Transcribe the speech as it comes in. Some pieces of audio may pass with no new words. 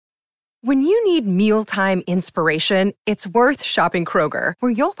When you need mealtime inspiration, it's worth shopping Kroger,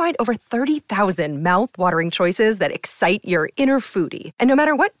 where you'll find over 30,000 mouth-watering choices that excite your inner foodie. And no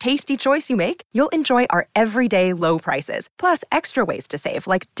matter what tasty choice you make, you'll enjoy our everyday low prices, plus extra ways to save,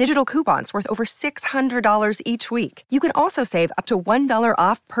 like digital coupons worth over $600 each week. You can also save up to $1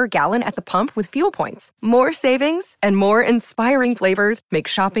 off per gallon at the pump with fuel points. More savings and more inspiring flavors make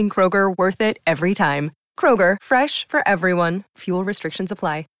shopping Kroger worth it every time. Kroger, fresh for everyone. Fuel restrictions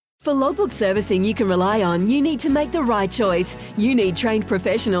apply. For logbook servicing you can rely on, you need to make the right choice. You need trained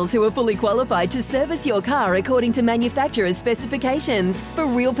professionals who are fully qualified to service your car according to manufacturer's specifications. For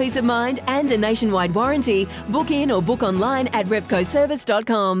real peace of mind and a nationwide warranty, book in or book online at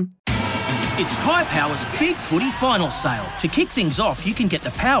repcoservice.com. It's Tyre Power's Big Footy Final Sale. To kick things off, you can get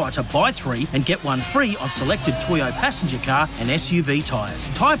the power to buy 3 and get 1 free on selected Toyo passenger car and SUV tyres.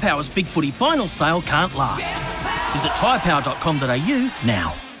 Tyre Power's Big Footy Final Sale can't last. Visit tyrepower.com.au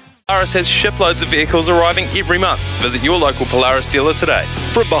now. Polaris has shiploads of vehicles arriving every month. Visit your local Polaris dealer today.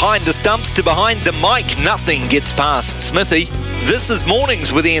 From behind the stumps to behind the mic, nothing gets past Smithy. This is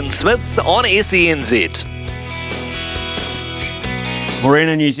Mornings with Ian Smith on SENZ.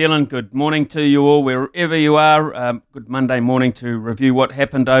 Morena, New Zealand, good morning to you all, wherever you are. Good Monday morning to review what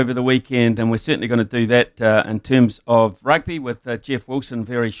happened over the weekend, and we're certainly going to do that in terms of rugby with Jeff Wilson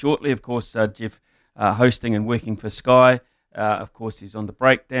very shortly. Of course, Jeff hosting and working for Sky. Of course, he's on the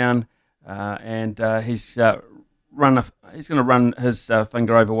breakdown, and he's going to run his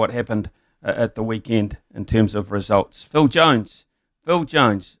finger over what happened at the weekend in terms of results. Phil Jones,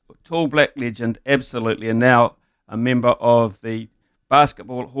 tall black legend, absolutely, and now a member of the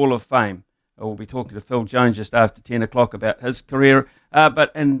Basketball Hall of Fame. We'll be talking to Phil Jones just after 10 o'clock about his career,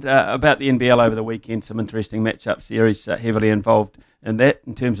 about the NBL over the weekend. Some interesting matchup series heavily involved in that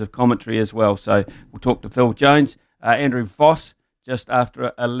in terms of commentary as well. So we'll talk to Phil Jones. Andrew Voss just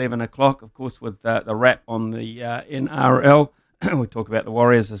after 11 o'clock, of course, with the wrap on the NRL. We'll talk about the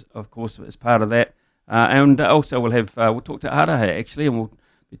Warriors, of course, as part of that. And also we'll talk to Arahe, actually, and we'll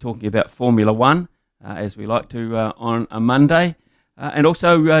be talking about Formula One, as we like to on a Monday. And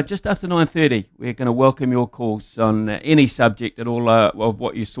also, just after 9:30, we're going to welcome your calls on any subject at all of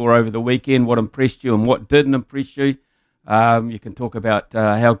what you saw over the weekend, what impressed you and what didn't impress you. You can talk about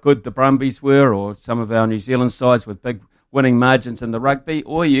how good the Brumbies were, or some of our New Zealand sides with big winning margins in the rugby,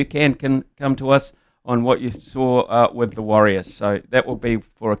 or you can come to us on what you saw with the Warriors. So that will be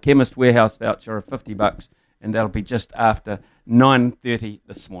for a Chemist Warehouse voucher of $50, and that'll be just after 9:30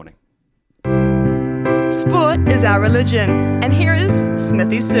 this morning. Sport is our religion, and here is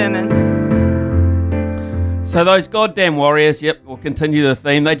Smithy's sermon. So those goddamn Warriors, we'll continue the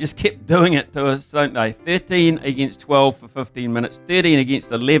theme. They just kept doing it to us, don't they? 13 against 12 for 15 minutes, 13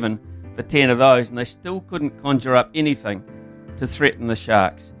 against 11 for 10 of those, and they still couldn't conjure up anything to threaten the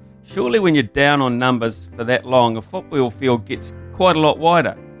Sharks. Surely when you're down on numbers for that long, a football field gets quite a lot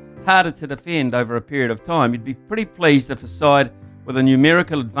wider, harder to defend over a period of time. You'd be pretty pleased if a side with a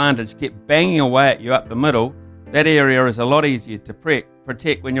numerical advantage kept banging away at you up the middle. That area is a lot easier to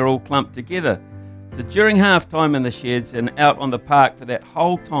protect when you're all clumped together. So during half-time in the sheds and out on the park for that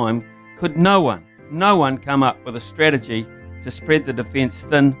whole time, could no one come up with a strategy to spread the defence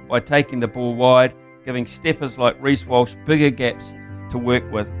thin by taking the ball wide, giving steppers like Reece Walsh bigger gaps to work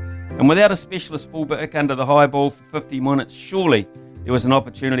with. And without a specialist fullback under the high ball for 50 minutes, surely there was an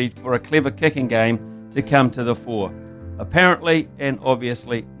opportunity for a clever kicking game to come to the fore. Apparently and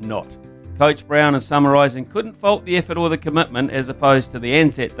obviously not. Coach Brown, in summarising, couldn't fault the effort or the commitment as opposed to the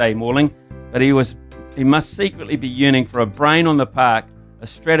Anzac Day mauling, but he must secretly be yearning for a brain on the park, a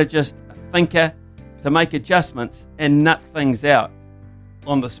strategist, a thinker, to make adjustments and nut things out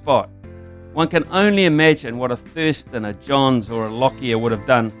on the spot. One can only imagine what a Thurston, a Johns or a Lockyer would have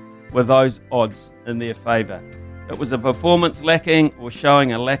done with those odds in their favour. It was a performance lacking or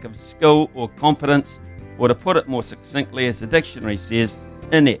showing a lack of skill or competence, or to put it more succinctly, as the dictionary says,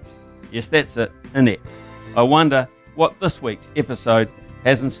 inept. Yes, that's it, inept. I wonder what this week's episode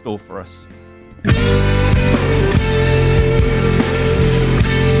has in store for us.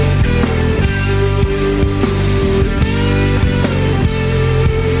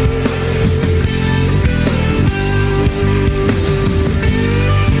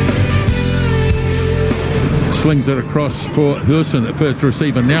 Swings it across for Hurson at first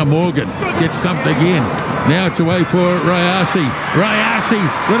receiver. Now Morgan gets stumped again. Now it's away for Rayasi. Rayasi,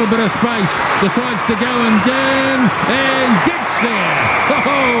 little bit of space, decides to go and gets there.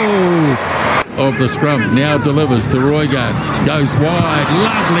 Oh! Of the scrum, now delivers to Roigard. Goes wide,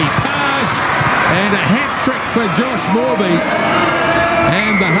 lovely pass, and a hat trick for Josh Morby.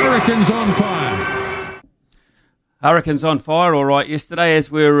 And the Hurricanes on fire. Hurricanes on fire all right yesterday,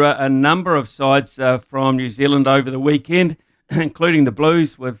 as were a number of sides from New Zealand over the weekend, including the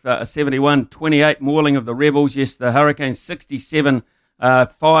Blues with a 71-28 mauling of the Rebels. Yes, the Hurricanes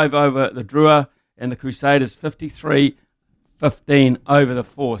 67-5 over the Drua, and the Crusaders 53-15 over the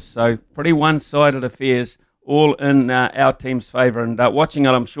Force. So pretty one-sided affairs, all in our team's favour. And watching it,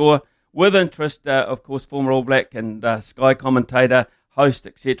 I'm sure, with interest, of course, former All Black and Sky commentator, host,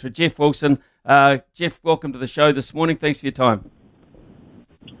 etc., Jeff Wilson. Jeff, welcome to the show this morning. Thanks for your time.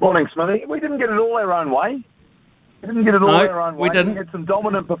 Morning, Smithy. We didn't get it all our own way. We didn't. We had some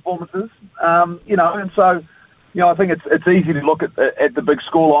dominant performances, and so, I think it's easy to look at the big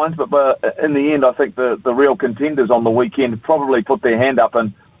score lines, but in the end, I think the real contenders on the weekend probably put their hand up,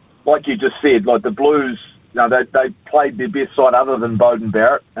 and like you just said, like the Blues, they played their best side other than Beauden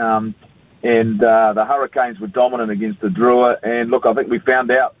Barrett, and the Hurricanes were dominant against the Drua, and look, I think we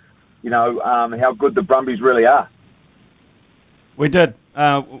found out, how good the Brumbies really are. We did.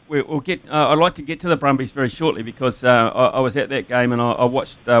 We'll get. I'd like to get to the Brumbies very shortly because I was at that game and I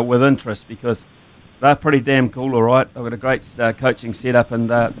watched with interest because they're pretty damn cool, all right. They've got a great coaching setup and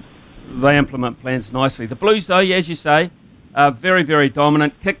they implement plans nicely. The Blues, though, as you say, are very, very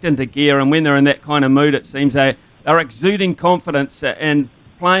dominant, kicked into gear, and when they're in that kind of mood, it seems they're exuding confidence and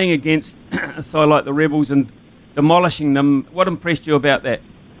playing against a side like the Rebels and demolishing them. What impressed you about that?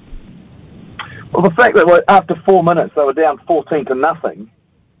 Well, the fact that after 4 minutes they were down 14-0,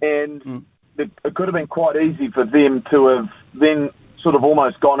 and it could have been quite easy for them to have then sort of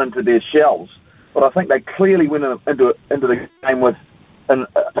almost gone into their shells. But I think they clearly went into the game with a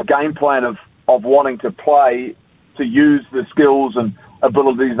game plan of wanting to play, to use the skills and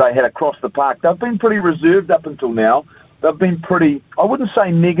abilities they had across the park. They've been pretty reserved up until now. They've been pretty, I wouldn't say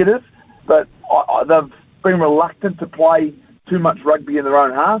negative, but they've been reluctant to play too much rugby in their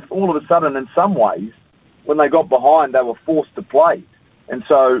own half. All of a sudden, in some ways, when they got behind, they were forced to play. And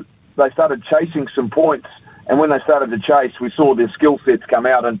so they started chasing some points, and when they started to chase, we saw their skill sets come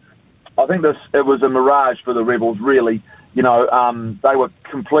out, and I think it was a mirage for the Rebels, really. They were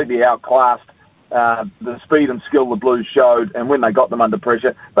completely outclassed. The speed and skill the Blues showed, and when they got them under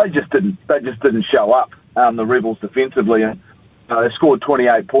pressure, they just didn't show up, the Rebels defensively, and they scored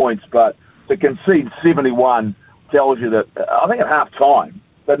 28 points, but to concede 71 tells you that, I think at half-time,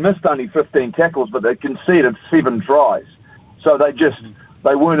 they'd missed only 15 tackles, but they conceded 7 tries. So they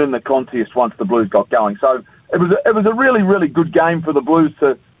weren't in the contest once the Blues got going. So it was a really, really good game for the Blues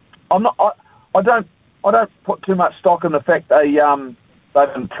to... I don't put too much stock in the fact they've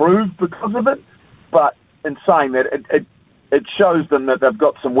improved because of it, but in saying that, it shows them that they've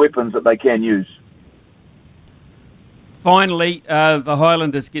got some weapons that they can use. Finally, the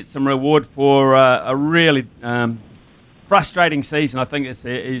Highlanders get some reward for a really frustrating season. I think it's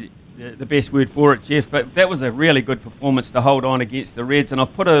the best word for it, Jeff. But that was a really good performance to hold on against the Reds. And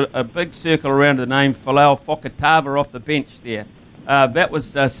I've put a big circle around the name Folau Fakatava off the bench there. That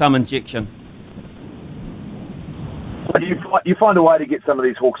was some injection. You find a way to get some of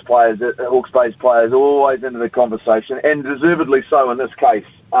these Hawks Bay's players always into the conversation, and deservedly so in this case.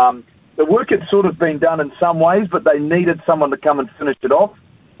 The work had sort of been done in some ways, but they needed someone to come and finish it off.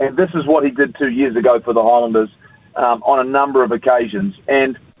 And this is what he did 2 years ago for the Highlanders on a number of occasions.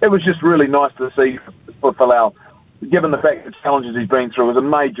 And it was just really nice to see for Folau, given the fact that the challenges he's been through. It was a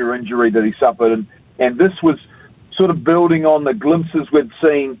major injury that he suffered. And this was sort of building on the glimpses we'd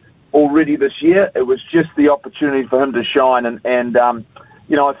seen already this year. It was just the opportunity for him to shine. And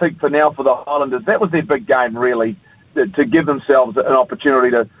I think for the Highlanders, that was their big game, really, to give themselves an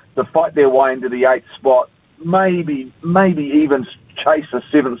opportunity to fight their way into the 8th spot, maybe even chase a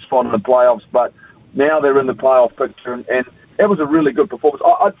 7th spot in the playoffs, but now they're in the playoff picture, and it was a really good performance.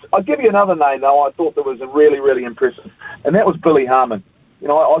 I'll give you another name, though, I thought that was really, really impressive, and that was Billy Harmon.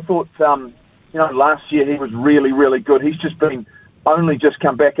 I thought, last year he was really, really good. He's only just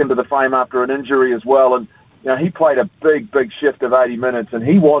come back into the frame after an injury as well, and, he played a big, big shift of 80 minutes, and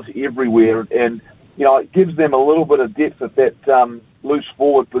he was everywhere, and, it gives them a little bit of depth at that loose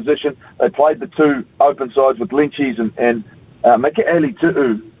forward position. They played the 2 open sides with Lynchies and Mikaeli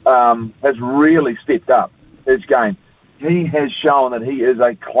Tu'u has really stepped up his game. He has shown that he is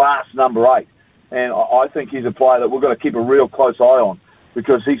a class number 8, and I think he's a player that we're going to keep a real close eye on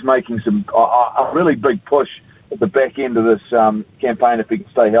because he's making a really big push at the back end of this campaign if he can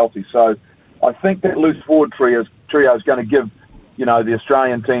stay healthy. So I think that loose forward trio is going to give the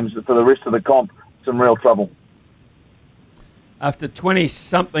Australian teams for the rest of the comp some real trouble. After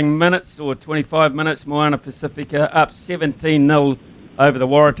 20-something minutes, or 25 minutes, Moana Pacifica up 17-0 over the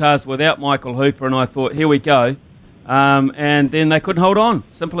Waratahs without Michael Hooper, and I thought, here we go. And then they couldn't hold on.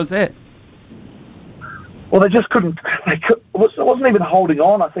 Simple as that. Well, they just couldn't. It wasn't even holding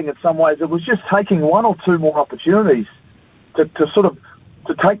on. I think in some ways it was just taking one or two more opportunities to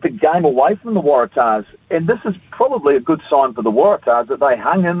take the game away from the Waratahs. And this is probably a good sign for the Waratahs that they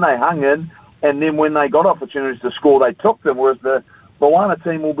hung in, and then when they got opportunities to score, they took them. Whereas the Moana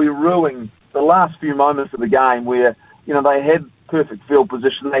team will be ruining the last few moments of the game where they had perfect field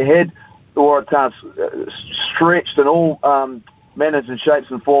position, they had the Waratahs stretched in all manners and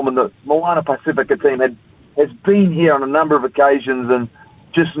shapes and form, and the Moana Pacifica team has been here on a number of occasions and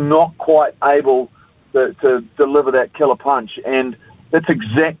just not quite able to deliver that killer punch. And that's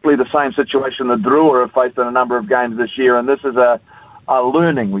exactly the same situation the Drua have faced in a number of games this year, and this is a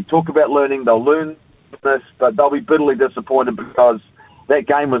learning. We talk about learning. They'll learn this, but they'll be bitterly disappointed because that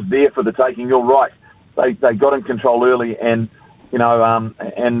game was there for the taking. You're right. They got in control early, and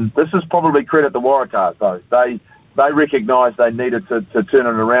and this is probably credit the Waratahs, though. They recognised they needed to turn it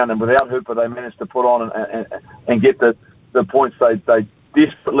around, and without Hooper, they managed to put on and get the points they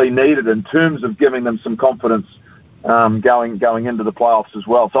desperately needed in terms of giving them some confidence going into the playoffs as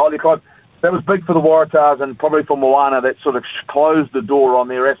well. So that was big for the Waratahs, and probably for Moana that sort of closed the door on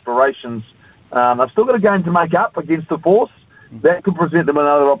their aspirations. They've still got a game to make up against the Force. That could present them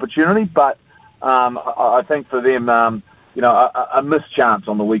another opportunity, but I think for them, a missed chance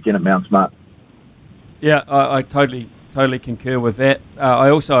on the weekend at Mount Smart. Yeah, I totally concur with that. I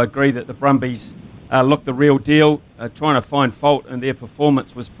also agree that the Brumbies looked the real deal. Trying to find fault in their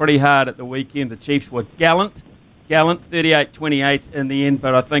performance was pretty hard at the weekend. The Chiefs were gallant, 38-28 in the end,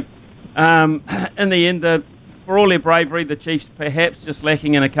 but I think in the end, for all their bravery, the Chiefs perhaps just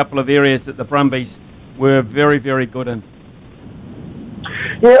lacking in a couple of areas that the Brumbies were very, very good in.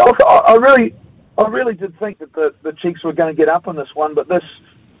 Yeah, I really did think that the Chiefs were going to get up on this one, but this,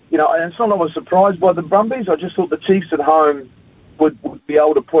 and it's not that I was surprised by the Brumbies. I just thought the Chiefs at home would be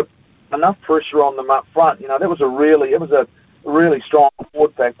able to put enough pressure on them up front. That was a really strong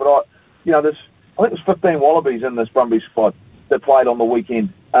forward pack, but I think there's 15 Wallabies in this Brumbies squad that played on the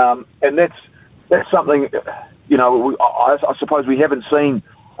weekend, and that's something, I suppose we haven't seen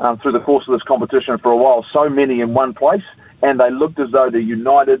through the course of this competition for a while. So many in one place, and they looked as though they're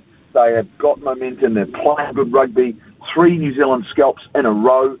united. They have got momentum. They're playing good rugby. 3 New Zealand scalps in a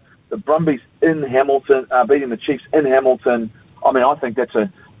row. The Brumbies in Hamilton, beating the Chiefs in Hamilton. I mean, I think that's a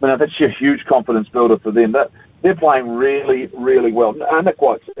huge confidence builder for them. They're playing really, really well. Nick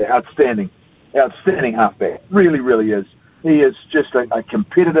White's outstanding halfback. Really, really is. He is just a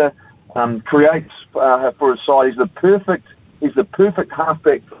competitor. Creates for his side. He's the perfect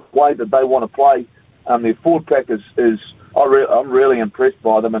halfback way that they want to play. Their forward pack is I'm really impressed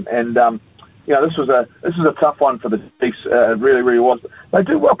by them, and this was a tough one for the Chiefs. It really, really was. They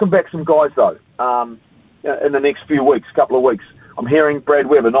do welcome back some guys though. In the next couple of weeks, I'm hearing Brad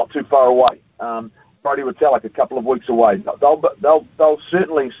Weber not too far away. Brodie Retallick a couple of weeks away. They'll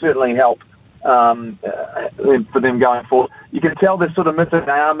certainly help for them going forward. You can tell they're sort of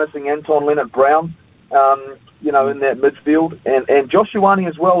missing Anton Leonard-Brown, in that midfield, and Josh Ioane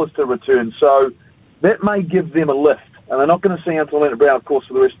as well is to return. So that may give them a lift. And they're not going to see Anton Leonard-Brown, of course,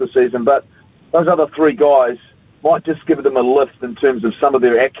 for the rest of the season, but those other 3 guys might just give them a lift in terms of some of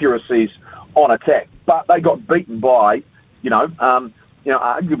their accuracies on attack. But they got beaten by,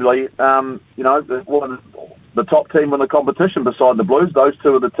 arguably, one of the top team in the competition beside the Blues. Those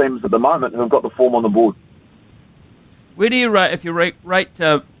 2 are the teams at the moment who have got the form on the board. Where do you rate, if you rate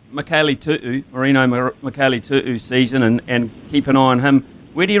Mikaele Tu'u, Marino Mikaele Tu'u's season and keep an eye on him,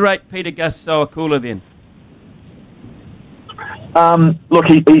 where do you rate Peter Gus Sowakula then? Look,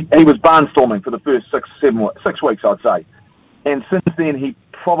 he was barnstorming for the first 6 weeks, I'd say. And since then, he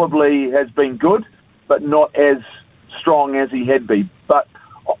probably has been good, but not as strong as he had been. But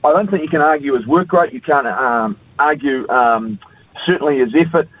I don't think you can argue his work rate. You can't argue certainly his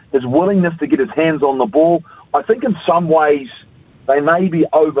effort, his willingness to get his hands on the ball. I think in some ways they may be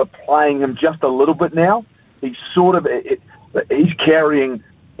overplaying him just a little bit now. He's he's carrying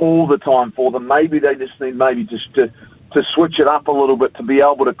all the time for them. Maybe they just need just to switch it up a little bit to be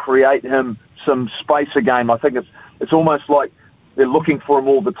able to create him some space again. I think it's almost like they're looking for him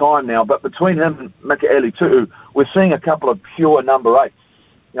all the time now. But between him and Mikaele Tu'u, we're seeing a couple of pure number 8s.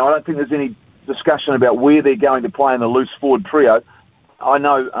 I don't think there's any discussion about where they're going to play in the loose forward trio. I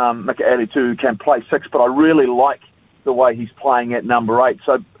know Mikaele Tu'u can play 6, but I really like the way he's playing at number 8.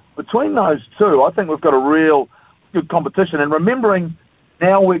 So between those 2, I think we've got a real good competition. And remembering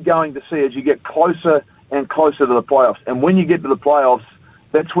now we're going to see as you get closer and closer to the playoffs. And when you get to the playoffs,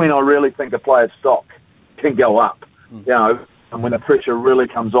 that's when I really think a player's stock can go up, and when the pressure really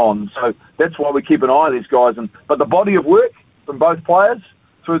comes on. So that's why we keep an eye on these guys. But the body of work from both players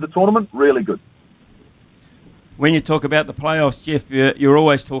through the tournament, really good. When you talk about the playoffs, Jeff, you're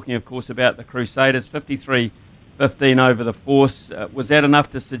always talking, of course, about the Crusaders, 53-15 over the Force. Was that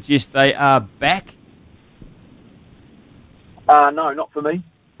enough to suggest they are back? No, not for me.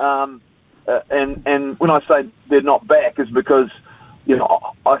 And when I say they're not back is because,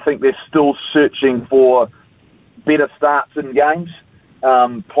 I think they're still searching for better starts in games,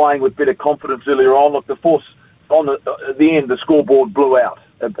 playing with better confidence earlier on. Look, the Force, at the end, the scoreboard blew out.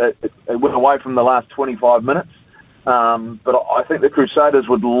 It went away from the last 25 minutes. But I think the Crusaders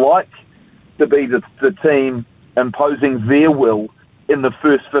would like to be the team imposing their will in the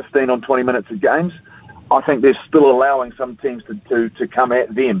first 15 or 20 minutes of games. I think they're still allowing some teams to come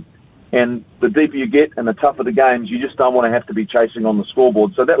at them. And the deeper you get and the tougher the games, you just don't want to have to be chasing on the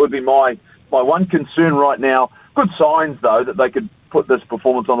scoreboard. So that would be my one concern right now. Good signs, though, that they could put this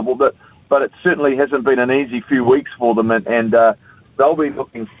performance on the board. But it certainly hasn't been an easy few weeks for them. And they'll be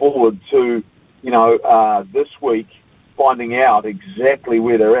looking forward to, this week finding out exactly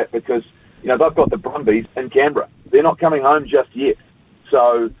where they're at because, they've got the Brumbies in Canberra. They're not coming home just yet.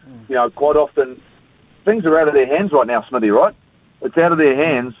 So, quite often things are out of their hands right now, Smithy, right? It's out of their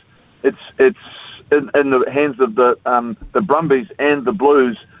hands. It's in the hands of the Brumbies and the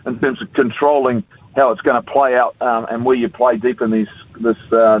Blues in terms of controlling how it's going to play out and where you play deep in this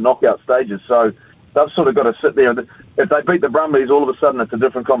knockout stages. So they've sort of got to sit there. If they beat the Brumbies, all of a sudden it's a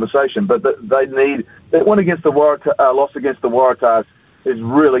different conversation. But they need that one against the loss against the Waratahs is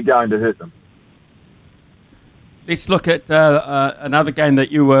really going to hurt them. Let's look at another game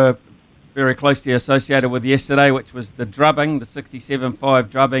that you were very closely associated with yesterday, which was the drubbing, the 67-5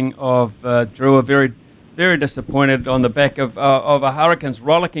 drubbing of Drua. Very, very disappointed on the back of a Hurricanes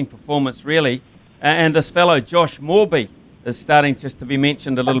rollicking performance, really. And this fellow, Josh Morby, is starting just to be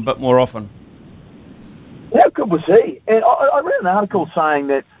mentioned a little bit more often. How good was he? And I read an article saying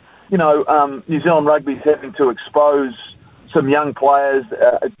that, New Zealand rugby's having to expose some young players,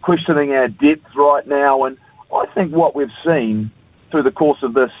 questioning our depth right now. And I think what we've seen through the course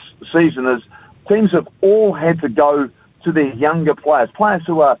of this season is teams have all had to go to their younger players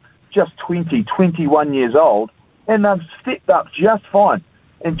who are just 20, 21 years old, and they've stepped up just fine.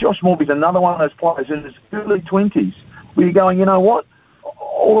 And Josh Morby's another one of those players in his early 20s where you're going, you know what?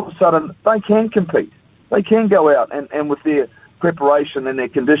 All of a sudden, they can compete. They can go out and with their preparation and their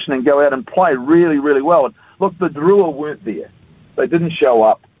conditioning, go out and play really, really well. And look, the Drua weren't there. They didn't show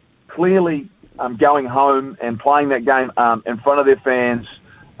up. Clearly, going home and playing that game in front of their fans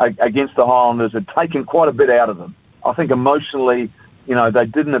against the Highlanders had taken quite a bit out of them. I think emotionally, they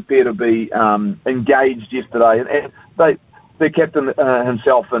didn't appear to be engaged yesterday. And their captain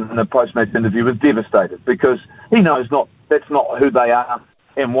himself in a post-match interview was devastated because he knows that's not who they are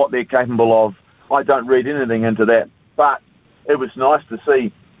and what they're capable of. I don't read anything into that. But it was nice to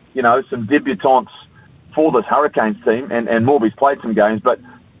see, some debutantes for this Hurricanes team, and Morby's played some games, but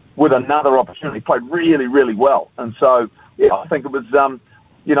with another opportunity, played really, really well. And so, I think it was,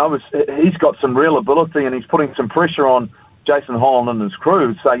 he's got some real ability and he's putting some pressure on Jason Holland and his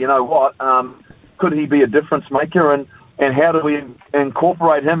crew to say, you know what, could he be a difference maker and how do we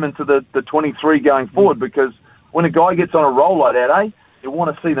incorporate him into the 23 going forward? Because when a guy gets on a roll like that, you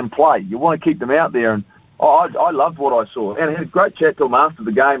want to see them play. You want to keep them out there. And I loved what I saw. And I had a great chat to him after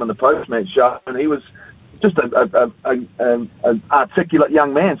the game on the post-match show, and he was just an articulate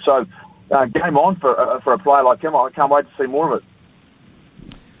young man. So game on for a player like him. I can't wait to see more of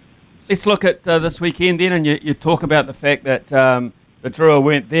it. Let's look at this weekend then, and you talk about the fact that the Drua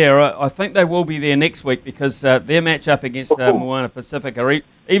weren't there. I think they will be there next week because their match-up against Moana Pacifica,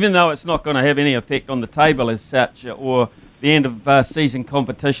 even though it's not going to have any effect on the table as such or the end of season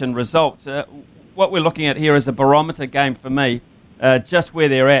competition results, what we're looking at here is a barometer game for me, just where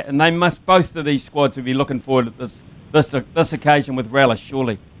they're at. And both of these squads will be looking forward to this occasion with relish,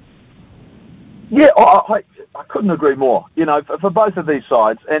 surely. Yeah, I couldn't agree more. For both of these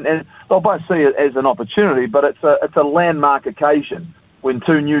sides, and they'll both see it as an opportunity, but it's a landmark occasion when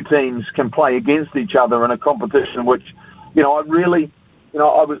two new teams can play against each other in a competition which,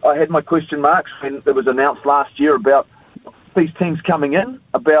 I had my question marks when it was announced last year about these teams coming in,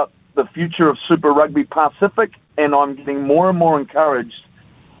 about the future of Super Rugby Pacific, and I'm getting more and more encouraged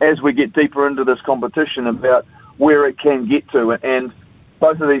as we get deeper into this competition about where it can get to. And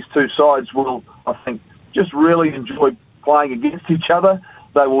both of these two sides will, I think, just really enjoy playing against each other.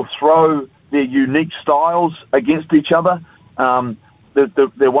 They will throw their unique styles against each other.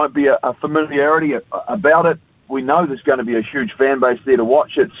 There won't be a familiarity about it. We know there's going to be a huge fan base there to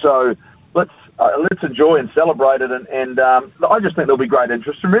watch it. So let's enjoy and celebrate it. And I just think there'll be great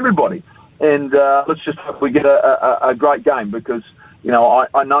interest from everybody. And let's just hope we get a great game because,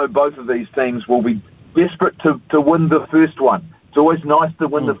 I know both of these teams will be desperate to win the first one. It's always nice to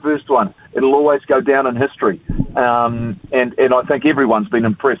win the first one. It'll always go down in history. And I think everyone's been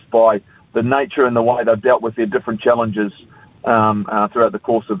impressed by the nature and the way they've dealt with their different challenges throughout the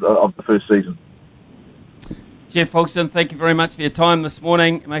course of the first season. Jeff Fulkson, thank you very much for your time this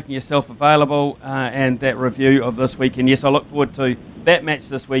morning, making yourself available and that review of this weekend. Yes, I look forward to that match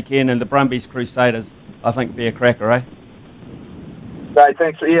this weekend and the Brumbies Crusaders. I think be a cracker, eh? Okay,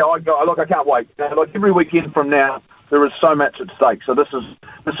 thanks. Yeah, I can't wait. Like every weekend from now, there is so much at stake. So this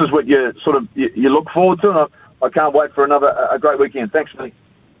is what you look forward to, and I can't wait for a great weekend. Thanks, Lee.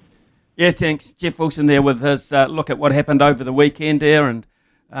 Yeah, thanks. Jeff Wilson there with his look at what happened over the weekend there,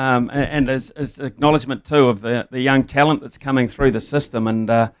 and his acknowledgement too of the young talent that's coming through the system. And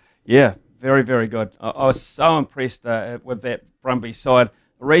yeah, very, very good. I was so impressed with that Brumbies side.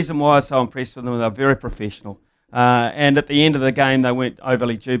 The reason why I was so impressed with them, they're very professional. And at the end of the game, they weren't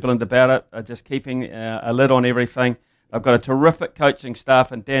overly jubilant about it, just keeping a lid on everything. They've got a terrific coaching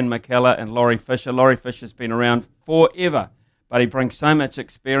staff in Dan McKellar and Laurie Fisher. Laurie Fisher's been around forever, but he brings so much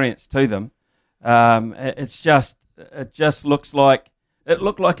experience to them. It just looks like it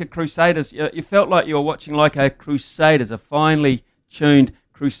looked like a Crusaders. You felt like you were watching like a Crusaders, a finely tuned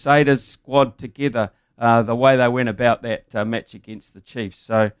Crusaders squad together. The way they went about that match against the Chiefs.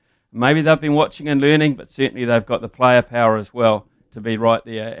 So maybe they've been watching and learning, but certainly they've got the player power as well to be right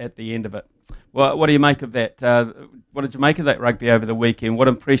there at the end of it. Well, what do you make of that? What did you make of that rugby over the weekend? What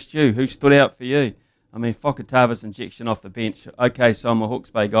impressed you? Who stood out for you? I mean, Whakatava's injection off the bench. Okay, so I'm a Hawke's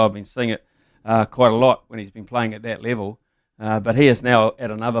Bay guy. I've been seeing it quite a lot when he's been playing at that level. But he is now at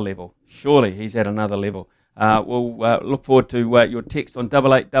another level. Surely he's at another level. We'll look forward to your text on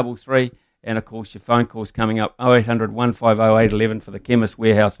 8833. And, of course, your phone calls coming up, 0800 150 811 for the Chemist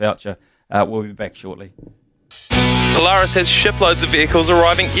Warehouse voucher. We'll be back shortly. Polaris has shiploads of vehicles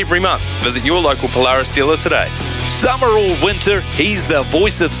arriving every month. Visit your local Polaris dealer today. Summer or winter, he's the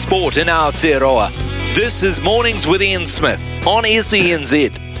voice of sport in Aotearoa. This is Mornings with Ian Smith on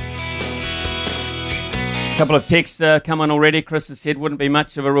SENZ. A couple of texts come on already. Chris has said, wouldn't be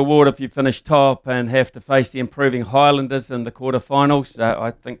much of a reward if you finish top and have to face the improving Highlanders in the quarterfinals.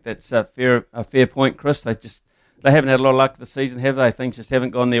 I think that's a fair point, Chris. They haven't had a lot of luck this season, have they? Things just haven't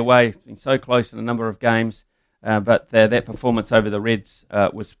gone their way. It's been so close in a number of games, but that performance over the Reds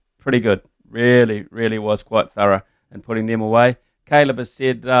was pretty good. Really, really was quite thorough in putting them away. Caleb has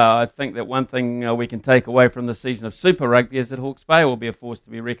said, I think that one thing we can take away from the season of Super Rugby is that Hawke's Bay will be a force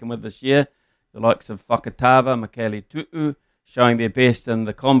to be reckoned with this year. The likes of Whakatava, Makele Tu'u, showing their best in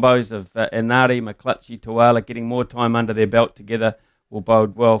the combos of Enari, McClutchy, Tuala, getting more time under their belt together will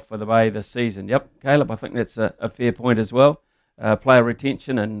bode well for the Bay this season. Yep, Caleb, I think that's a fair point as well. Player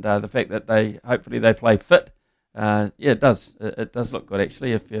retention and the fact that hopefully they play fit. It does. It does look good,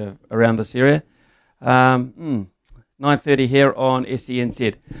 actually, if you're around this area. 9:30 here on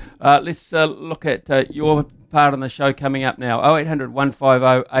SENZ. Let's look at your part on the show coming up now. 0800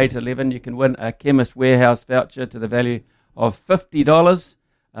 150 811. You can win a Chemist Warehouse voucher to the value of $50.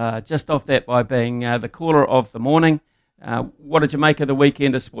 Just off that by being the caller of the morning. What did you make of the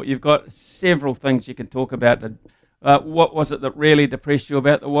weekend of sport? You've got several things you can talk about. What was it that really depressed you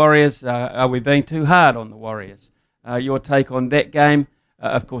about the Warriors? Are we being too hard on the Warriors? Your take on that game,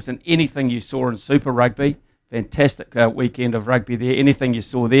 of course, and anything you saw in Super Rugby. Fantastic weekend of rugby there. Anything you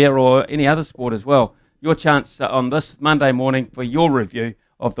saw there or any other sport as well. Your chance on this Monday morning for your review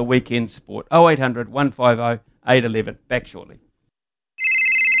of the weekend sport. 0800 150 811. Back shortly.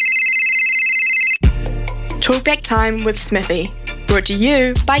 Talkback time with Smithy. Brought to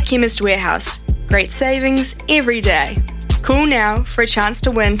you by Chemist Warehouse. Great savings every day. Call now for a chance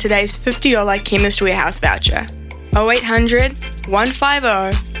to win today's $50 Chemist Warehouse voucher. 0800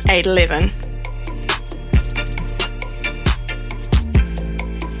 150 811.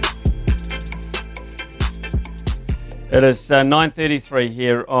 It is 9:33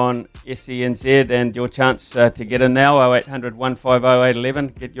 here on SENZ, and your chance to get in now, 0800 150 811.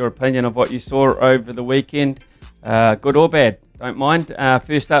 Get your opinion of what you saw over the weekend, good or bad, don't mind.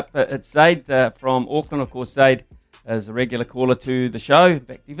 First up, it's Zaid from Auckland. Of course, Zaid is a regular caller to the show. In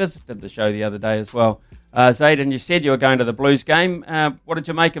fact, he visited the show the other day as well. Zaid, and you said you were going to the Blues game. What did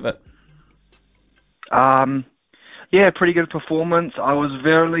you make of it? Yeah, pretty good performance. I was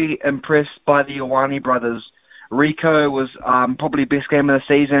very impressed by the Ioane brothers. Rico was probably best game of the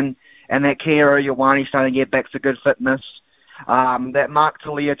season, and that Keiro Ioane starting to get back to good fitness. That Mark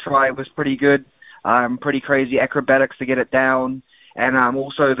Talia try was pretty good, pretty crazy acrobatics to get it down, and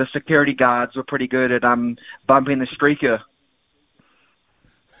also the security guards were pretty good at bumping the streaker.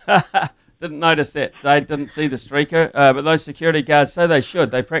 Didn't notice that. So I didn't see the streaker, but those security guards, so they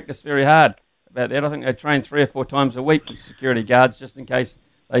should. They practice very hard. about that. I think they train 3 or 4 times a week with security guards just in case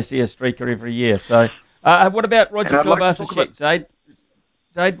they see a streaker every year. So, what about Roger Tuivasa-Sheck, Zaid?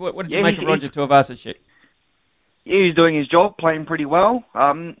 Zaid, what did you make of Roger Tuivasa-Sheck? Yeah, he's doing his job, playing pretty well.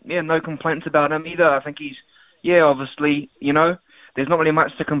 No complaints about him either. I think he's, obviously, there's not really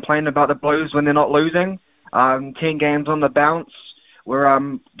much to complain about the Blues when they're not losing. 10 games on the bounce. We're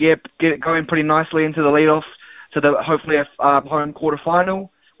going pretty nicely into the lead-off to the hopefully a home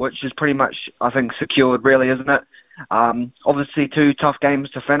quarter-final, which is pretty much, I think, secured, really, isn't it? Obviously, 2 tough games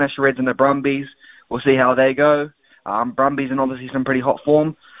to finish, Reds and the Brumbies. We'll see how they go. Brumbies in obviously some pretty hot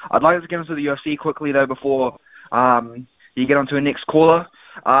form. I'd like to get into the UFC quickly, though, before you get onto a next caller.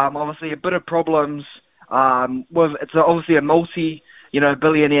 Obviously, a bit of problems with it's obviously a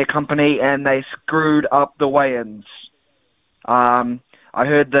multi-billionaire company, and they screwed up the weigh-ins. I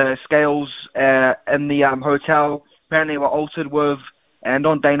heard the scales in the hotel apparently were altered with, and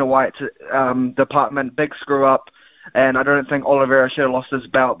on Dana White's department, big screw up. And I don't think Oliveira should have lost his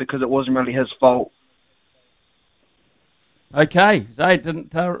bout because it wasn't really his fault. Okay, Zaid,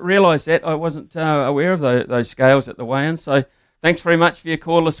 didn't realise that. I wasn't aware of those scales at the weigh-in. So thanks very much for your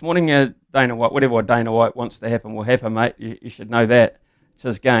call this morning. Dana White, whatever Dana White wants to happen will happen, mate. You should know that. It's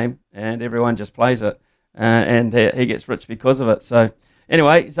his game, and everyone just plays it. And he gets rich because of it. So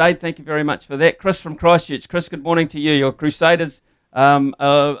anyway, Zaid, thank you very much for that. Chris from Christchurch. Chris, good morning to you. Your Crusaders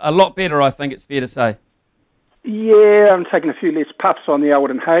a lot better, I think it's fair to say. Yeah, I'm taking a few less puffs on the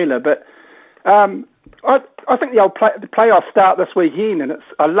old inhaler, but I think the playoffs start this weekend, and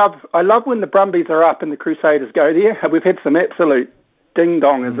I love when the Brumbies are up and the Crusaders go there. We've had some absolute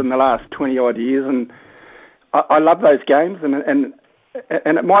ding-dongers in the last 20-odd years, and I love those games, and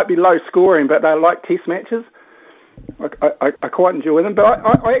it might be low scoring, but they're like test matches. I quite enjoy them, but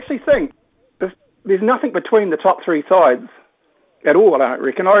I actually think there's nothing between the top 3 sides at all, I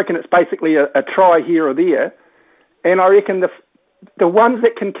reckon. I reckon it's basically a try here or there, and I reckon the ones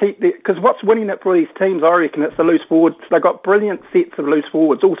that can keep because what's winning it for these teams, I reckon it's the loose forwards. They've got brilliant sets of loose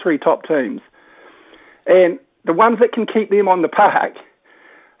forwards, all 3 top teams. And the ones that can keep them on the park,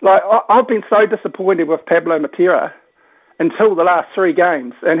 like I've been so disappointed with Pablo Matera until the last 3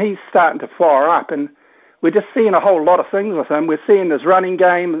 games, and he's starting to fire up, and we're just seeing a whole lot of things with him. We're seeing his running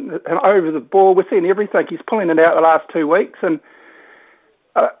game and over the ball. We're seeing everything. He's pulling it out the last 2 weeks, and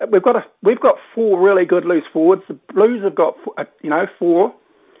we've got 4 really good loose forwards. The Blues have got 4.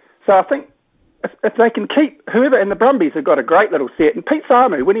 So I think if they can keep whoever, and the Brumbies have got a great little set. And Pete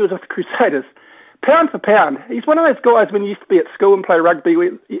Samu, when he was with the Crusaders, pound for pound, he's one of those guys when you used to be at school and play rugby,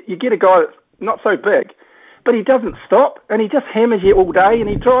 where you get a guy that's not so big, but he doesn't stop, and he just hammers you all day, and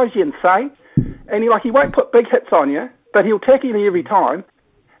he drives you insane. And he won't put big hits on you, but he'll tackle you every time,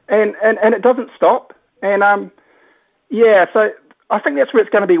 and it doesn't stop. And so I think that's where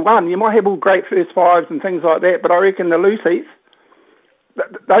it's going to be won. You might have all great first fives and things like that, but I reckon the loosies,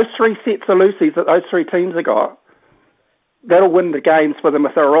 those 3 sets of loosies that those 3 teams have got, that'll win the games for them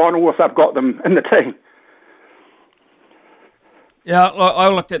if they're on or if they've got them in the team. Yeah, I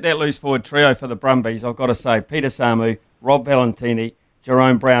looked at that loose forward trio for the Brumbies. I've got to say, Peter Samu, Rob Valentini,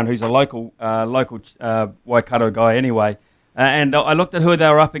 Jerome Brown, who's a local Waikato guy anyway. And I looked at who they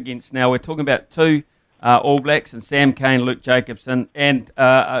were up against now. We're talking about 2 All Blacks and Sam Cane, Luke Jacobson, and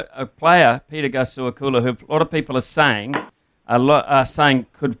a player, Peter Gasuakula, who a lot of people are saying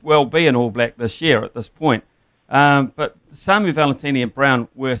could well be an All Black this year at this point. But Samu, Valentini and Brown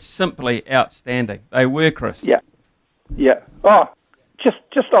were simply outstanding. They were, Chris. Yeah. Oh, just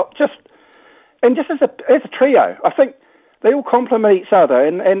as a trio, I think they all complement each other,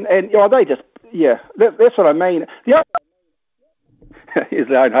 and they just that's what I mean.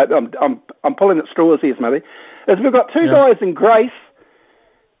 I'm pulling at straws here, Smithy. Is we've got 2 guys in Grace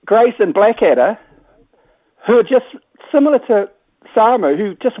and Blackadder, who are just similar to Samu,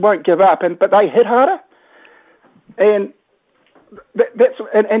 who just won't give up, but they hit harder, and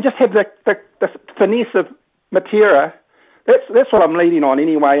just have the finesse of Matera. That's what I'm leading on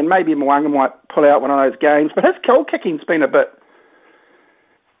anyway, and maybe Mo'unga might pull out one of those games. But his goal kicking's been it's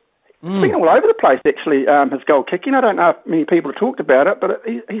been all over the place, actually, his goal kicking. I don't know if many people have talked about it, but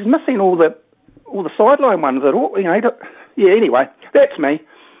he's missing all the sideline ones at all. Anyway, that's me.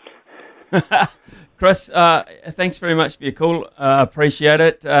 Chris, thanks very much for your call. Appreciate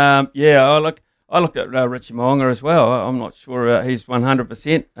it. I looked at Richie Mo'unga as well. I'm not sure he's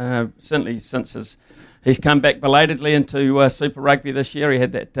 100%. Certainly since he's come back belatedly into Super Rugby this year. He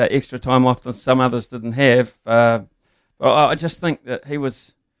had that extra time off that some others didn't have. I just think that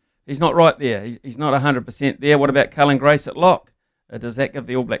he's not right there. He's not 100% there. What about Cullen Grace at lock? Does that give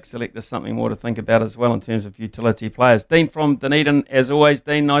the All Black selectors something more to think about as well in terms of utility players? Dean from Dunedin, as always.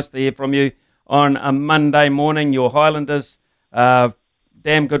 Dean, nice to hear from you on a Monday morning. Your Highlanders,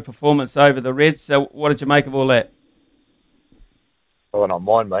 damn good performance over the Reds. So what did you make of all that? Oh, not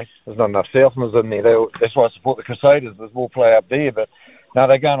mine, mate. There's not enough Southmans in there. That's why I support the Crusaders. There's more play up there, but no,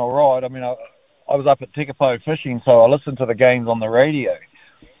 they're going all right. I mean, I was up at Tekapo fishing, so I listened to the games on the radio.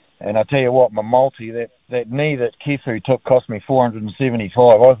 And I tell you what, my multi, that knee that Kefu took cost me $475.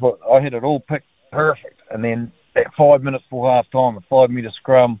 I thought I had it all picked perfect. And then at 5 minutes before half-time, a 5-metre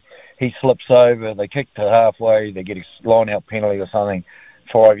scrum, he slips over. They kick to halfway. They get a line-out penalty or something.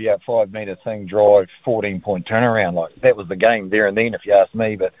 5-metre thing, drive, 14-point turnaround. Like, that was the game there and then, if you ask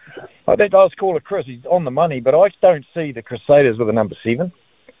me. But that does call it Chris. He's on the money, but I don't see the Crusaders with a number 7.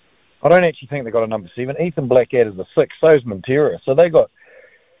 I don't actually think they got a number 7. Ethan Blackadder's a 6. So's Montero. So they got...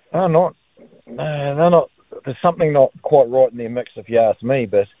 they're not. There's something not quite right in their mix, if you ask me.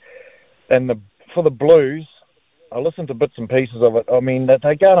 But for the Blues, I listened to bits and pieces of it. I mean,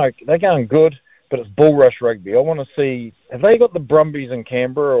 they're going good, but it's bull rush rugby. I want to see, have they got the Brumbies in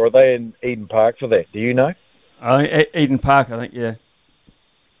Canberra, or are they in Eden Park for that? Do you know? Eden Park, I think, yeah.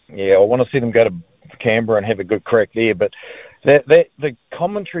 Yeah, I want to see them go to Canberra and have a good crack there. But the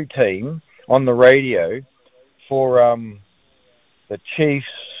commentary team on the radio for the Chiefs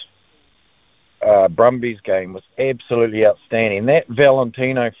Brumbies game was absolutely outstanding. That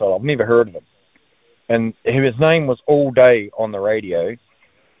Valentino fellow, I've never heard of him. And his name was all day on the radio.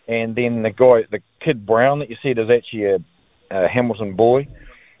 And then the kid Brown that you said is actually a Hamilton boy.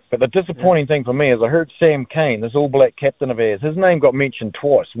 But the disappointing thing for me is I heard Sam Cane, this All Black captain of ours, his name got mentioned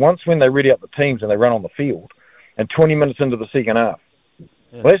twice. Once when they ready up the teams and they run on the field, and 20 minutes into the second half. Yeah.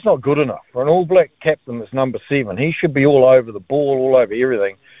 Well, that's not good enough. For an All Black captain that's number 7, he should be all over the ball, all over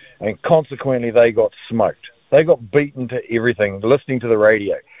everything. And consequently, they got smoked. They got beaten to everything, listening to the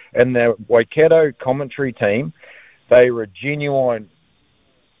radio. And the Waikato commentary team, they were genuine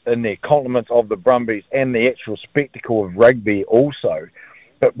in their compliments of the Brumbies and the actual spectacle of rugby also.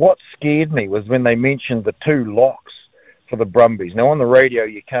 But what scared me was when they mentioned the 2 locks for the Brumbies. Now, on the radio,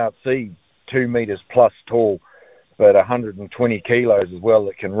 you can't see 2 metres plus tall, but 120 kilos as well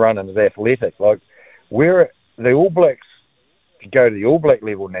that can run and is athletic. Like, where the All Blacks go to the All Black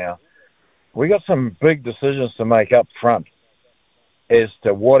level now, we got some big decisions to make up front as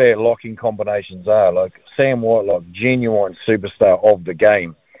to what our locking combinations are. Like Sam Whitelock, genuine superstar of the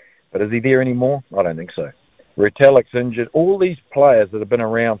game. But is he there anymore? I don't think so. Retallick's injured. All these players that have been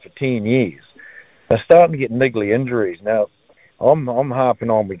around for 10 years are starting to get niggly injuries. Now, I'm harping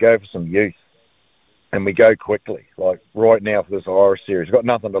on we go for some youth and we go quickly. Like right now for this Irish series, we've got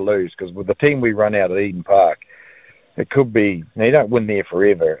nothing to lose because with the team we run out at Eden Park, it could be, now you don't win there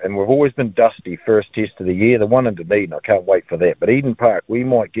forever, and we've always been dusty first test of the year. The one in Dunedin, I can't wait for that. But Eden Park, we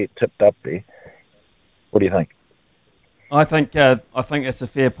might get tipped up there. What do you think? I think that's a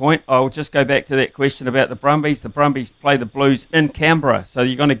fair point. I'll just go back to that question about the Brumbies. The Brumbies play the Blues in Canberra, so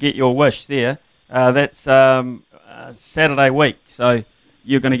you're going to get your wish there. That's Saturday week, so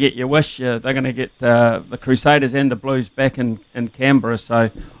you're going to get your wish. They're going to get the Crusaders and the Blues back in Canberra,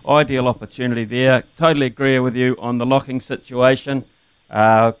 so ideal opportunity there. Totally agree with you on the locking situation.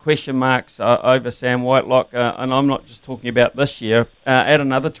 Question marks over Sam Whitelock, and I'm not just talking about this year. Add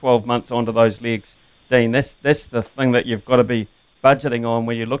another 12 months onto those legs, Dean. That's the thing that you've got to be budgeting on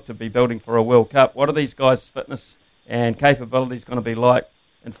when you look to be building for a World Cup. What are these guys' fitness and capabilities going to be like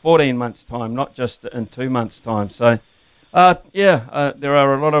in 14 months' time, not just in 2 months' time? So, there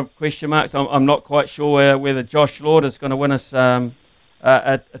are a lot of question marks. I'm not quite sure whether Josh Lord is going to win us a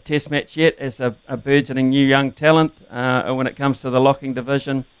test match yet as a burgeoning new young talent when it comes to the locking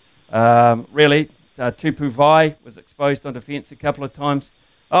division. Tupu Vai was exposed on defence a couple of times.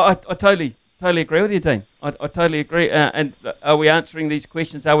 I totally agree with you, Dean. I totally agree. And are we answering these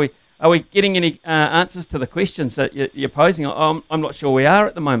questions? Are we getting any answers to the questions that you're posing? I'm not sure we are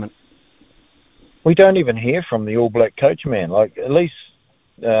at the moment. We don't even hear from the All Black coach, man. Like, at least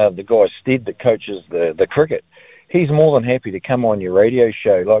the guy Stead that coaches the cricket, he's more than happy to come on your radio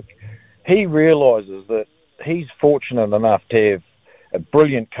show. Like, he realises that he's fortunate enough to have a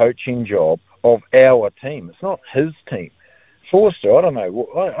brilliant coaching job of our team. It's not his team. Forster, I don't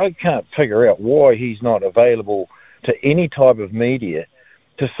know. I can't figure out why he's not available to any type of media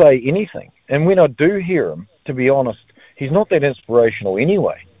to say anything. And when I do hear him, to be honest, he's not that inspirational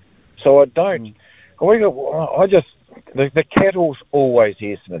anyway. So I don't. The cattle's always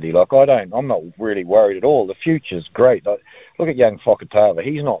here, Smithy. Like, I'm not really worried at all. The future's great. Like, look at young Whakatava.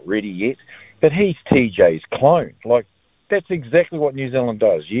 He's not ready yet, but he's TJ's clone. Like, that's exactly what New Zealand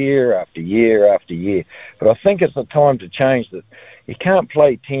does year after year after year. But I think it's the time to change that. You can't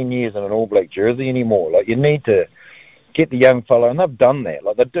play 10 years in an All Black jersey anymore. Like, you need to get the young fellow, and they've done that.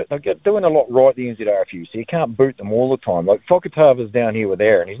 Like they're doing a lot right, the NZRFU, so you can't boot them all the time. Like Whakatava's down here with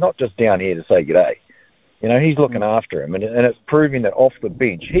Aaron. He's not just down here to say g'day. You know, he's looking after him, and it's proving that off the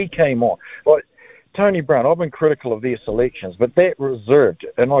bench, he came on. Like Tony Brown, I've been critical of their selections, but that reserved,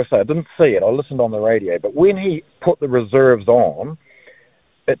 and like I say, I didn't see it, I listened on the radio, but when he put the reserves on,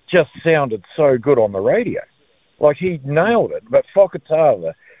 it just sounded so good on the radio. Like, he nailed it. But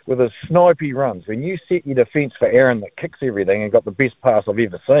Whakatava, with his snipey runs, when you set your defence for Aaron that kicks everything and got the best pass I've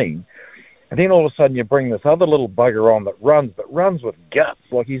ever seen, and then all of a sudden you bring this other little bugger on that runs with guts.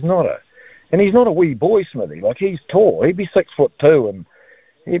 Like, he's not a wee boy, Smithy. Like, he's tall. He'd be 6'2", and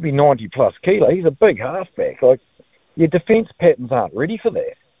he'd be 90+ kilo. He's a big halfback. Like, your defence patterns aren't ready for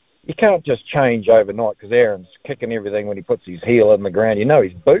that. You can't just change overnight because Aaron's kicking everything when he puts his heel in the ground. You know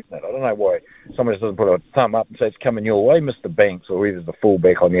he's booting it. I don't know why somebody doesn't put a thumb up and say it's coming your way, Mr. Banks, or whoever's the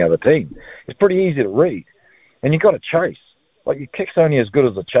fullback on the other team. It's pretty easy to read. And you've got to chase. Like, your kick's only as good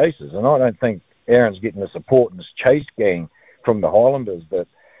as the chasers. And I don't think Aaron's getting the support in this chase gang from the Highlanders that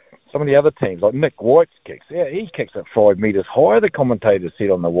some of the other teams, like Nick White's kicks, yeah, he kicks at 5 metres higher, the commentators said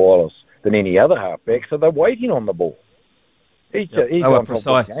on the wireless, than any other halfback, so they're waiting on the ball. He's they were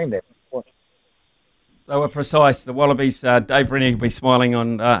precise. They were precise. The Wallabies, Dave Rennie will be smiling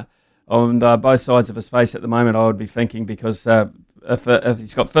on both sides of his face at the moment, I would be thinking, because if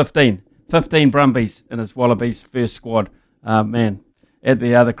he's got 15 Brumbies in his Wallabies first squad, man, add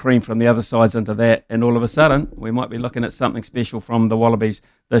the other cream from the other sides into that, and all of a sudden we might be looking at something special from the Wallabies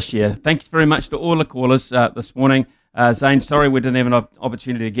this year. Thank you very much to all the callers this morning. Zane, sorry we didn't have an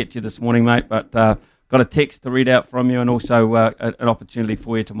opportunity to get to you this morning, mate, but got a text to read out from you, and also an opportunity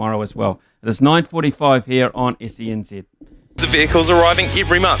for you tomorrow as well. It is 9:45 here on SENZ. Vehicles arriving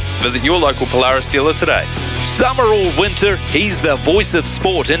every month. Visit your local Polaris dealer today. Summer or winter, he's the voice of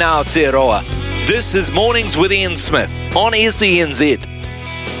sport in Aotearoa. This is Mornings with Ian Smith on SENZ.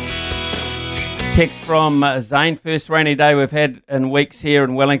 Text from Zane. First rainy day we've had in weeks here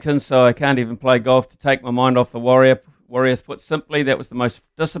in Wellington, so I can't even play golf to take my mind off the Warriors. Put simply, that was the most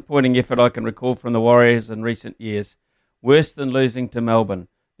disappointing effort I can recall from the Warriors in recent years. Worse than losing to Melbourne.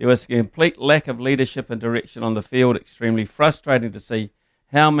 There was a complete lack of leadership and direction on the field. Extremely frustrating to see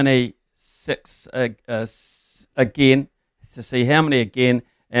how many again,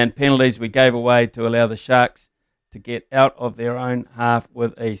 and penalties we gave away to allow the Sharks to get out of their own half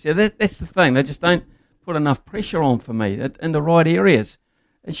with ease. So that's the thing. They just don't put enough pressure on for me in the right areas.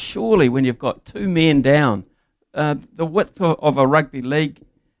 And surely when you've got two men down, the width of a rugby league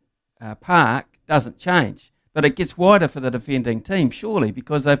park doesn't change, but it gets wider for the defending team, surely,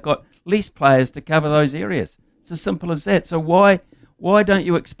 because they've got less players to cover those areas. It's as simple as that. So why don't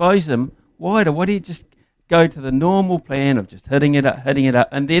you expose them wider? Why do you just go to the normal plan of just hitting it up,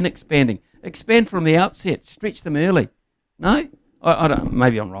 and then expanding? Expand from the outset. Stretch them early. No? I don't.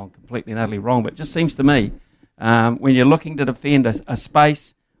 Maybe I'm wrong, completely and utterly wrong, but it just seems to me when you're looking to defend a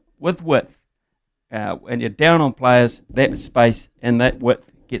space with width, and you're down on players, that space and that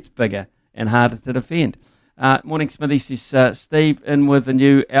width gets bigger and harder to defend. Morning, Smithy, says Steve, in with the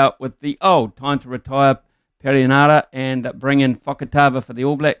new, out with the old. Time to retire Perenara and bring in Whakatava for the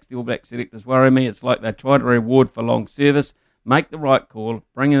All Blacks. The All Black selectors worry me. It's like they try to reward for long service. Make the right call.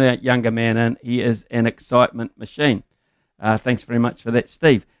 Bring that younger man in. He is an excitement machine. Thanks very much for that,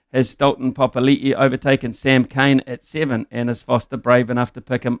 Steve. Has Dalton Papali'i overtaken Sam Cane at 7, and is Foster brave enough to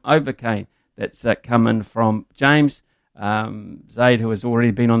pick him over Cane? That's coming from James. Zaid, who has already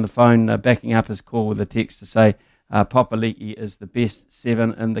been on the phone backing up his call with a text to say Papali'i is the best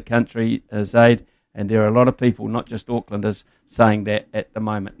 7 in the country, Zaid. And there are a lot of people, not just Aucklanders, saying that at the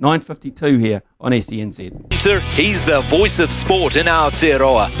moment. 9:52 here on SENZ. He's the voice of sport in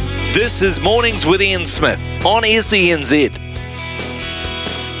Aotearoa. This is Mornings with Ian Smith on SENZ.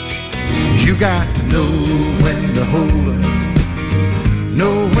 You got to know when to hold up,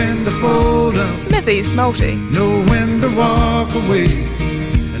 know when to fold up, Smithy's Multi, know when to walk away,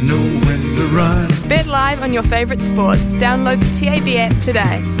 and know when to run. Bet live on your favourite sports. Download the TAB app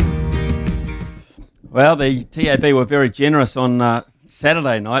today. Well, the TAB were very generous on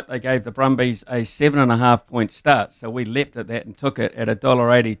Saturday night. They gave the Brumbies a 7.5 point start. So we leapt at that and took it at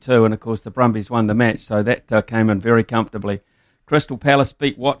 $1.82. And, of course, the Brumbies won the match. So that came in very comfortably. Crystal Palace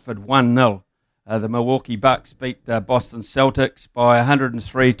beat Watford 1-0. The Milwaukee Bucks beat Boston Celtics by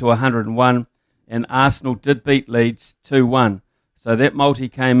 103 to 101. And Arsenal did beat Leeds 2-1. So that multi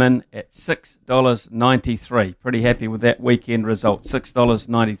came in at $6.93. Pretty happy with that weekend result,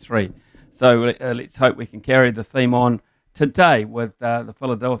 $6.93. So let's hope we can carry the theme on today with the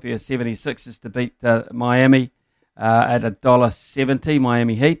Philadelphia 76ers to beat Miami at $1.70.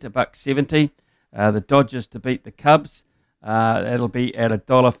 Miami Heat, $1.70. the Dodgers to beat the Cubs. That'll be at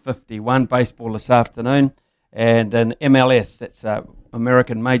 $1.51 baseball this afternoon. And in MLS, that's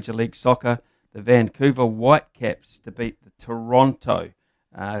American Major League Soccer, the Vancouver Whitecaps to beat the Toronto.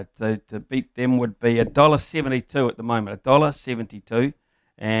 To beat them would be $1.72 at the moment, $1.72.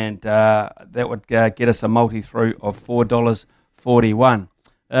 And that would get us a multi-through of $4.41.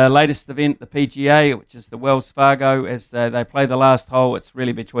 Latest event, the PGA, which is the Wells Fargo, as they play the last hole. It's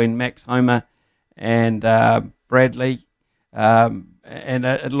really between Max Homa and Bradley. And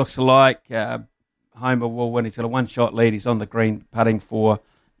it looks like Homa will win. He's got a one-shot lead. He's on the green, putting for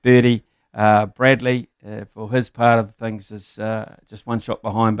birdie. Bradley, for his part of things, is just one shot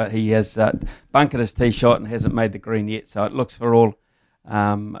behind, but he has bunkered his tee shot and hasn't made the green yet. So it looks for all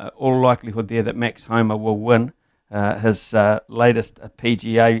likelihood there that Max Homa will win his latest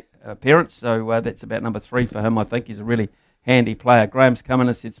PGA appearance. So that's about number 3 for him. I think he's a really handy player. Graham's come in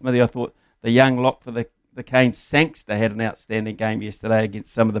and said, Smithy, I thought the young lock for the Canes, Sangster, had an outstanding game yesterday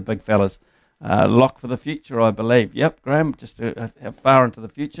against some of the big fellas. Lock for the future, I believe. Yep, Graham, just how far into the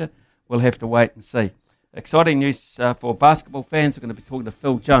future, we'll have to wait and see. Exciting news for basketball fans. We're going to be talking to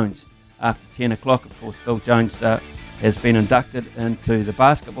Phil Jones after 10 o'clock. Of course, Phil Jones has been inducted into the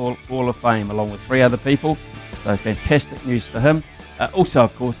Basketball Hall of Fame along with 3 other people. So fantastic news for him. Also,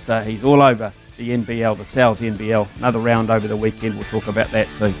 of course, he's all over the NBL, the Sal's NBL. Another round over the weekend. We'll talk about that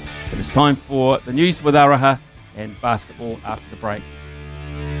too. But it's time for the news with Araha and basketball after the break.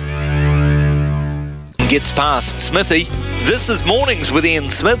 Gets past Smithy. This is Mornings with Ian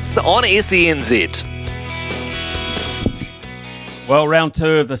Smith on SENZ. Well, round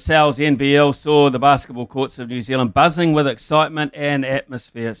 2 of the Sal's NBL saw the basketball courts of New Zealand buzzing with excitement and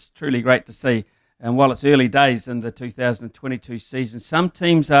atmosphere. It's truly great to see. And while it's early days in the 2022 season, some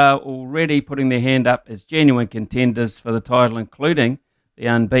teams are already putting their hand up as genuine contenders for the title, including the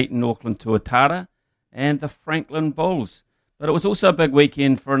unbeaten Auckland Tuatara and the Franklin Bulls. But it was also a big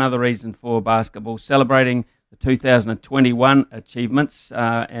weekend for another reason for basketball, celebrating the 2021 achievements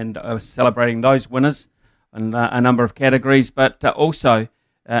and celebrating those winners in a number of categories, but also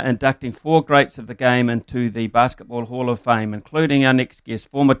inducting 4 greats of the game into the Basketball Hall of Fame, including our next guest,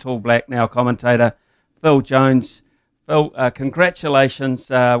 former Tall Black, now commentator, Phil Jones. Phil,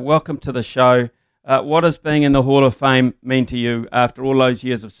 congratulations. Welcome to the show. What does being in the Hall of Fame mean to you after all those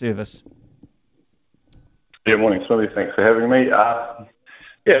years of service? Yeah, morning, Smithy. Thanks for having me. I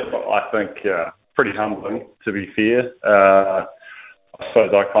think pretty humbling, to be fair. I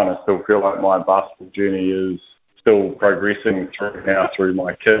suppose I kind of still feel like my basketball journey is still progressing through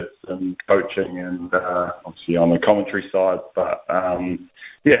my kids and coaching and obviously on the commentary side. But,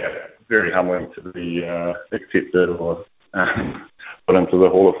 very humbling to be accepted or put into the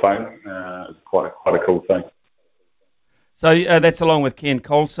Hall of Fame. It's quite a cool thing. So that's along with Ken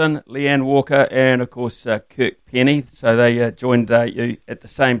Colson, Leanne Walker, and, of course, Kirk Penny. So they joined you at the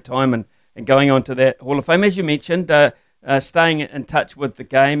same time and going on to that Hall of Fame. As you mentioned, staying in touch with the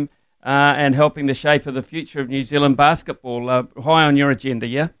game and helping the shape of the future of New Zealand basketball. High on your agenda,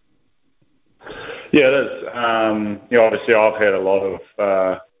 yeah? Yeah, it is. Obviously I've had a lot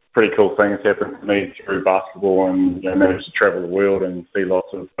of pretty cool things happen to me through basketball and managed to travel the world and see lots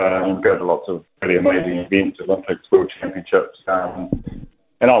of and go to lots of really amazing events, Olympics, World Championships, and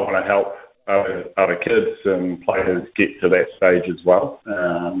I want to help other kids and players get to that stage as well,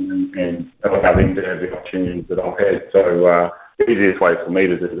 and allow them to have the opportunities that I've had. So the easiest way for me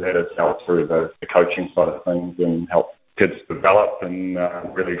to do that is help through the coaching side of things and help kids develop and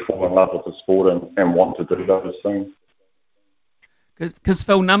really fall in love with the sport and want to do those things. Because,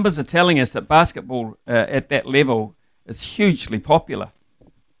 Phil, numbers are telling us that basketball at that level is hugely popular.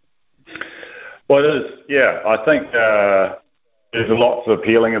 Well, it is, yeah. I think there's a lot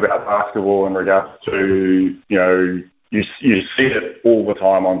appealing about basketball in regards to, you see it all the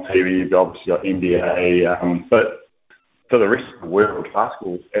time on TV. You've obviously got NBA, but for the rest of the world,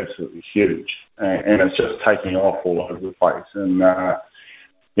 basketball is absolutely huge. And it's just taking off all over the place. And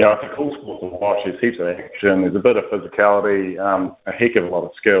it's a cool sport to watch. There's heaps of action. There's a bit of physicality, a heck of a lot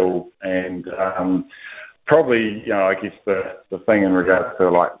of skill, and probably, I guess the thing in regards to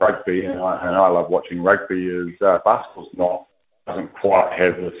like rugby, and I love watching rugby, is basketball doesn't quite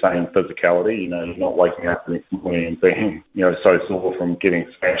have the same physicality. You're not waking up the next morning and being so sore from getting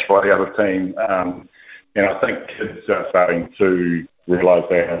smashed by the other team. And I think kids are starting to realise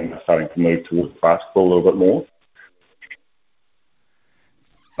that and are starting to move towards basketball a little bit more.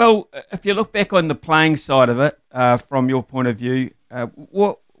 Well, if you look back on the playing side of it, from your point of view,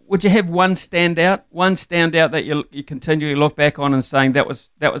 what would you have one standout that you continually look back on and saying that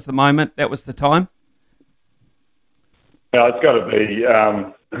was the moment, that was the time? Yeah, it's got to be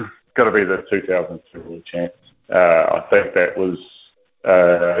got to be the 2002 World Champs. I think that was,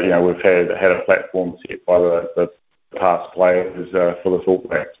 we've had a platform set by the past players for the All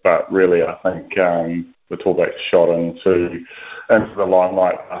Blacks, but really I think the All Blacks shot into the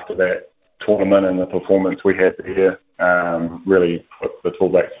limelight after that tournament, and the performance we had there really put the All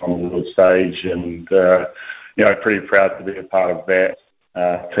Blacks on the world stage, and pretty proud to be a part of that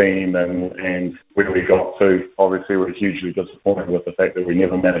team and where we got to. Obviously, we're hugely disappointed with the fact that we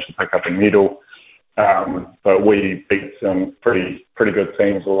never managed to pick up a medal, but we beat some pretty good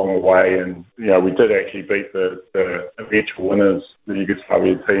teams along the way, and we did actually beat the eventual winners, the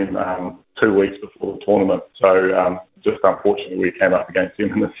Yugoslavia team, 2 weeks before the tournament. So just unfortunately, we came up against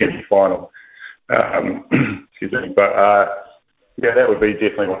them in the semi-final. Excuse me, but that would be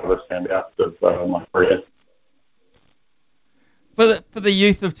definitely one of the standouts of my career. For the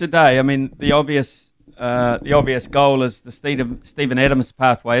youth of today, I mean, the obvious goal is the Stephen Adams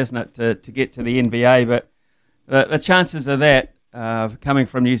pathway, isn't it, to get to the NBA? But the chances of that coming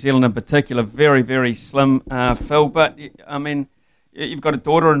from New Zealand in particular, very, very slim, Phil. But I mean, you've got a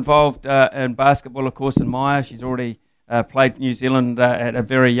daughter involved in basketball, of course, in Maya. She's already played New Zealand at a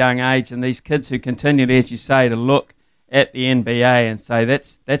very young age, and these kids who continue, as you say, to look at the NBA and say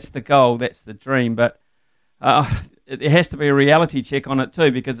that's the goal, that's the dream, but there has to be a reality check on it too,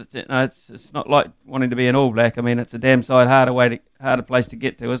 because it's not like wanting to be an All Black. I mean, it's a damn sight harder place to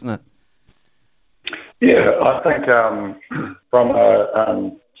get to, isn't it? Yeah, I think from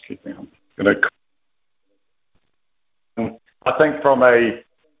a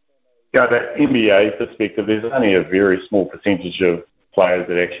that NBA perspective, there's only a very small percentage of players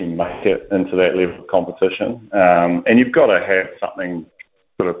that actually make it into that level of competition, and you've got to have something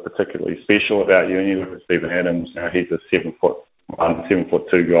sort of particularly special about you. And you look at Stephen Adams, he's a 7'1",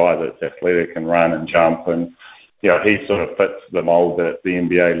 7'2" guy that's athletic and run and jump, and he sort of fits the mould that the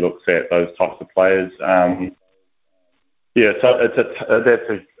NBA looks at, those types of players. So that's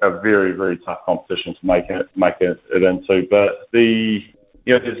a very, very tough competition to make it into. But there's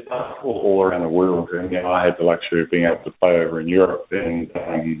basketball all around the world, and I had the luxury of being able to play over in Europe, and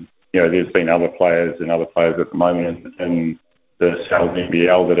there's been other players at the moment in the South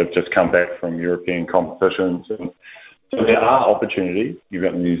NBL that have just come back from European competitions, and so there are opportunities. You've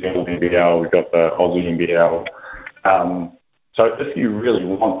got the New Zealand NBL, we've got the Aussie NBL. So if you really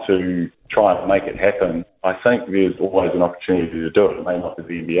want to try and make it happen, I think there's always an opportunity to do it. It may not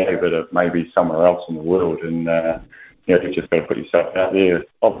be the NBA, but it may be somewhere else in the world, and you've just got to put yourself out there.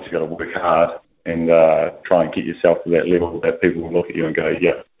 Obviously, got to work hard and try and get yourself to that level that people will look at you and go,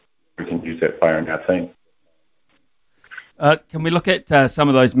 yeah, we can use that player in our team. Can we look at some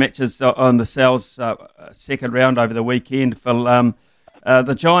of those matches on the Sal's second round over the weekend, Phil?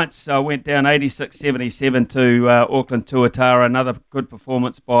 The Giants went down 86-77 to Auckland Tuatara. Another good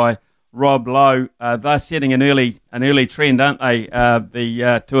performance by Rob Lowe. They're setting an early trend, aren't they,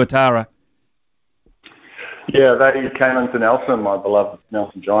 the Tuatara? Yeah, they came into Nelson, my beloved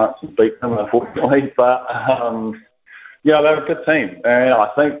Nelson Giants, and beat them, unfortunately. But they're a good team, and I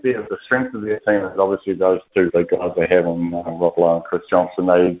think the strength of their team is obviously those two big guys they have in Rob Lowe and Chris Johnson.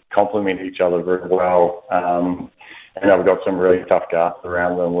 They complement each other very well, and they've got some really tough guards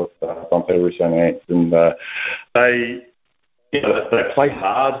around them with Dante Russo-Nance, and they play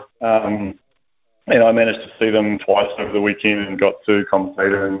hard. And I managed to see them twice over the weekend and got to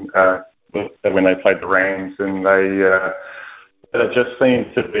commentate when they played the Rams, and it just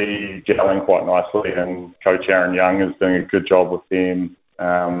seems to be gelling quite nicely, and Coach Aaron Young is doing a good job with them.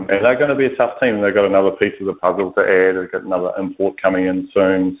 And they're going to be a tough team. They've got another piece of the puzzle to add. They've got another import coming in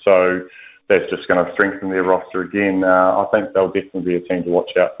soon, so that's just going to strengthen their roster again. I think they'll definitely be a team to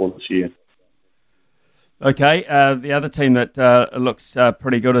watch out for this year. Okay, the other team that looks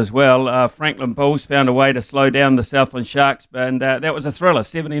pretty good as well, Franklin Bulls found a way to slow down the Southland Sharks, and that was a thriller,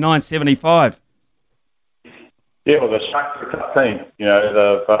 79-75. Yeah, well, the Sharks are a tough team.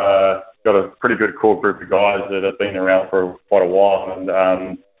 They've got a pretty good core group of guys that have been around for quite a while, and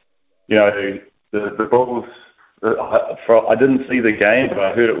the Bulls. I didn't see the game, but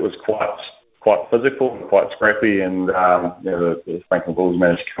I heard it was quite physical and quite scrappy, and the Franklin Bulls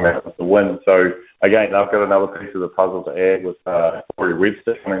managed to come out with the win. So again, they've got another piece of the puzzle to add with Corey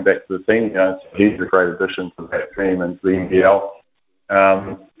Webster coming back to the team. So he's a great addition to that team and to the NBL.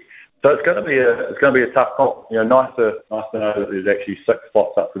 So it's going to be a tough comp. Nice to know that there's actually 6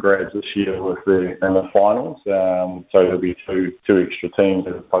 spots up for grabs this year in the finals. So there'll be two extra teams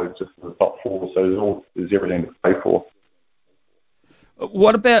as opposed to the top 4. So there's everything to play for.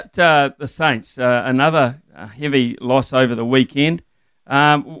 What about the Saints? Another heavy loss over the weekend.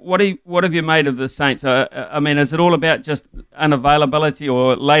 What have you made of the Saints? I mean, is it all about just unavailability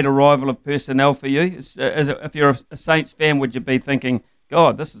or late arrival of personnel for you? If you're a Saints fan, would you be thinking,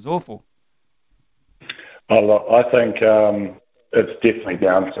 God, this is awful? I think it's definitely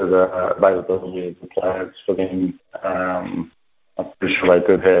down to the availability of the players for them. I'm pretty sure they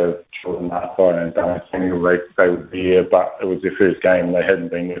did have Jordan Martin and Daniel Samuel. They were there, but it was their first game. They hadn't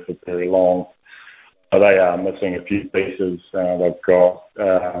been there for very long. So they are missing a few pieces. They've got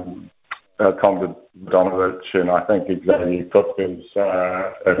Tom Donovich, and I think Xavier Cook is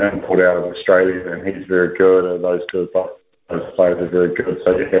an import out of Australia, and he's very good. Those players are very good,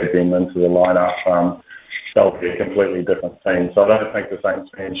 so you add them into the lineup. They'll be a completely different team. So I don't think the Saints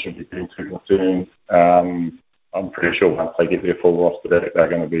fans should be getting too concerned. I'm pretty sure once they get their full roster, they're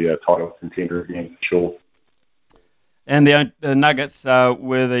going to be a title contender again for sure. And the Nuggets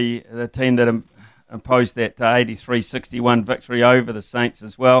were the team that imposed that 83-61 victory over the Saints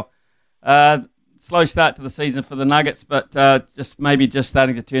as well. Slow start to the season for the Nuggets, but just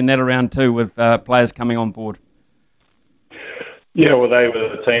starting to turn that around too with players coming on board. Yeah, well, they were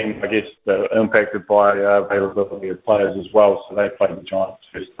the team, I guess, that were impacted by availability of players as well. So they played the Giants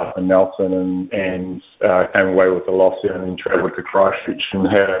first up in Nelson and came away with a loss there and then travelled to Christchurch and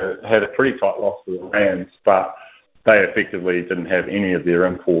had a pretty tight loss to the Rams. But they effectively didn't have any of their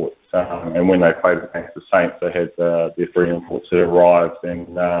imports. And when they played against the Saints, they had their three imports that arrived. And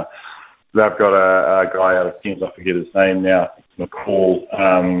they've got a guy out of Kent, I forget his name now,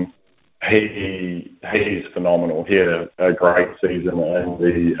 McCall. He's phenomenal. He had a great season in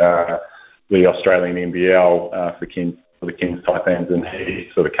the Australian NBL for the Kings Taipans, and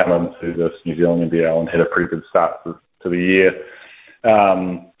he sort of come into this New Zealand NBL and had a pretty good start to the year.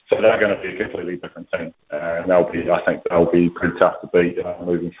 So they're going to be a completely different team, and I think they'll be pretty tough to beat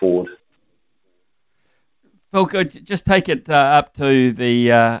moving forward. Phil, could just take it up to the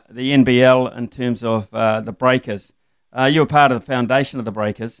NBL in terms of the Breakers. You were part of the foundation of the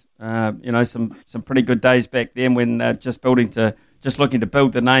Breakers. Some pretty good days back then when just looking to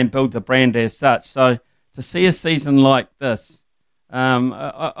build the name, build the brand as such. So to see a season like this,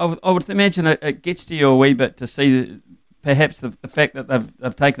 I would imagine it gets to you a wee bit to see perhaps the fact that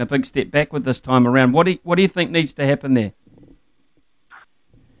they've taken a big step backward this time around. What do you think needs to happen there?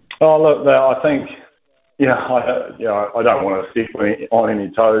 Oh, look, I think, I don't want to step on any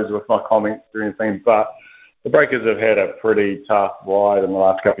toes with my comments or anything, but the Breakers have had a pretty tough ride in the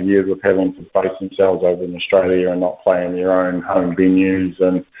last couple of years with having to base themselves over in Australia and not playing their own home venues,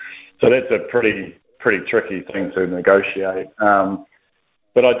 and so that's a pretty tricky thing to negotiate.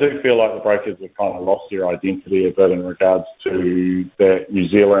 But I do feel like the Breakers have kind of lost their identity a bit in regards to that New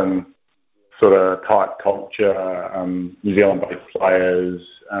Zealand sort of tight culture, New Zealand-based players.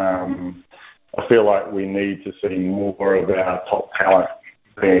 I feel like we need to see more of our top talent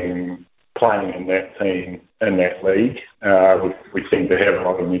playing in that team, in that league. We seem to have a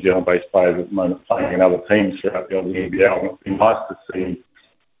lot of New Zealand-based players at the moment playing in other teams throughout the NBL. And it'd be nice to see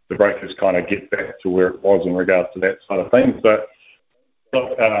the Breakers kind of get back to where it was in regards to that side of things. But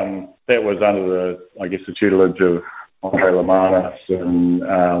look, that was under the tutelage of Andre Lamanis,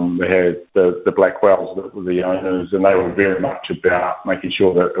 and they had the Blackwells that were the owners, and they were very much about making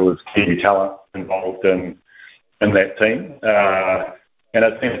sure that there was Kiwi talent involved in that team. And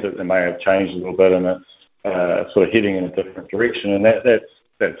it seems that they may have changed a little bit, and it's sort of heading in a different direction. And that's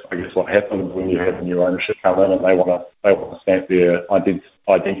I guess what happens when you have new ownership come in and they want to stamp their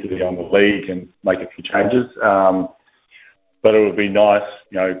identity on the league and make a few changes. But it would be nice,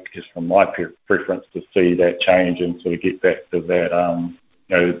 just from my preference, to see that change and sort of get back to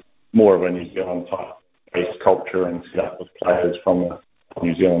that, more of a New Zealand type based culture and set up with players from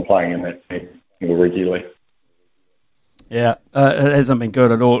New Zealand playing in that team more regularly. Yeah, it hasn't been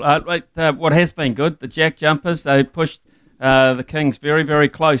good at all. What has been good, the Jack Jumpers, they pushed the Kings very, very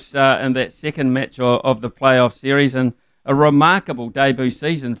close in that second match of the playoff series, and a remarkable debut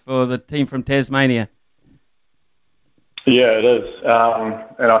season for the team from Tasmania. Yeah, it is.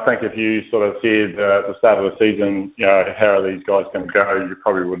 And I think if you sort of said at the start of the season, how are these guys going to go, you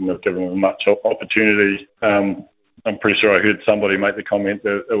probably wouldn't have given them much opportunity. I'm pretty sure I heard somebody make the comment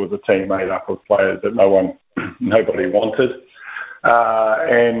that it was a team made up of players that nobody wanted.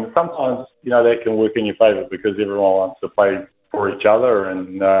 And sometimes, that can work in your favour because everyone wants to play for each other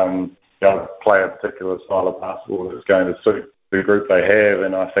and play a particular style of basketball that's going to suit the group they have.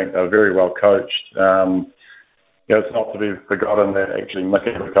 And I think they're very well coached. It's not to be forgotten that actually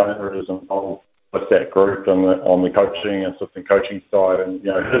Mickey McCona is involved with that group on the coaching and assistant coaching side, and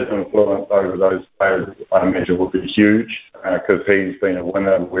his influence over those players, I imagine, would be huge because he's been a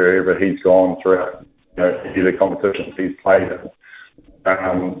winner wherever he's gone throughout any of the competitions he's played in.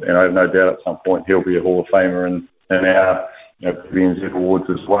 And I have no doubt at some point he'll be a Hall of Famer in our NZ awards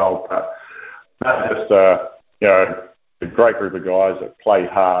as well. But that's just a great group of guys that play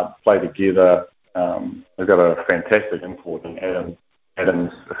hard, play together. They've got a fantastic import in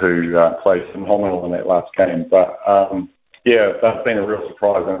Adams, who played phenomenal in that last game. But that's been a real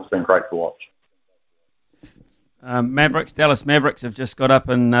surprise, and it's been great to watch. Dallas Mavericks have just got up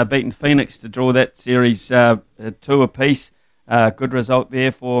and beaten Phoenix to draw that series 2 apiece. Good result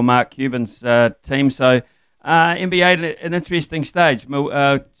there for Mark Cuban's team. So NBA at an interesting stage.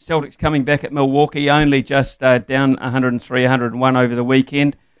 Celtics coming back at Milwaukee, only just down 103, 101 over the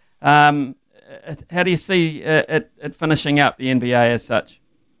weekend. How do you see it finishing up, the NBA as such?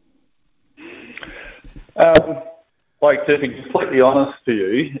 To be completely honest to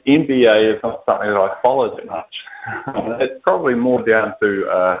you, NBA is not something that I follow that much. It's probably more down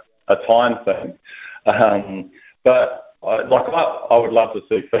to a time thing. But I would love to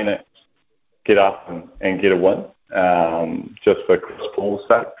see Phoenix get up and get a win, just for Chris Paul's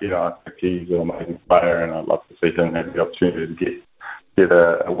sake. I think he's an amazing player, and I'd love to see him have the opportunity to get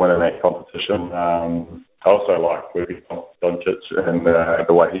a win in that competition. I also like Luka Doncic and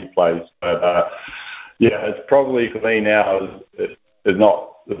the way he plays. But it's probably for me now is not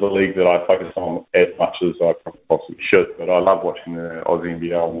the league that I focus on as much as I possibly should. But I love watching the Aussie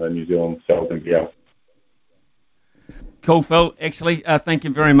NBL and the New Zealand Cells NBL. Cool, Phil. Actually, thank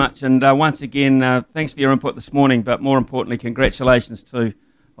you very much. And once again, thanks for your input this morning. But more importantly, congratulations too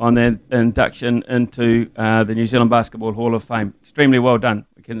on the induction into the New Zealand Basketball Hall of Fame. Extremely well done.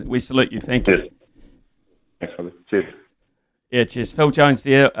 We salute you. Thank you. Thanks, brother. Cheers. Yeah, cheers. Phil Jones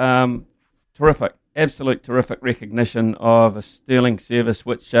there. Terrific. Absolute terrific recognition of a sterling service,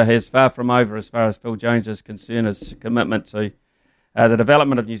 which has far from over as far as Phil Jones is concerned. His commitment to the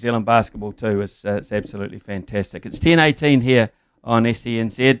development of New Zealand basketball too is absolutely fantastic. It's 10:18 here on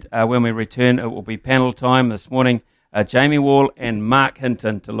SENZ. When we return, it will be panel time this morning. Jamie Wall and Mark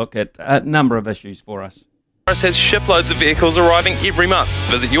Hinton to look at a number of issues for us. Polaris has shiploads of vehicles arriving every month.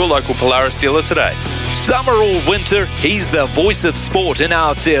 Visit your local Polaris dealer today. Summer or winter, he's the voice of sport in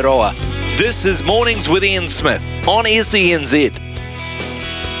Aotearoa. This is Mornings with Ian Smith on SENZ.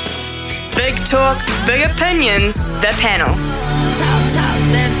 Big talk, big opinions, the panel.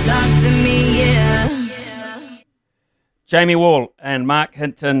 Talk to me, yeah. Jamie Wall and Mark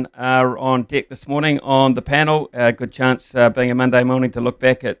Hinton are on deck this morning on the panel. Good chance, being a Monday morning, to look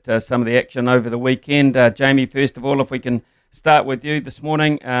back at some of the action over the weekend. Jamie, first of all, if we can start with you this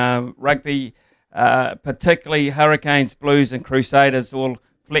morning. Rugby, particularly Hurricanes, Blues and Crusaders, all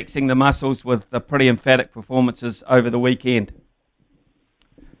flexing the muscles with the pretty emphatic performances over the weekend.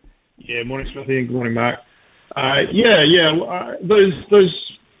 Yeah, morning, Smithy, and good morning, Mark.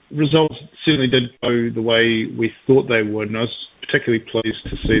 Those results certainly did go the way we thought they would, and I was particularly pleased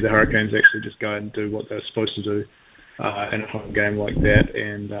to see the Hurricanes actually just go and do what they were supposed to do in a home game like that,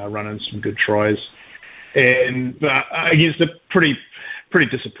 and run in some good tries. And against a pretty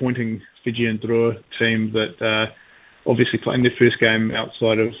disappointing Fijian Drua team that obviously playing their first game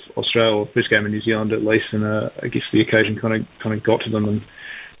outside of Australia, or first game in New Zealand at least, and I guess the occasion kind of got to them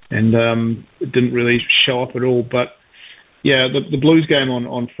and it didn't really show up at all. But yeah, the Blues game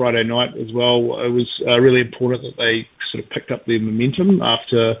on Friday night as well, it was really important that they sort of picked up their momentum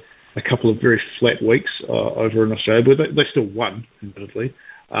after a couple of very flat weeks over in Australia, but they still won, admittedly.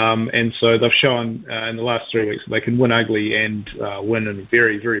 And so they've shown in the last 3 weeks that they can win ugly and win in a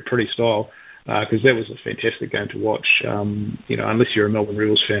very, very pretty style, because that was a fantastic game to watch. Unless you're a Melbourne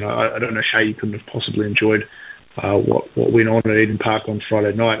Rebels fan, I don't know how you couldn't have possibly enjoyed what went on at Eden Park on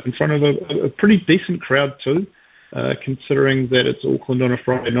Friday night in front of a pretty decent crowd too, considering that it's Auckland on a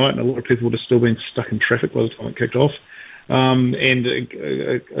Friday night and a lot of people would have still been stuck in traffic by the time it kicked off, and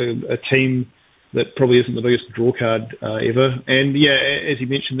a team that probably isn't the biggest draw card ever. And yeah, as you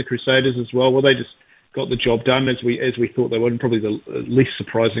mentioned, the Crusaders as well. Well, they just got the job done as we thought they would, and probably the least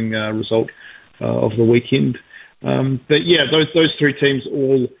surprising result of the weekend. But yeah, those three teams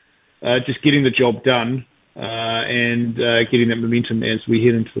all just getting the job done and getting that momentum as we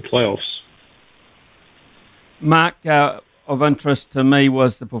head into the playoffs. Mark, of interest to me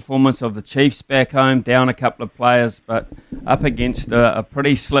was the performance of the Chiefs back home, down a couple of players, but up against a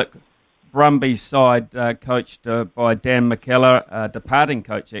pretty slick Brumbies side coached by Dan McKellar, departing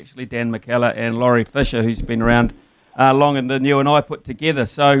coach actually, Dan McKellar, and Laurie Fisher, who's been around longer than you and I put together.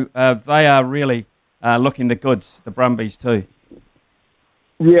 So they are really looking the goods, the Brumbies too.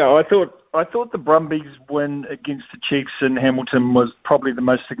 Yeah, I thought the Brumbies win against the Chiefs in Hamilton was probably the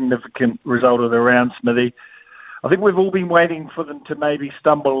most significant result of the round, Smithy. I think we've all been waiting for them to maybe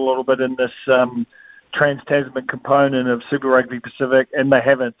stumble a little bit in this Trans-Tasman component of Super Rugby Pacific, and they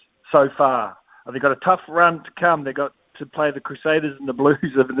haven't so far. They've got a tough run to come. They've got to play the Crusaders and the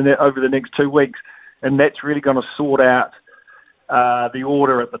Blues over the next 2 weeks, and that's really going to sort out the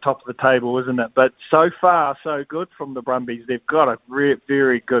order at the top of the table, isn't it? But so far, so good from the Brumbies. They've got a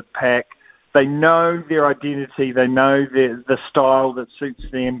very good pack. They know their identity. They know the style that suits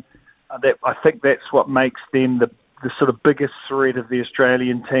them. I think that's what makes them the sort of biggest threat of the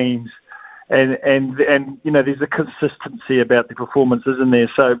Australian teams. And there's a consistency about the performance, isn't there?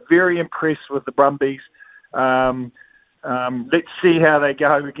 So very impressed with the Brumbies. Let's see how they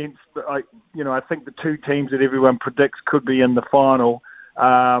go against, I think the two teams that everyone predicts could be in the final,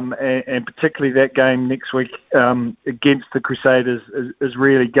 and particularly that game next week against the Crusaders is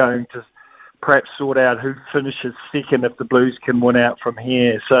really going to perhaps sort out who finishes second if the Blues can win out from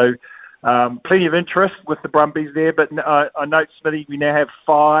here. So plenty of interest with the Brumbies there, but I note, Smithy, we now have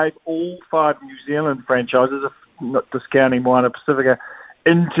all five New Zealand franchises, not discounting Moana Pacifica,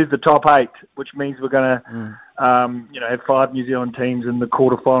 into the top 8, which means we're going to have 5 New Zealand teams in the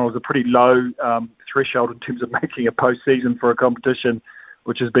quarterfinals, a pretty low threshold in terms of making a postseason for a competition,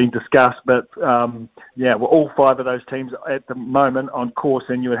 which has been discussed. But, we're all 5 of those teams at the moment on course,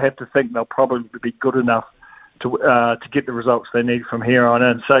 and you would have to think they'll probably be good enough to get the results they need from here on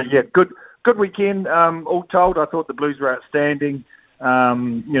in. So, good weekend, all told. I thought the Blues were outstanding. A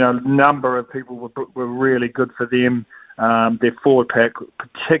number of people were really good for them. Their forward pack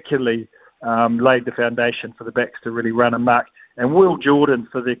particularly laid the foundation for the backs to really run amok. And Will Jordan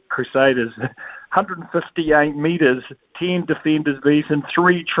for the Crusaders, 158 metres, 10 defenders beaten,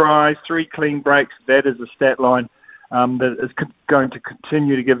 3 tries, 3 clean breaks. That is a stat line that is going to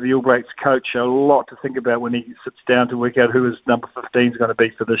continue to give the All Blacks coach a lot to think about when he sits down to work out who his number 15 is going to be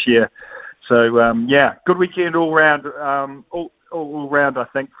for this year. So, good weekend all round, all round, I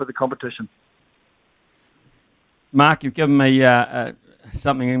think, for the competition. Mark, you've given me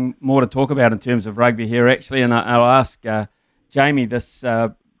something more to talk about in terms of rugby here, actually, and I'll ask Jamie this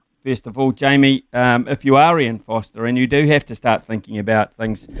first of all. Jamie, if you are Ian Foster and you do have to start thinking about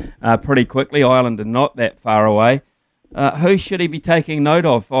things pretty quickly, Ireland are not that far away, who should he be taking note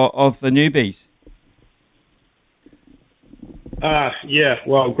of the newbies?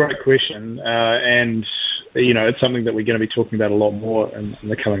 Great question, and it's something that we're going to be talking about a lot more in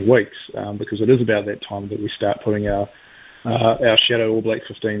the coming weeks, because it is about that time that we start putting our shadow All Black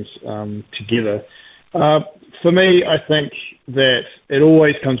 15s together. For me, I think that it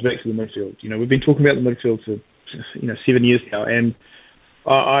always comes back to the midfield. We've been talking about the midfield for 7 years now, and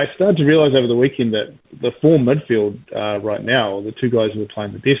I started to realise over the weekend that the form midfield right now, the 2 guys who are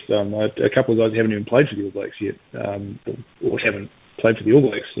playing the best, a couple of guys haven't even played for the All Blacks yet, or haven't played for the All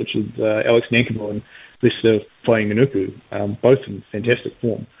Blacks, which is Alex Nankivell and Lester Fainga'anuku, both in fantastic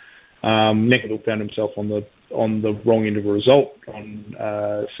form. Nankivell found himself on the wrong end of a result on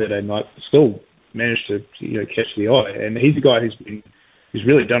Saturday night, but still managed to catch the eye, and he's a guy who's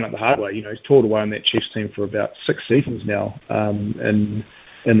really done it the hard way. He's toured away on that Chiefs team for about 6 seasons now, in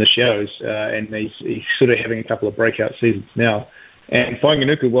the shadows, and he's sort of having a couple of breakout seasons now. And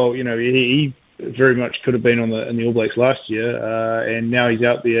Fainga'anuku, he very much could have been in the All Blacks last year, and now he's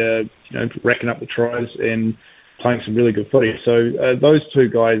out there, racking up the tries and playing some really good footy. So those 2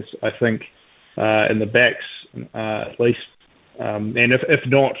 guys, I think, in the backs, at least, and if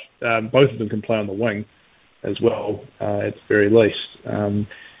not, both of them can play on the wing as well, at the very least.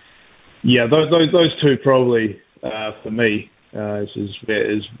 Those 2 probably, for me, is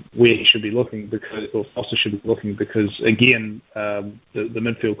where he should be looking, or Foster should be looking, because again, the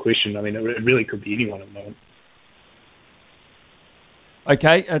midfield question, it really could be anyone at the moment.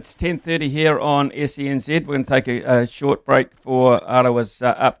 Okay, it's 10:30 here on SENZ. We're going to take a short break for Arawa's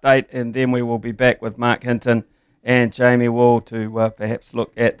update, and then we will be back with Mark Hinton and Jamie Wall to perhaps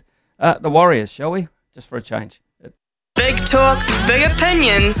look at the Warriors, shall we? Just for a change. Big talk, big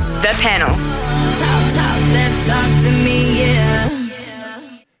opinions, the panel. Talk to me, yeah.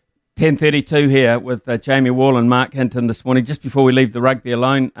 10:32 here with Jamie Wall and Mark Hinton this morning. Just before we leave the rugby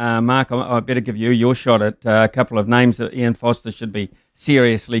alone, Mark, I better give you your shot at a couple of names that Ian Foster should be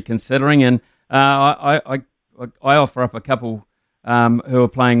seriously considering. And I offer up a couple who are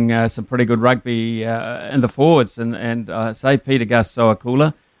playing some pretty good rugby in the forwards, and say Peter Gus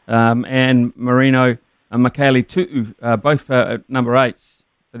Soakula and Marino and Mikaele Tu'u, both number 8s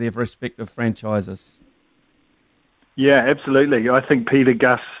for their respective franchises. Yeah, absolutely. I think Peter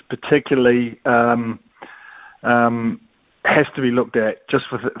Gus particularly has to be looked at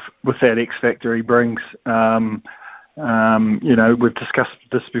just with that X factor he brings. We've discussed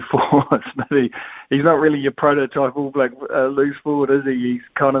this before. He's not really your prototype All Black loose forward, is he? He's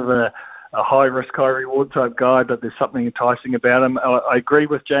kind of high-risk, high-reward type guy, but there's something enticing about him. I agree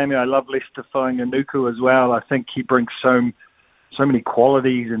with Jamie. I love Lester Fainga'anuku as well. I think he brings so many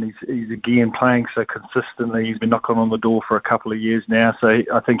qualities, and he's again playing so consistently. He's been knocking on the door for a couple of years now, so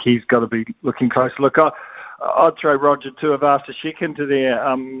I think he's got to be looking close. Look, I'd throw Roger Tuivasa-Sheck into there.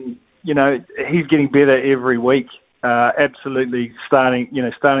 He's getting better every week. Absolutely starting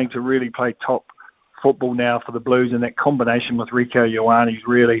to really play top football now for the Blues, and that combination with Rieko Ioane is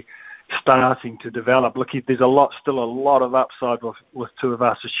really starting to develop. Look, there's still a lot of upside with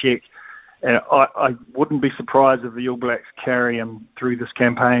Tuivasa-Sheck. And I wouldn't be surprised if the All Blacks carry him through this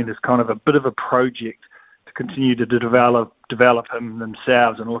campaign as kind of a bit of a project to continue to develop him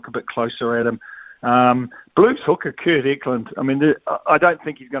themselves and look a bit closer at him. Blues hooker Kurt Eklund, I mean, I don't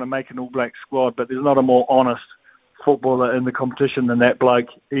think he's going to make an All Black squad, but there's not a more honest footballer in the competition than that bloke.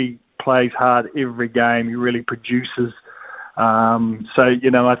 He plays hard every game. He really produces.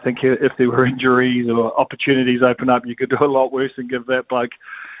 I think if there were injuries or opportunities open up, you could do a lot worse than give that bloke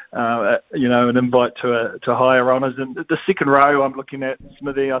an invite to higher honours. And the second row I'm looking at,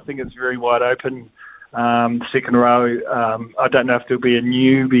 Smithy, I think it's very wide open. Second row, I don't know if there'll be a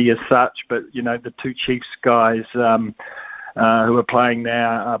newbie as such, but, the two Chiefs guys who are playing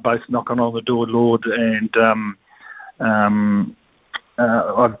now are both knocking on the door, Lord and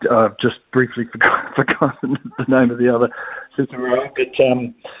I've just briefly forgotten the name of the other second row. But,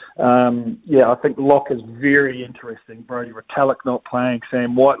 I think Lock is very interesting. Brodie Retallick not playing.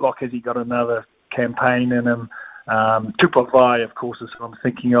 Sam Whitelock, has he got another campaign in him? Tupavai, of course, is who I'm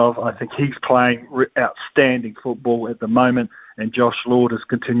thinking of. I think he's playing outstanding football at the moment, and Josh Lord is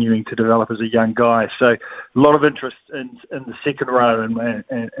continuing to develop as a young guy. So a lot of interest in the second row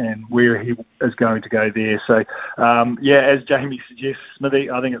and where he is going to go there. So, as Jamie suggests, Smithy,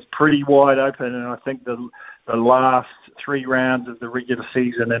 I think it's pretty wide open, and I think the last 3 rounds of the regular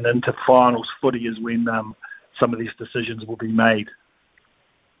season and into finals footy is when some of these decisions will be made.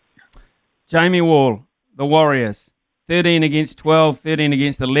 Jamie Wall, the Warriors, 13 against 12, 13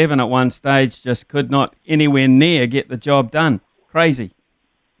 against 11 at one stage, just could not anywhere near get the job done. Crazy.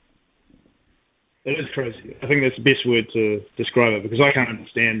 It is crazy. I think that's the best word to describe it, because I can't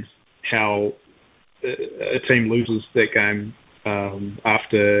understand how a team loses that game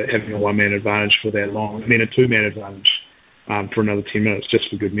after having a one-man advantage for that long. I mean, a two-man advantage for another 10 minutes, just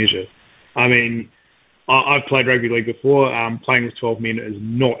for good measure. I mean, I've played rugby league before. Playing with 12 men is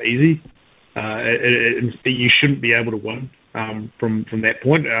not easy. You shouldn't be able to win from that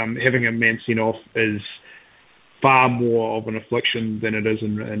point. Having a man sent off is far more of an affliction than it is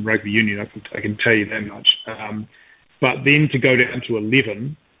in rugby union. I can tell you that much. But then to go down to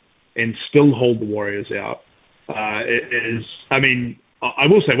 11 and still hold the Warriors out, it is. I mean, I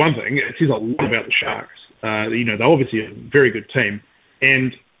will say one thing. It says a lot about the Sharks. They're obviously a very good team,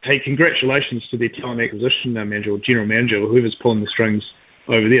 and hey, congratulations to their talent acquisition manager or general manager or whoever's pulling the strings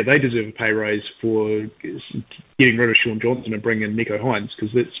over there. They deserve a pay raise for getting rid of Sean Johnson and bringing in Nico Hines,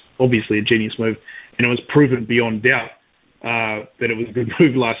 because that's obviously a genius move, and it was proven beyond doubt that it was a good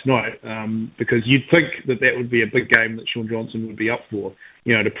move last night, because you'd think that would be a big game that Sean Johnson would be up for,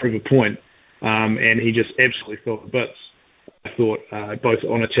 to prove a point, and he just absolutely fell to bits, I thought, both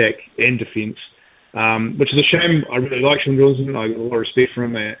on attack and defence, which is a shame. I really like Sean Johnson. I got a lot of respect for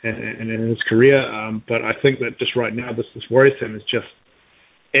him and in his career, but I think that just right now this Warriors team is just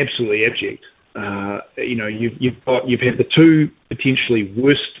absolutely abject. You've had the two potentially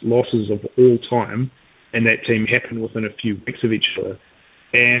worst losses of all time, and that team happened within a few weeks of each other.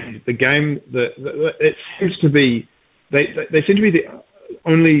 And the game it seems to be they seem to be the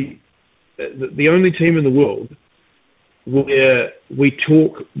only team in the world where we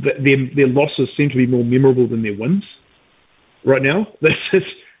talk that their losses seem to be more memorable than their wins. Right now,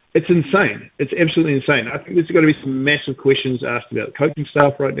 it's insane. It's absolutely insane. I think there's got to be some massive questions asked about the coaching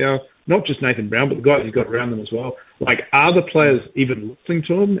staff right now, not just Nathan Brown, but the guys he's got around them as well. Like, are the players even listening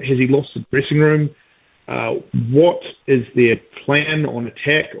to him? Has he lost the dressing room? What is their plan on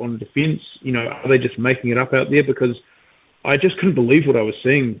attack, on defence? Are they just making it up out there? Because I just couldn't believe what I was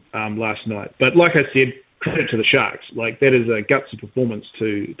seeing last night. But like I said, credit to the Sharks. Like, that is a gutsy performance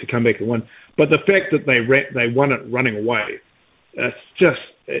to come back and win. But the fact that they won it running away, it's just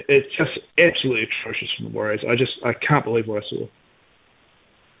absolutely atrocious from the Warriors. I can't believe what I saw.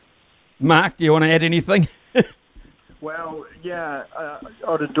 Mark, do you want to add anything? Well, yeah,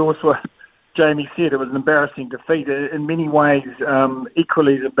 I'd endorse what Jamie said. It was an embarrassing defeat. In many ways,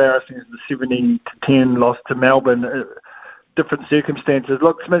 equally as embarrassing as the 17-10 loss to Melbourne. Different circumstances.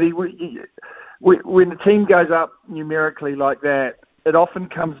 Look, Smithy, when the team goes up numerically like that, it often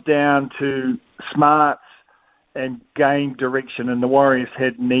comes down to smarts and gain direction, and the Warriors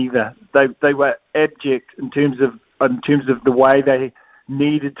had neither. They were abject in terms of the way they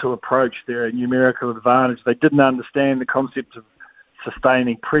needed to approach their numerical advantage. They didn't understand the concept of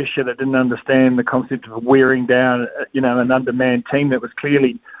sustaining pressure. They didn't understand the concept of wearing down, an undermanned team that was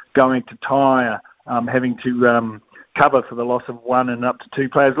clearly going to tire, having to cover for the loss of one and up to two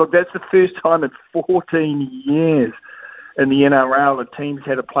players. Look, that's the first time in 14 years in the NRL a team's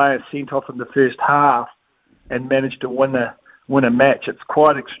had a player sent off in the first half and managed to win a match. It's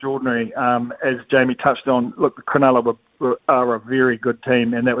quite extraordinary. As Jamie touched on, look, the Cronulla are a very good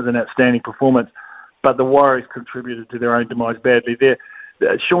team, and that was an outstanding performance. But the Warriors contributed to their own demise badly.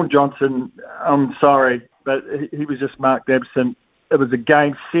 Sean Johnson, I'm sorry, but he was just marked absent. It was a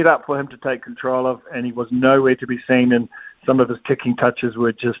game set up for him to take control of, and he was nowhere to be seen, and some of his kicking touches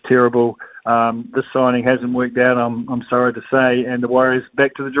were just terrible. This signing hasn't worked out, I'm sorry to say, and the Warriors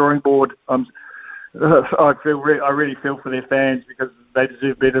back to the drawing board. I really feel for their fans because they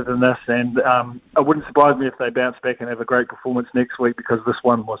deserve better than this, and it wouldn't surprise me if they bounce back and have a great performance next week because this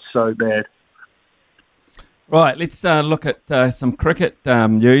one was so bad. Right, let's look at some cricket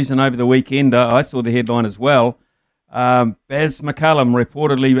news, and over the weekend I saw the headline as well. Baz McCullum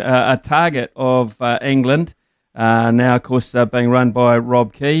reportedly a target of England, now of course being run by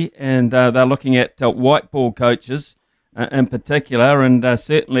Rob Key, and they're looking at white ball coaches in particular, and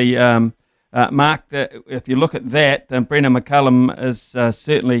certainly Mark, if you look at that, then Brendan McCullum is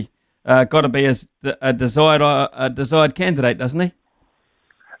certainly got to be a desired candidate, doesn't he?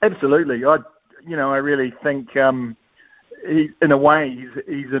 Absolutely. I really think in a way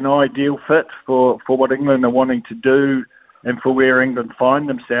he's an ideal fit for what England are wanting to do and for where England find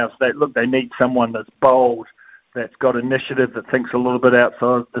themselves. They need someone that's bold, that's got initiative, that thinks a little bit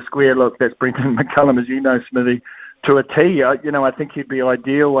outside the square. Look, that's Brendan McCullum, as you know, Smithy, to a T. I think he'd be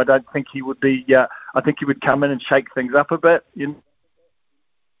ideal. I don't think he would be. I think he would come in and shake things up a bit.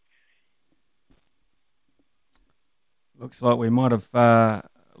 Looks like we might have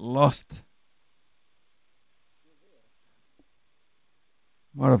lost.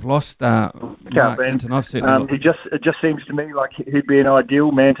 Might have lost Mark Hinton. It just seems to me like he'd be an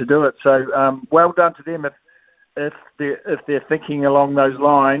ideal man to do it. So well done to them if they're thinking along those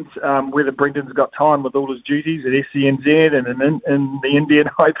lines. Whether Brendan's got time with all his duties at SCNZ and in the Indian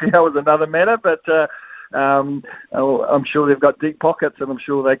IPL is another matter. But I'm sure they've got deep pockets, and I'm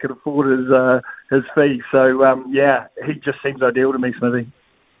sure they could afford his fee. So he just seems ideal to me, Smithy.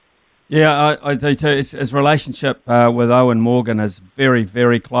 Yeah, I do too. His relationship with Owen Morgan is very,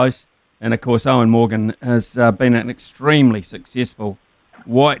 very close. And, of course, Owen Morgan has been an extremely successful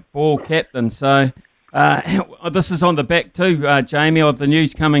white ball captain. So this is on the back too, Jamie, of the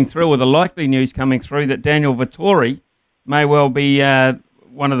news coming through, or the likely news coming through, that Daniel Vettori may well be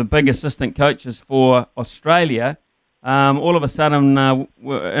one of the big assistant coaches for Australia. All of a sudden,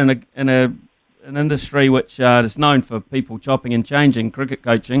 we're in an industry which is known for people chopping and changing cricket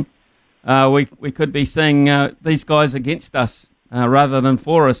coaching. We could be seeing these guys against us rather than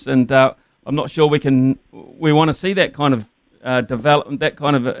for us, and I'm not sure we want to see that kind of development, that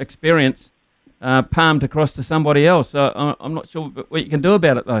kind of experience palmed across to somebody else. I'm not sure what you can do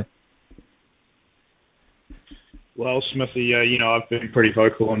about it, though. Well, Smithy, I've been pretty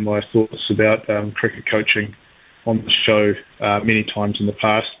vocal on my thoughts about cricket coaching on the show many times in the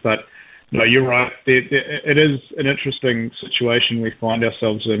past, but no, you're right. It is an interesting situation we find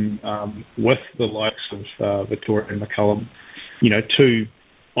ourselves in with the likes of Vettori and McCullum, two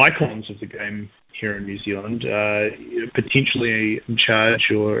icons of the game here in New Zealand, potentially in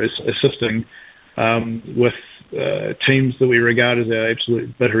charge or assisting with teams that we regard as our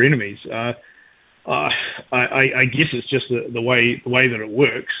absolute bitter enemies. I guess it's just the way that it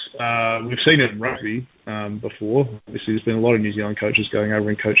works. We've seen it in rugby before. Obviously, there's been a lot of New Zealand coaches going over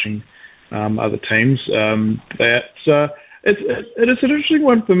and coaching other teams. It is an interesting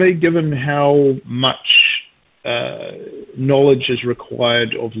one for me, given how much knowledge is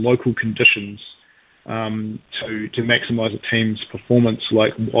required of local conditions to maximise a team's performance,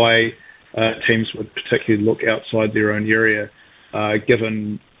 like why teams would particularly look outside their own area,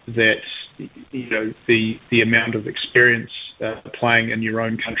 given that the amount of experience playing in your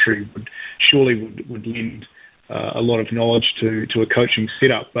own country would lend a lot of knowledge to a coaching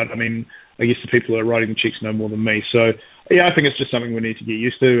setup. But I mean, I guess the people who are writing the checks know more than me. So yeah, I think it's just something we need to get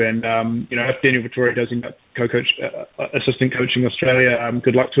used to. And if Daniel Vettori does end up assistant coaching Australia,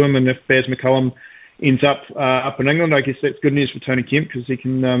 good luck to him. And if Baz McCullum ends up in England, I guess that's good news for Tony Kemp, because he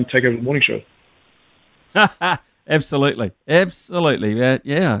can take over the morning show. Absolutely. Yeah,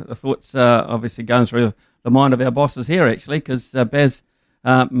 the thoughts obviously going through the mind of our bosses here, actually, because Baz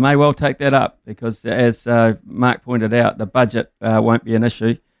may well take that up because, as Mark pointed out, the budget won't be an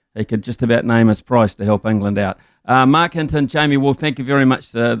issue. He could just about name his price to help England out. Mark Hinton, Jamie Wolf, thank you very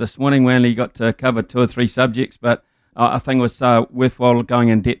much this morning. We only got to cover 2 or 3 subjects, but I think it was worthwhile going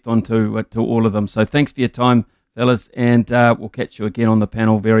in depth onto to all of them. So thanks for your time, fellas, and we'll catch you again on the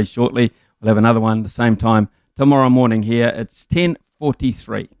panel very shortly. We'll have another one at the same time tomorrow morning here. It's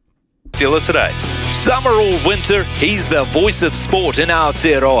 10:43. Dealer today. Summer or winter, he's the voice of sport in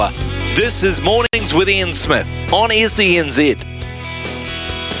Aotearoa. This is Mornings with Ian Smith on SENZ.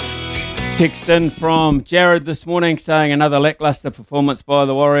 Text in from Jared this morning saying another lacklustre performance by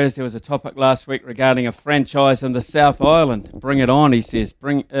the Warriors. There was a topic last week regarding a franchise in the South Island. Bring it on, he says.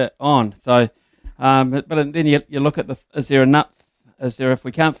 Bring it on. So, but then you look at is there enough? If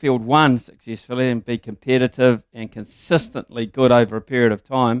we can't field one successfully and be competitive and consistently good over a period of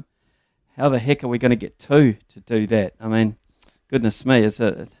time, how the heck are we going to get 2 to do that? I mean, goodness me, is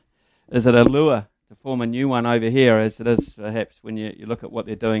it a lure to form a new one over here, as it is perhaps when you look at what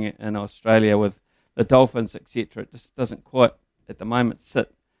they're doing in Australia with the Dolphins, etc. It just doesn't quite, at the moment,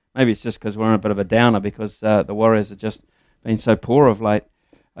 sit. Maybe it's just because we're in a bit of a downer because the Warriors have just been so poor of late.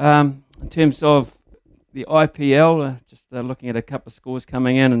 In terms of the IPL, just looking at a couple of scores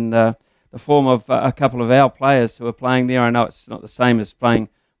coming in and the form of a couple of our players who are playing there. I know it's not the same as playing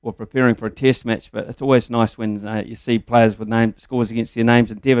or preparing for a test match, but it's always nice when you see players with scores against their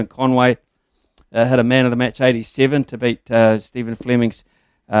names. And Devon Conway had a man of the match 87 to beat Stephen Fleming's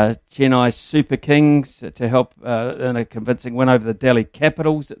Chennai Super Kings to help in a convincing win over the Delhi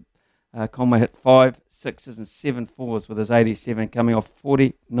Capitals. Conway hit 5 6s and 7 4s with his 87 coming off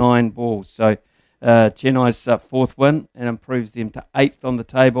 49 balls. So Chennai's 4th win and improves them to 8th on the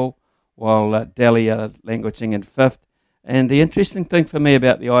table, while Delhi are languishing in 5th. And the interesting thing for me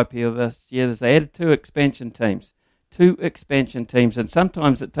about the IPL this year is they added 2 expansion teams. 2 expansion teams, and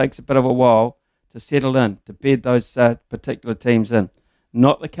sometimes it takes a bit of a while to settle in, to bed those particular teams in.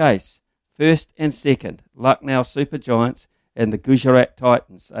 Not the case. 1st and 2nd, Lucknow Super Giants and the Gujarat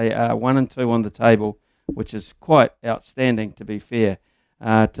Titans. They are 1 and 2 on the table, which is quite outstanding, to be fair.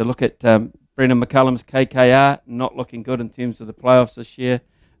 To look at Brendan McCullum's KKR, not looking good in terms of the playoffs this year.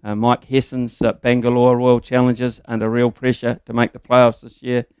 Mike Hesson's Bangalore Royal Challengers under real pressure to make the playoffs this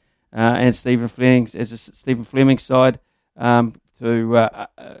year. And Stephen Fleming's side to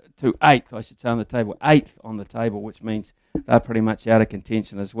 8th, I should say, on the table. 8th on the table, which means they're pretty much out of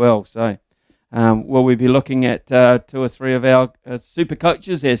contention as well. So will we be looking at 2 or 3 of our super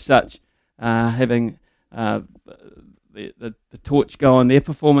coaches as such having the torch go on their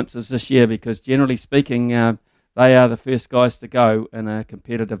performances this year? Because generally speaking, they are the first guys to go in a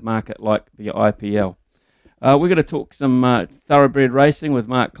competitive market like the IPL. We're going to talk some thoroughbred racing with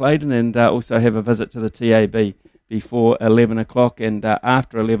Mark Clayton and also have a visit to the TAB before 11 o'clock. And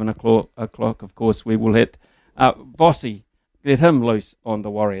after 11 o'clock, of course, we will hit Vossi, get him loose on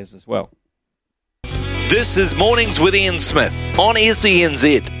the Warriors as well. This is Mornings with Ian Smith on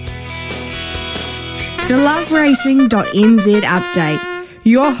SENZ. The loveracing.nz update,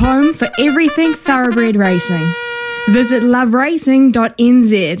 your home for everything thoroughbred racing. Visit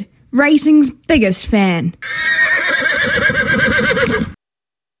loveracing.nz, racing's biggest fan.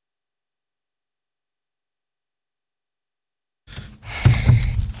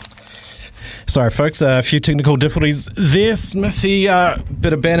 Sorry, folks, a few technical difficulties there. Smithy,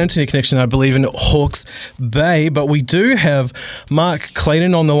 bit of bad internet connection, I believe, in Hawke's Bay, but we do have Mark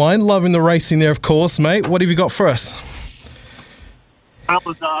Clayton on the line. Loving the racing there, of course, mate. What have you got for us? It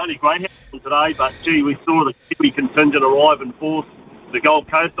was only great happening today, but gee, we saw the Kiwi contingent arrive in force the Gold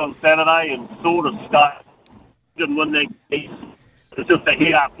Coast on Saturday and sort of didn't win that piece. It's just a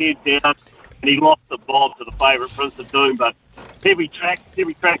head up, head down, and he lost the bob to the favourite Prince of Doom, but heavy track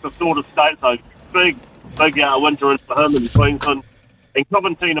of sort of state, so big winter in for him in Queensland. And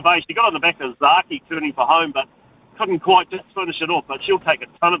Coventina Bay, she got on the back of Zaki turning for home, but couldn't quite just finish it off. But she'll take a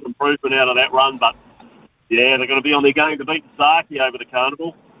ton of improvement out of that run. But yeah, they're going to be on their game to beat Zaki over the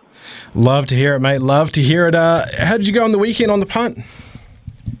carnival. Love to hear it, mate. Love to hear it. How did you go on the weekend on the punt?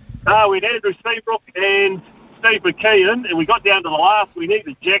 We had Andrew Seabrook and Steve McKeon, and we got down to the last. We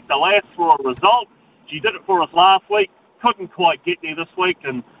needed Jack the Lass for a result. She did it for us last week. Couldn't quite get there this week,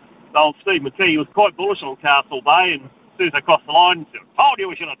 and old Steve McKee was quite bullish on Castle Bay, and as soon as they crossed the line, he said, told you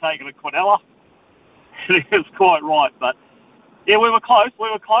we should have taken a Quinella. He was quite right, but yeah, we were close,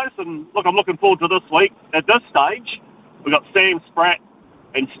 and look, I'm looking forward to this week. At this stage, we've got Sam Spratt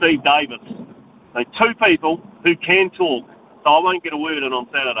and Steve Davis. So 2 people who can talk, so I won't get a word in on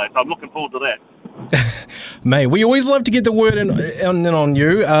Saturday, so I'm looking forward to that. Mate, we always love to get the word in on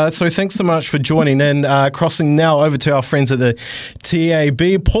you, so thanks so much for joining in. Crossing now over to our friends at the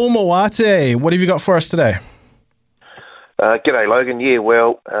TAB. Paul Moate, what have you got for us today? G'day, Logan. Yeah,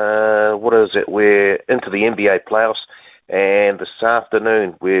 well, what is it? We're into the NBA playoffs, and this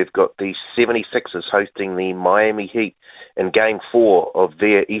afternoon we've got the 76ers hosting the Miami Heat in Game 4 of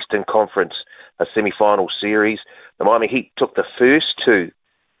their Eastern Conference semi-final series. The Miami Heat took the first two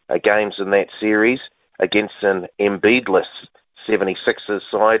games in that series against an Embiid-less 76ers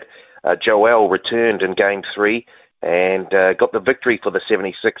side. Joel returned in Game 3 and got the victory for the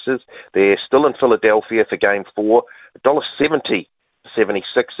 76ers. They're still in Philadelphia for Game 4. $1.70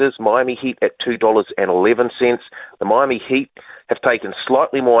 76ers. Miami Heat at $2.11. The Miami Heat have taken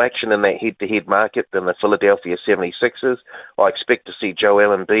slightly more action in that head-to-head market than the Philadelphia 76ers. I expect to see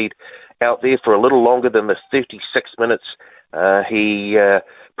Joel Embiid out there for a little longer than the 36 minutes he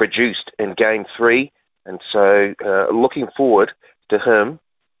produced in Game 3. And so looking forward to him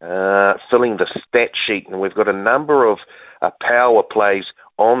filling the stat sheet. And we've got a number of power plays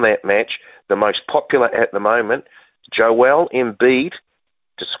on that match. The most popular at the moment, Joel Embiid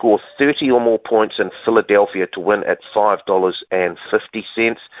to score 30 or more points in Philadelphia to win at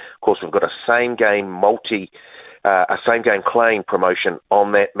 $5.50. Of course, we've got a same-game claim promotion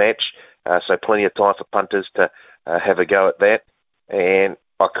on that match, so plenty of time for punters to have a go at that. And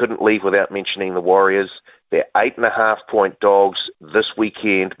I couldn't leave without mentioning the Warriors. They're 8.5-point dogs this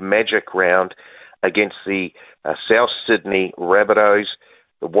weekend, Magic Round, against the South Sydney Rabbitohs.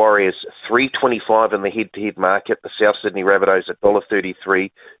 The Warriors, $3.25 in the head-to-head market. The South Sydney Rabbitohs at $1.33.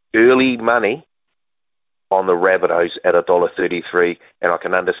 Early money on the Rabbitohs at $1.33, and I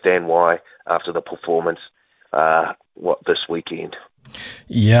can understand why after the performance this weekend.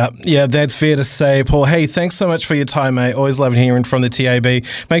 Yeah, that's fair to say, Paul. Hey, thanks so much for your time, mate. Always loving hearing from the TAB.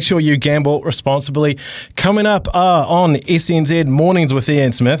 Make sure you gamble responsibly. Coming up on SNZ Mornings with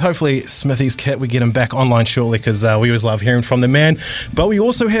Ian Smith. Hopefully, Smithy's kit, we get him back online shortly because we always love hearing from the man. But we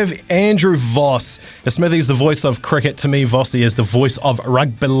also have Andrew Voss. Smithy's the voice of cricket. To me, Vossy is the voice of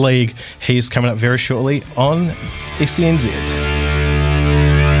rugby league. He's coming up very shortly on SNZ.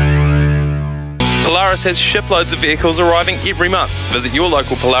 Polaris has shiploads of vehicles arriving every month. Visit your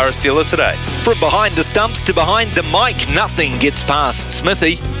local Polaris dealer today. From behind the stumps to behind the mic, nothing gets past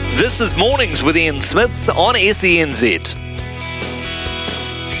Smithy. This is Mornings with Ian Smith on SENZ.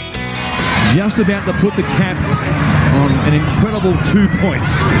 Just about to put the cap on an incredible 2 points.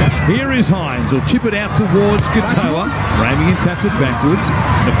 Here is Hines. He'll chip it out towards Katoa. Raming and taps it backwards.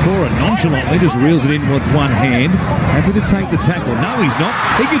 Nakora nonchalantly just reels it in with one hand. Happy to take the tackle. No, he's not.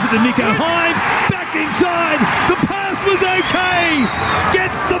 He gives it to Nico Hines. Back inside. The pass was okay.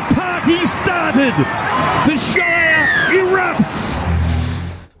 Gets the party started. The Shire erupts.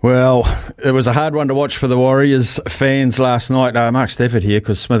 Well, it was a hard one to watch for the Warriors fans last night. Mark Stafford here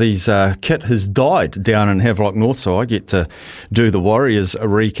because Smithy's kit has died down in Havelock North, so I get to do the Warriors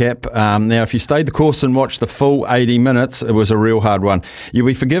recap. Now, if you stayed the course and watched the full 80 minutes, it was a real hard one. You'll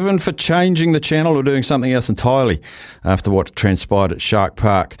be forgiven for changing the channel or doing something else entirely after what transpired at Shark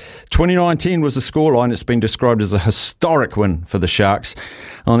Park. 29-10 was the scoreline. It's been described as a historic win for the Sharks.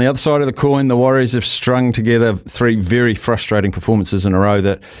 On the other side of the coin, the Warriors have strung together 3 very frustrating performances in a row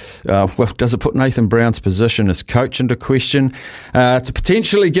that does it put Nathan Brown's position as coach into question? To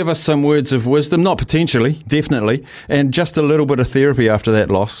potentially give us some words of wisdom, not potentially, definitely, and just a little bit of therapy after that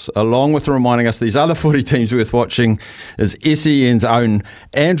loss, along with reminding us these other footy teams worth watching, is SEN's own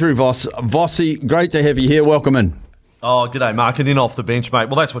Andrew Voss. Vossy, great to have you here. Welcome in. Oh, g'day, Mark. And in off the bench, mate.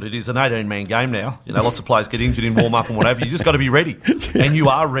 Well, that's what it is, an 18-man game now. You know, lots of players get injured in warm-up and whatever. You just got to be ready. And you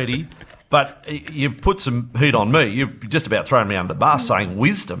are ready. But you've put some heat on me. You've just about thrown me under the bus saying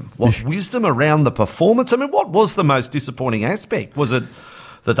wisdom. What wisdom around the performance? I mean, what was the most disappointing aspect? Was it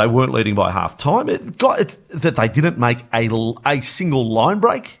that they weren't leading by half-time? It's that they didn't make a single line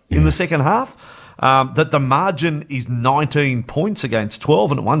break in the second half? That the margin is 19 points against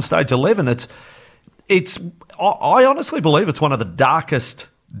 12 and at one stage 11. I honestly believe it's one of the darkest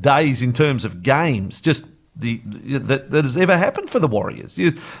days in terms of games that has ever happened for the Warriors.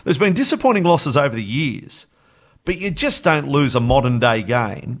 There's been disappointing losses over the years, but you just don't lose a modern-day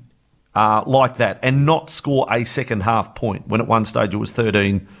game like that and not score a second-half point when at one stage it was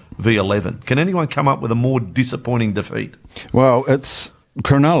 13-11. Can anyone come up with a more disappointing defeat? Well, it's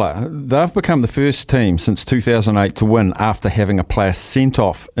Cronulla. They've become the first team since 2008 to win after having a player sent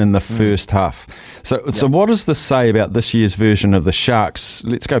off in the first half. So what does this say about this year's version of the Sharks?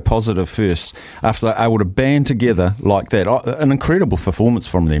 Let's go positive first. After they're able to band together like that, an incredible performance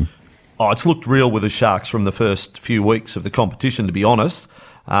from them. Oh, it's looked real with the Sharks from the first few weeks of the competition, to be honest.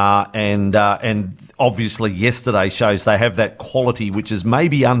 And obviously yesterday shows they have that quality which is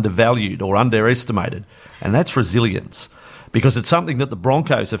maybe undervalued or underestimated, and that's resilience. Because it's something that the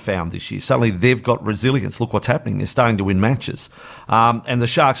Broncos have found this year. Suddenly they've got resilience. Look what's happening. They're starting to win matches. And the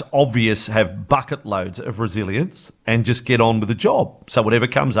Sharks have bucket loads of resilience and just get on with the job. So whatever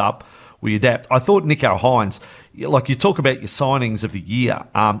comes up, we adapt. I thought Nicho Hynes, like you talk about your signings of the year,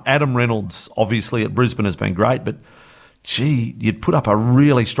 Adam Reynolds obviously at Brisbane has been great, but gee, you'd put up a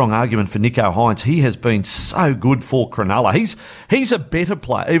really strong argument for Nicho Hynes. He has been so good for Cronulla. He's a better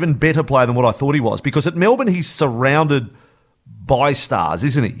player, even better player than what I thought he was, because at Melbourne he's surrounded by stars,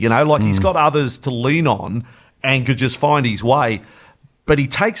 isn't he? He's got others to lean on and could just find his way. But he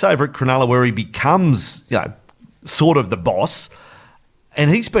takes over at Cronulla where he becomes, sort of the boss. And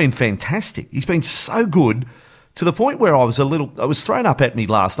he's been fantastic. He's been so good to the point where I was thrown up at me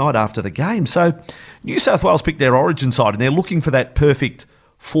last night after the game. So New South Wales picked their origin side and they're looking for that perfect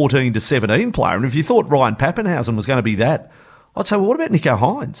 14 to 17 player. And if you thought Ryan Pappenhausen was going to be that, I'd say, well, what about Nicho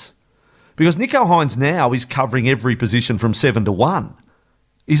Hynes? Because Nicho Hynes now is covering every position from 7 to 1.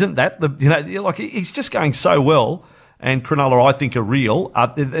 Isn't that he's just going so well. And Cronulla, I think, are real.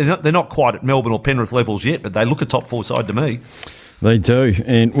 They're not quite at Melbourne or Penrith levels yet, but they look a top 4 side to me. They do.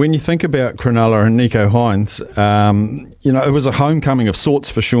 And when you think about Cronulla and Nicho Hynes, it was a homecoming of sorts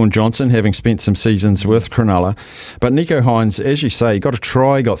for Shaun Johnson, having spent some seasons with Cronulla. But Nicho Hynes, as you say, got a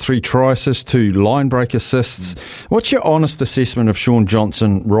try, got 3 try assists, 2 line break assists. What's your honest assessment of Shaun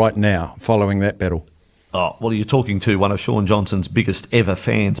Johnson right now, following that battle? Oh, well, you're talking to one of Shaun Johnson's biggest ever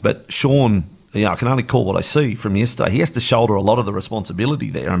fans. But Shaun, I can only call what I see from yesterday. He has to shoulder a lot of the responsibility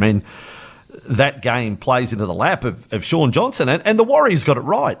there. I mean, that game plays into the lap of Shaun Johnson, and the Warriors got it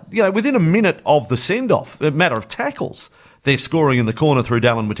right. Within a minute of the send-off, a matter of tackles, they're scoring in the corner through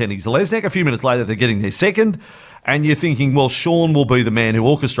Dallin Watene-Zelezniak. A few minutes later, they're getting their second, and you're thinking, well, Shaun will be the man who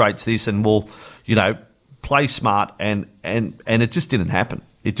orchestrates this and will, play smart, and it just didn't happen.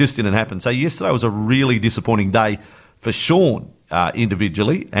 It just didn't happen. So yesterday was a really disappointing day for Shaun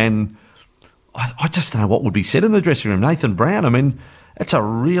individually, and I just don't know what would be said in the dressing room. Nathan Brown, I mean,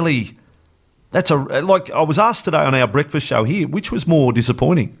 I was asked today on our breakfast show here, which was more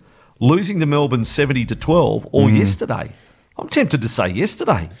disappointing, losing to Melbourne 70-12 or yesterday? I'm tempted to say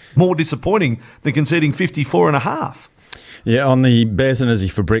yesterday. More disappointing than conceding 54.5. Yeah, on the Baz and Izzy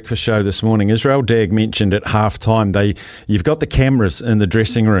for Breakfast show this morning, Israel Dagg mentioned at half-time you've got the cameras in the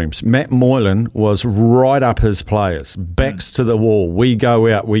dressing rooms. Matt Moylan was right up his players, backs to the wall. We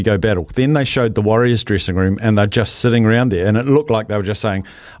go out, we go battle. Then they showed the Warriors dressing room and they're just sitting around there, and it looked like they were just saying,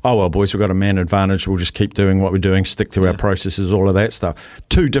 oh, well, boys, we've got a man advantage. We'll just keep doing what we're doing, stick to our processes, all of that stuff.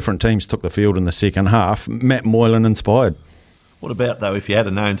 2 different teams took the field in the second half. Matt Moylan inspired. What about, though, if you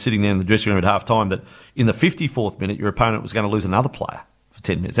had known sitting there in the dressing room at half-time that in the 54th minute your opponent was going to lose another player for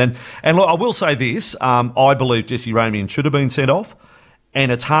 10 minutes? And look, I will say this, I believe Jesse Ramian should have been sent off,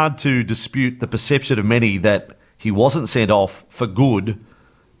 and it's hard to dispute the perception of many that he wasn't sent off for good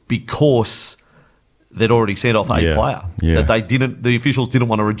because they'd already sent off a player. Yeah. That the officials didn't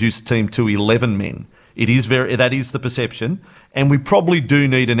want to reduce the team to 11 men. That is the perception, and we probably do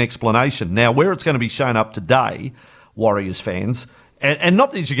need an explanation. Now, where it's going to be shown up today, Warriors fans, and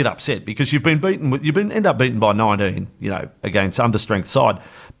not that you should get upset because you've end up beaten by 19, against understrength side.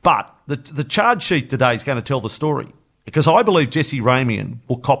 But the charge sheet today is going to tell the story, because I believe Jesse Ramian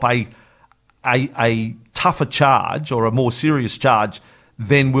will cop a tougher charge or a more serious charge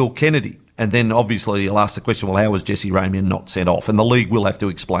than Will Kennedy. And then obviously you'll ask the question, well, how was Jesse Ramian not sent off? And the league will have to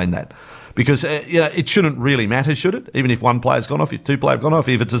explain that. Because it shouldn't really matter, should it? Even if one player's gone off, if 2 players have gone off,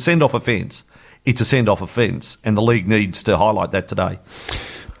 if it's a send-off offence, it's a send-off offence, and the league needs to highlight that today.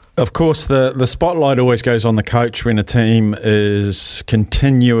 Of course, the spotlight always goes on the coach when a team is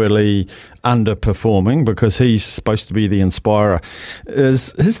continually underperforming, because he's supposed to be the inspirer.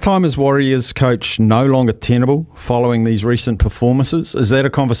 Is his time as Warriors coach no longer tenable following these recent performances? Is that a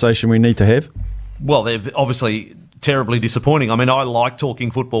conversation we need to have? Well, they're obviously terribly disappointing. I mean, I like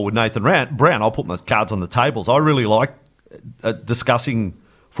talking football with Nathan Brown. I'll put my cards on the tables. I really like discussing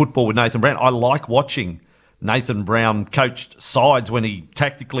football with Nathan Brown. I like watching Nathan Brown coached sides when he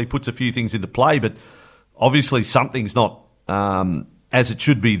tactically puts a few things into play, but obviously something's not as it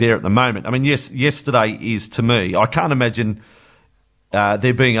should be there at the moment. I mean, yes, yesterday is, to me, I can't imagine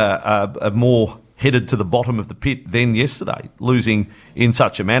there being a more headed to the bottom of the pit than yesterday, losing in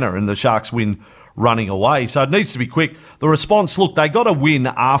such a manner, and the Sharks win running away. So it needs to be quick. The response, look, they got a win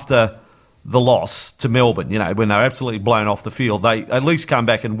after the loss to Melbourne, when they're absolutely blown off the field. They at least come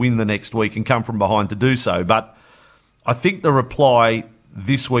back and win the next week and come from behind to do so. But I think the reply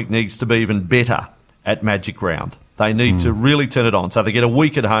this week needs to be even better at Magic Round. They need to really turn it on. So they get a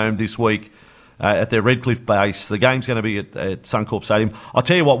week at home this week at their Redcliffe base. The game's going to be at Suncorp Stadium. I'll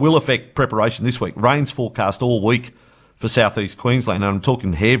tell you what will affect preparation this week. Rain's forecast all week for southeast Queensland, and I'm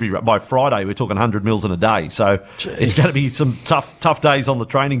talking heavy. By Friday, we're talking 100 mils in a day. So it's going to be some tough days on the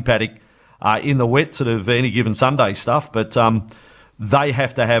training paddock in the wet, sort of any given Sunday stuff. But they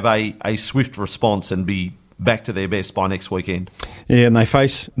have to have a swift response and be back to their best by next weekend. Yeah, and they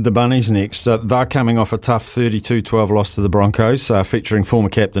face the Bunnies next. They're coming off a tough 32-12 loss to the Broncos, featuring former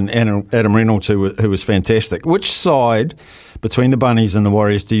captain Adam Reynolds, who was fantastic. Which side between the Bunnies and the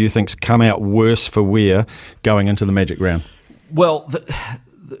Warriors do you think's come out worse for wear going into the Magic Round? Well,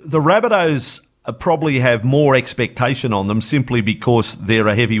 the Rabbitohs probably have more expectation on them simply because they're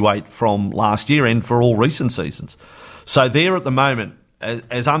a heavyweight from last year and for all recent seasons. So they're at the moment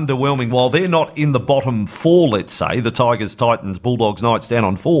as underwhelming. While they're not in the bottom four, let's say, the Tigers, Titans, Bulldogs, Knights down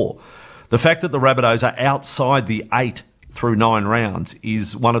on 4, the fact that the Rabbitohs are outside the 8 through 9 rounds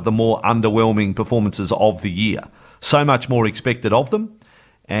is one of the more underwhelming performances of the year. So much more expected of them.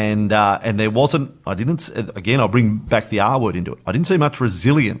 And there wasn't, I'll bring back the R word into it. I didn't see much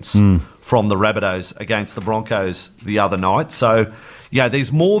resilience from the Rabbitohs against the Broncos the other night. So, yeah,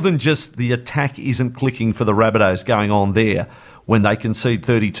 there's more than just the attack isn't clicking for the Rabbitohs going on there when they concede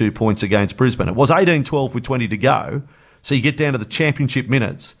 32 points against Brisbane. It was 18-12 with 20 to go, so you get down to the championship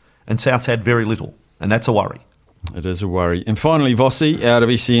minutes, and South's had very little, and that's a worry. It is a worry. And finally, Vossi, out of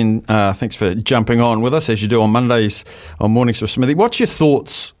ECN, thanks for jumping on with us, as you do on Mondays on Mornings with Smithy. What's your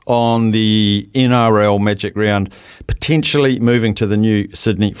thoughts on the NRL Magic Round potentially moving to the new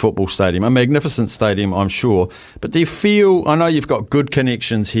Sydney Football Stadium? A magnificent stadium, I'm sure. But do you feel, I know you've got good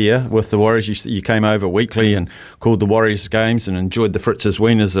connections here with the Warriors. You came over weekly and called the Warriors games and enjoyed the Fritz's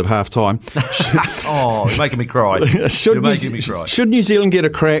Wieners at half time. Oh, you're making me cry. You're making me cry. Should New Zealand get a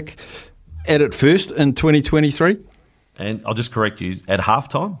crack at it first in 2023? And I'll just correct you, at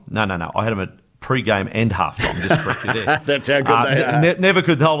halftime? No. I had them at pre-game and halftime. Just correct you there. That's how good they are. Never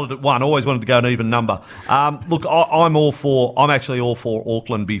could hold it at 1. Always wanted to go an even number. Look, I'm actually all for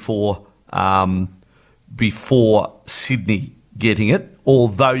Auckland before Sydney getting it,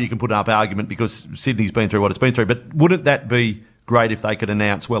 although you can put up argument because Sydney's been through what it's been through. But wouldn't that be great if they could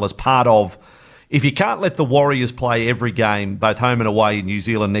announce, well, as part of, if you can't let the Warriors play every game, both home and away in New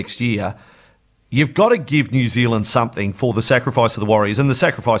Zealand next year, you've got to give New Zealand something for the sacrifice of the Warriors and the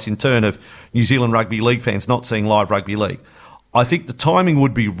sacrifice in turn of New Zealand Rugby League fans not seeing live rugby league. I think the timing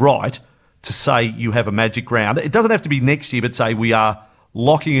would be right to say you have a Magic Round. It doesn't have to be next year, but say we are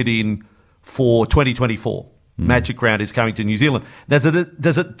locking it in for 2024. Magic Round is coming to New Zealand. Does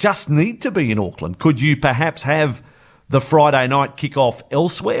it just need to be in Auckland? Could you perhaps have the Friday night kick-off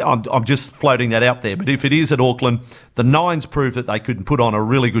elsewhere? I'm just floating that out there. But if it is at Auckland, the Nines prove that they could put on a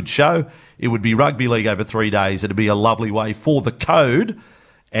really good show. It would be rugby league over 3 days. It would be a lovely way for the code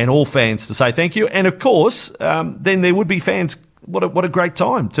and all fans to say thank you. And, of course, then there would be fans. What a great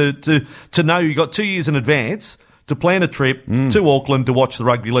time to know you got 2 years in advance to plan a trip to Auckland to watch the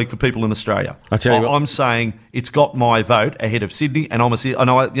rugby league for people in Australia. I'm saying it's got my vote ahead of Sydney, and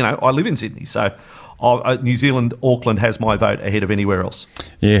I live in Sydney, so New Zealand, Auckland has my vote ahead of anywhere else.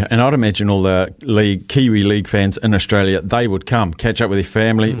 Yeah, and I'd imagine all the Kiwi League fans in Australia, they would come, catch up with their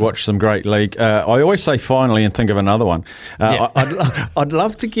family, watch some great league. I always say finally and think of another one. I'd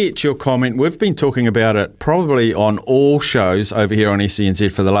love to get your comment. We've been talking about it probably on all shows over here on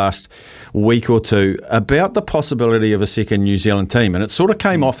SENZ for the last week or two about the possibility of a second New Zealand team, and it sort of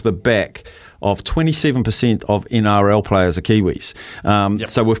came off the back of 27% of NRL players are Kiwis.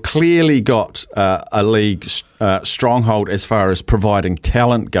 So we've clearly got a league stronghold as far as providing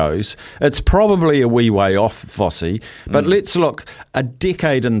talent goes. It's probably a wee way off, Vossi, but let's look a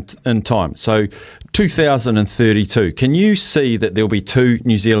decade in time. So 2032. Can you see that there'll be 2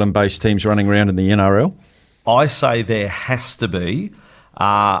 New Zealand-based teams running around in the NRL? I say there has to be.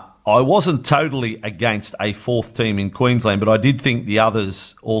 I wasn't totally against a 4th team in Queensland, but I did think the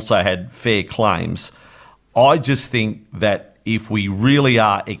others also had fair claims. I just think that if we really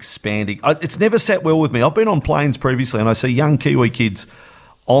are expanding, it's never sat well with me. I've been on planes previously and I see young Kiwi kids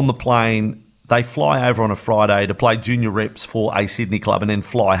on the plane. They fly over on a Friday to play junior reps for a Sydney club and then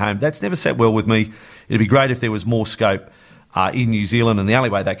fly home. That's never sat well with me. It'd be great if there was more scope in New Zealand, and the only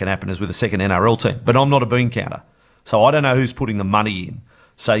way that can happen is with a second NRL team. But I'm not a bean counter, so I don't know who's putting the money in.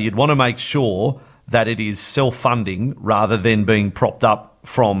 So you'd want to make sure that it is self-funding rather than being propped up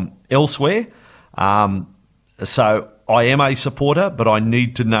from elsewhere. So I am a supporter, but I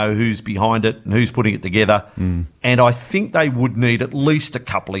need to know who's behind it and who's putting it together. And I think they would need at least a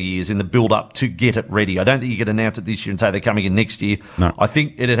couple of years in the build-up to get it ready. I don't think you could announce it this year and say they're coming in next year. No. I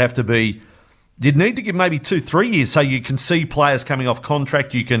think it'd have to be you'd need to give maybe 2-3 years so you can see players coming off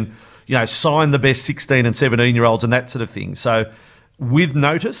contract. You can, sign the best 16 and 17-year-olds and that sort of thing. So with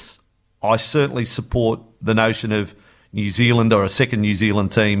notice, I certainly support the notion of New Zealand or a second New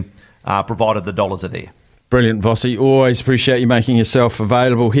Zealand team, provided the dollars are there. Brilliant, Vossi. Always appreciate you making yourself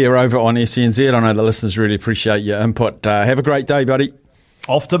available here over on SENZ. I know the listeners really appreciate your input. Have a great day, buddy.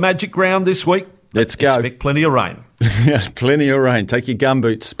 Off to Magic Ground this week. Let's go. Expect plenty of rain. Yes, plenty of rain. Take your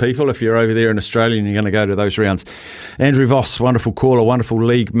gumboots, people, if you're over there in Australia and you're going to go to those rounds. Andrew Voss, wonderful caller, wonderful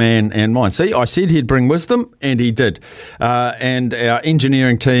league man and mine. See, I said he'd bring wisdom, and he did. And our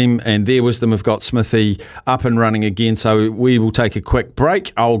engineering team and their wisdom have got Smithy up and running again, so we will take a quick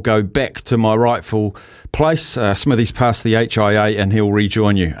break. I'll go back to my rightful place. Smithy's past the HIA, and he'll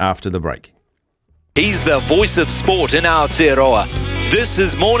rejoin you after the break. He's the voice of sport in Aotearoa. This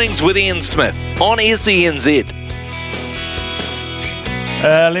is Mornings with Ian Smith on SENZ.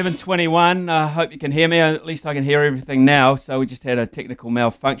 11:21. I hope you can hear me. At least I can hear everything now. So we just had a technical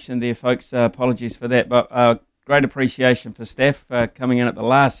malfunction there, folks. Apologies for that. But great appreciation for Steph coming in at the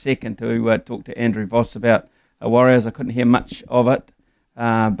last second to talk to Andrew Voss about Warriors. I couldn't hear much of it,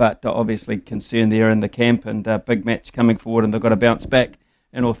 but obviously concern there in the camp and big match coming forward, and they've got to bounce back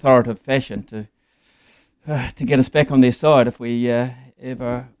in authoritative fashion to get us back on their side if we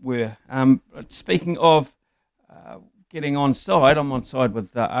ever were. Speaking of getting on side, I'm on side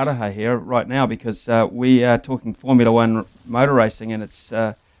with Araha here right now because we are talking Formula One motor racing, and it's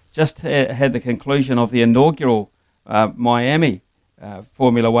just had the conclusion of the inaugural Miami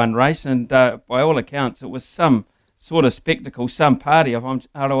Formula One race, and by all accounts it was some sort of spectacle, some party.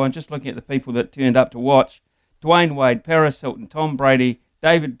 I'm just looking at the people that turned up to watch: Dwayne Wade, Paris Hilton, Tom Brady,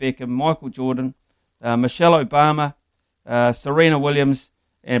 David Beckham, Michael Jordan, Michelle Obama, Serena Williams,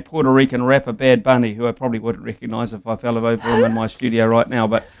 and Puerto Rican rapper Bad Bunny, who I probably wouldn't recognise if I fell over him in my studio right now.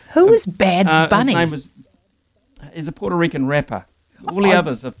 But who was Bad Bunny? He's a Puerto Rican rapper. All the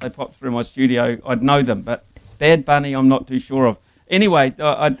others, if they popped through my studio, I'd know them. But Bad Bunny, I'm not too sure of. Anyway,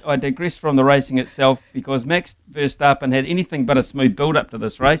 I digress from the racing itself because Max Verstappen had anything but a smooth build-up to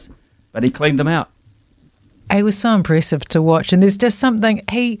this race, but he cleaned them out. It was so impressive to watch, and there's just something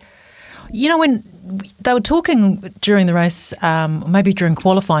when they were talking during the race, maybe during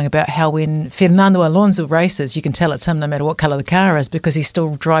qualifying, about how when Fernando Alonso races, you can tell it's him no matter what colour the car is because he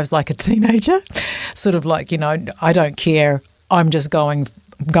still drives like a teenager, sort of like, I don't care, I'm just going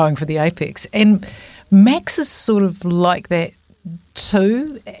for the apex. And Max is sort of like that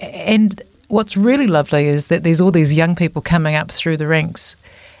too. And what's really lovely is that there's all these young people coming up through the ranks,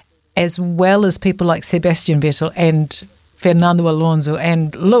 as well as people like Sebastian Vettel and Fernando Alonso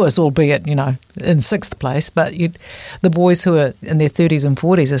and Lewis, albeit, in sixth place, but the boys who are in their 30s and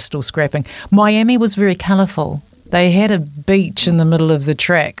 40s are still scrapping. Miami was very colourful. They had a beach in the middle of the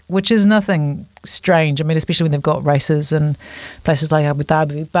track, which is nothing strange. I mean, especially when they've got races in places like Abu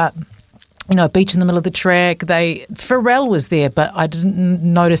Dhabi, but, a beach in the middle of the track. Pharrell was there, but I didn't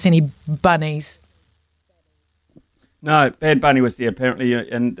notice any bunnies. No, Bad Bunny was there apparently,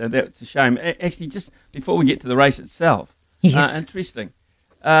 and that's a shame. Actually, just before we get to the race itself, yes, interesting.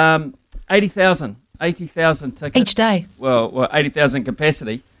 80,000 tickets each day. Well, 80,000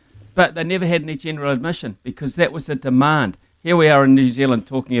 capacity, but they never had any general admission because that was a demand. Here we are in New Zealand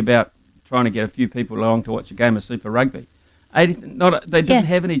talking about trying to get a few people along to watch a game of Super Rugby. They didn't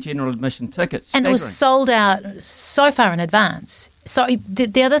have any general admission tickets. And it was sold out so far in advance. So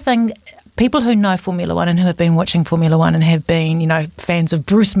the other thing, people who know Formula One and who have been watching Formula One and have been, fans of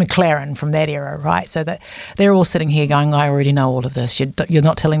Bruce McLaren from that era, right? So that they're all sitting here going, I already know all of this. You're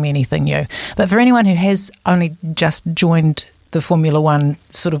not telling me anything new. But for anyone who has only just joined the Formula One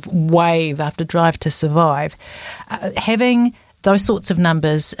sort of wave after Drive to Survive, having those sorts of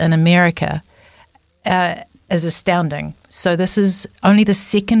numbers in America is astounding. So this is only the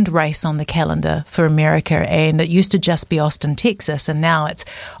second race on the calendar for America, and it used to just be Austin, Texas, and now it's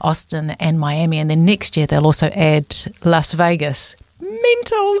Austin and Miami, and then next year they'll also add Las Vegas.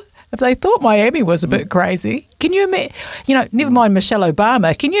 Mental. If they thought Miami was a bit crazy, can you imagine, never mind Michelle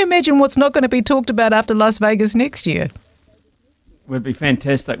Obama, can you imagine what's not going to be talked about after Las Vegas next year? Would be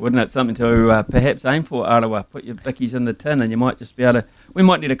fantastic, wouldn't it? Something to perhaps aim for, Arawa. Put your bickies in the tin and you might just be able to... We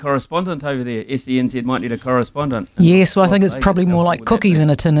might need a correspondent over there. SENZ might need a correspondent. Yes, well, I think it's probably more like cookies in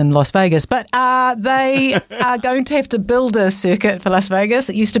a tin in Las Vegas. But they are going to have to build a circuit for Las Vegas.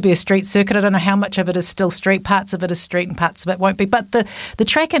 It used to be a street circuit. I don't know how much of it is still street. Parts of it is street and parts of it won't be. But the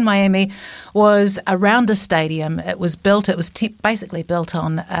track in Miami was around a stadium. It was basically built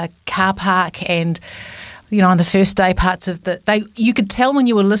on a car park, and... on the first day, parts of you could tell when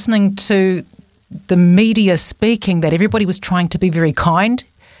you were listening to the media speaking that everybody was trying to be very kind.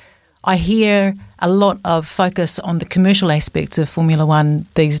 I hear a lot of focus on the commercial aspects of Formula One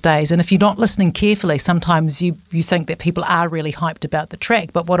these days. And if you're not listening carefully, sometimes you think that people are really hyped about the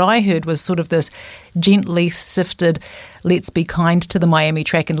track. But what I heard was sort of this gently sifted, let's be kind to the Miami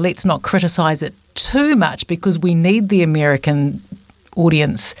track and let's not criticise it too much because we need the American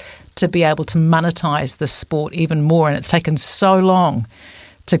audience to be able to monetize the sport even more. And it's taken so long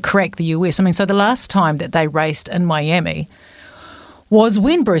to crack the US. I mean, so the last time that they raced in Miami was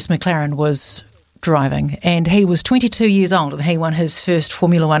when Bruce McLaren was driving, and he was 22 years old, and he won his first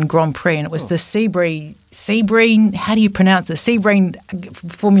Formula One Grand Prix, and it was the Sebring, how do you pronounce it? Sebring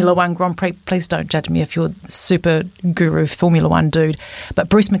Formula One Grand Prix. Please don't judge me if you're super guru Formula One dude, but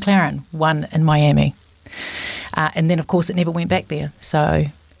Bruce McLaren won in Miami. And then, of course, it never went back there. So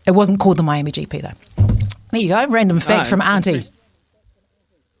it wasn't called the Miami GP, though. There you go, random fact from Auntie.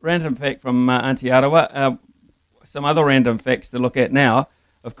 Random fact from Auntie Arawa. Some other random facts to look at now.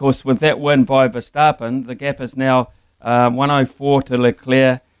 Of course, with that win by Verstappen, the gap is now 104 to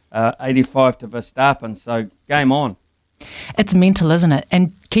Leclerc, 85 to Verstappen. So game on. It's mental, isn't it?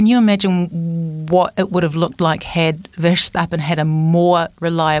 And can you imagine what it would have looked like had Verstappen had a more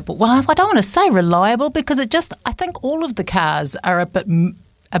reliable... Well, I don't want to say reliable because I think all of the cars are a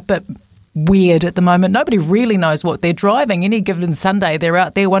bit weird at the moment. Nobody really knows what they're driving. Any given Sunday, they're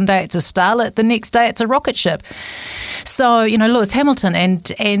out there. One day it's a Starlet, the next day it's a rocket ship. So, Lewis Hamilton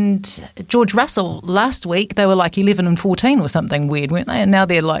and George Russell last week, they were like 11 and 14 or something weird, weren't they? And now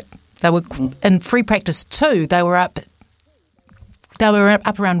they were in free practice 2, they were up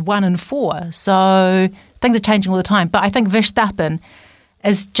around 1 and 4. So things are changing all the time. But I think Verstappen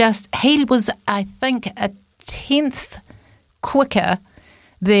he was, I think, a 10th quicker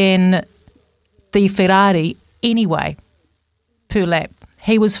than the Ferrari anyway per lap.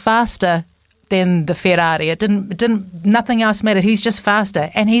 He was faster than the Ferrari. It didn't nothing else mattered. He's just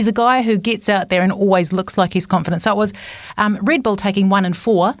faster. And he's a guy who gets out there and always looks like he's confident. So it was Red Bull taking 1 and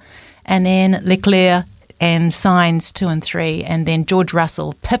 4, and then Leclerc and Sainz 2 and 3, and then George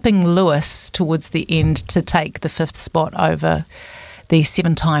Russell pipping Lewis towards the end to take the 5th spot over the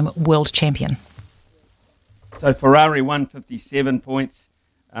 7-time world champion. So Ferrari 157 points,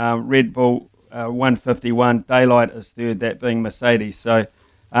 Red Bull 151, Daylight is third, that being Mercedes. So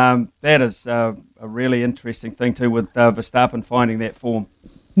that is a really interesting thing too with Verstappen finding that form.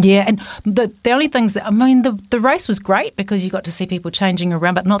 Yeah, and the only things the race was great because you got to see people changing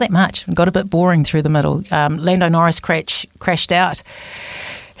around, but not that much. It got a bit boring through the middle. Lando Norris crashed out.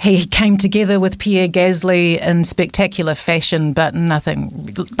 He came together with Pierre Gasly in spectacular fashion, but nothing.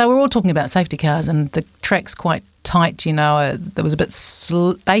 They were all talking about safety cars, and the track's quite tight, there was a bit,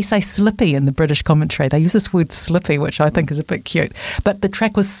 they say slippy in the British commentary. They use this word slippy, which I think is a bit cute. But the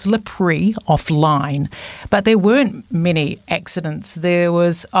track was slippery offline. But there weren't many accidents. There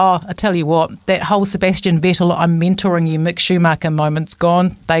was, I tell you what, that whole Sebastian Vettel, I'm mentoring you, Mick Schumacher moment's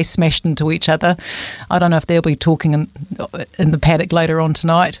gone. They smashed into each other. I don't know if they'll be talking in the paddock later on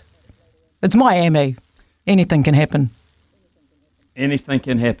tonight. It's Miami. Anything can happen. Anything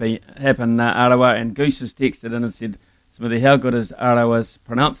can happen, Arawa. And Goose has texted in and said, Smithy, how good is Arawa's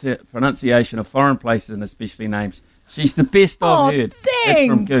pronunciation of foreign places and especially names? She's the best I've heard. Thanks. That's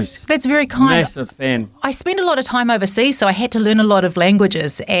from Goose. That's very kind. Massive fan. I spent a lot of time overseas, so I had to learn a lot of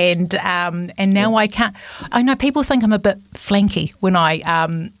languages, and now I can't. I know people think I'm a bit flanky when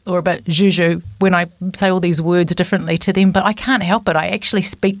or a bit juju when I say all these words differently to them, but I can't help it. I actually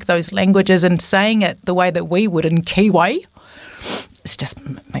speak those languages, and saying it the way that we would in Kiwi, it just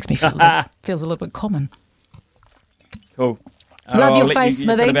makes me feel feels a little bit common. Cool. Love your face,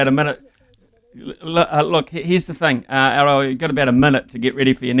 Smithy. You've got about a minute. Look, here's the thing. Arrow, you've got about a minute to get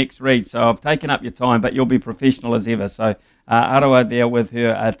ready for your next read, so I've taken up your time, but you'll be professional as ever. So Arawa there with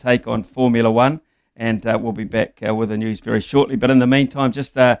her take on Formula One, and we'll be back with the news very shortly. But in the meantime,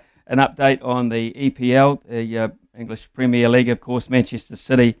 just an update on the EPL, the English Premier League, of course. Manchester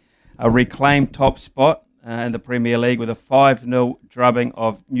City reclaimed top spot in the Premier League with a 5-0 drubbing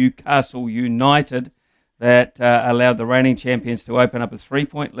of Newcastle United. That allowed the reigning champions to open up a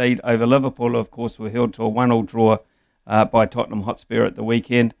 3-point lead over Liverpool, who, of course, were held to a 1-1 draw by Tottenham Hotspur at the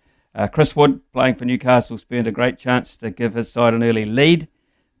weekend. Chris Wood, playing for Newcastle, spurned a great chance to give his side an early lead,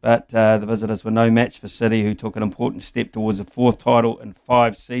 but the visitors were no match for City, who took an important step towards a 4th title in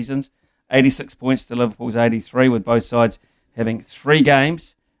 5 seasons. 86 points to Liverpool's 83, with both sides having 3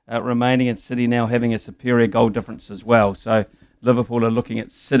 games remaining, and City now having a superior goal difference as well. So Liverpool are looking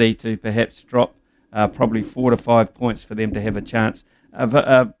at City to perhaps drop probably 4 to 5 points for them to have a chance.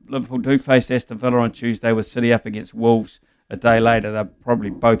 Liverpool do face Aston Villa on Tuesday, with City up against Wolves a day later. They'll probably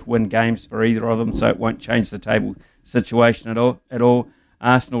both win games for either of them, so it won't change the table situation at all.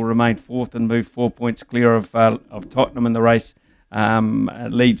 Arsenal remain fourth and move 4 points clear of Tottenham in the race.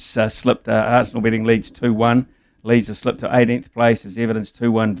 Leeds slipped. Arsenal beating Leeds 2-1. Leeds have slipped to 18th place as Everton's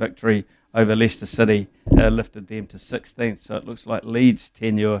 2-1 victory over Leicester City lifted them to 16th. So it looks like Leeds'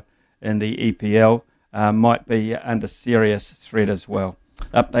 tenure in the EPL might be under serious threat as well.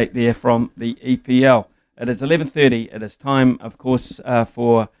 Update there from the EPL. It is 11:30. It is time, of course,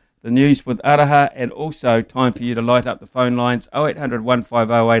 for the news with Araha, and also time for you to light up the phone lines 0800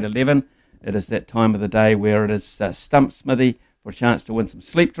 150 811. It is that time of the day where it is Stump Smithy for a chance to win some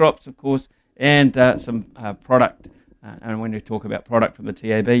sleep drops, of course, and some product. And when you talk about product from the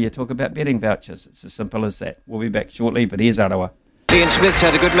TAB, you talk about betting vouchers. It's as simple as that. We'll be back shortly, but here's Arawa. Ian Smith's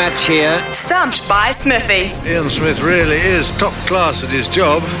had a good match here. Stumped by Smithy. Ian Smith really is top class at his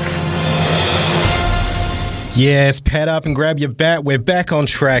job. Yes, pad up and grab your bat. We're back on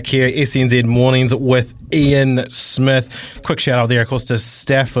track here, SNZ Mornings with Ian Smith. Quick shout out there, of course, to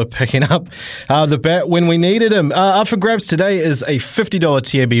Steph for picking up the bat when we needed him. Up for grabs today is a $50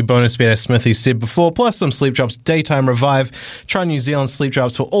 TAB bonus bet, as Smithy said before, plus some Sleep Drops Daytime Revive. Try New Zealand Sleep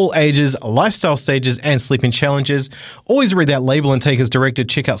Drops for all ages, lifestyle stages, and sleeping challenges. Always read that label and take as directed.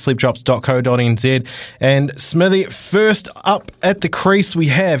 Check out sleepdrops.co.nz. And Smithy, first up at the crease, we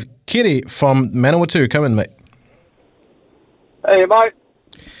have Kiri from Manawatu. Come in, mate. Hey, mate.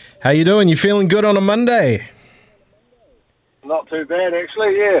 How you doing? You feeling good on a Monday? Not too bad,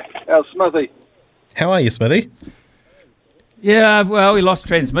 actually, yeah. How's Smithy? How are you, Smithy? Yeah, well, we lost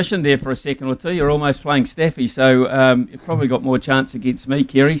transmission there for a second or two. You're almost playing Staffy, so you've probably got more chance against me,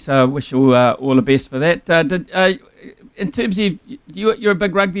 Kerry, so I wish you all the best for that. In terms of, you're a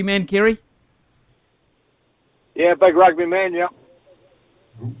big rugby man, Kerry? Yeah, big rugby man, yeah.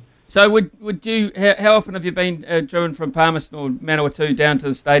 So would you? How often have you been driven from Palmerston or Manawatu down to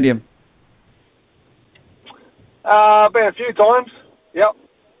the stadium? Been a few times. Yep.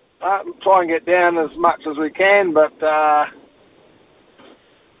 Try and get down as much as we can, but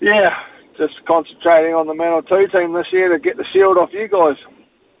yeah, just concentrating on the Manawatu team this year to get the shield off you guys.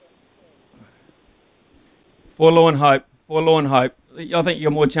 Forlorn hope. I think you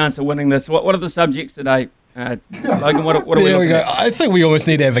got more chance of winning this. What are the subjects today? Logan, what are we looking at? I think we almost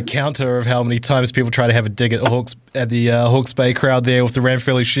need to have a counter of how many times people try to have a dig at the Hawke's Bay crowd there with the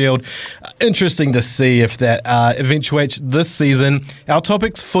Ranfurly Shield. Interesting to see if that eventuates this season. Our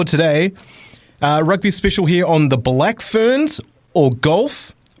topics for today, rugby special here on the Black Ferns, or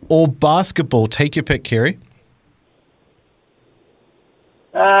golf, or basketball. Take your pick, Kerry.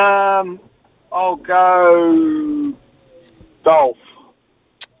 I'll go golf.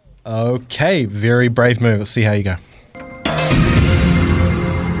 Okay, very brave move. Let's see how you go.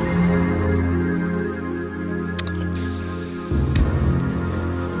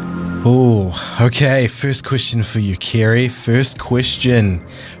 Oh, okay. First question for you, Kerry. First question.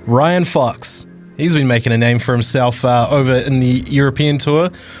 Ryan Fox. He's been making a name for himself over in the European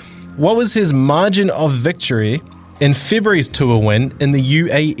Tour. What was his margin of victory in February's Tour win in the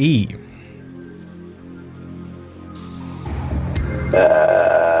UAE?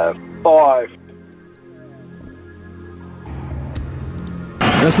 5.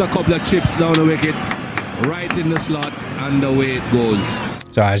 Just a couple of chips down the wicket, right in the slot, and away it goes.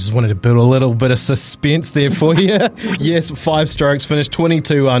 Sorry, I just wanted to build a little bit of suspense there for you. Yes, 5 strokes, finished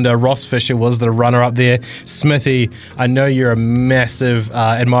 22 under. Ross Fisher was the runner-up there. Smithy, I know you're a massive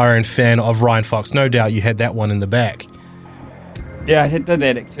admirer and fan of Ryan Fox. No doubt you had that one in the back. Yeah, I did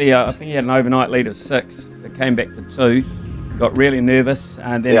that actually. I think he had an overnight lead of 6. It came back to 2. Got really nervous,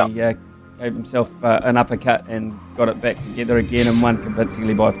 and then he gave himself an uppercut and got it back together again and won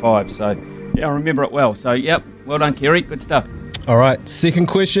convincingly by 5. So, yeah, I remember it well. So, yep, well done, Kerry. Good stuff. All right, second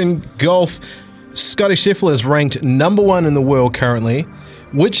question, golf. Scotty Scheffler is ranked number 1 in the world currently.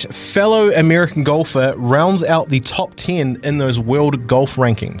 Which fellow American golfer rounds out the top 10 in those world golf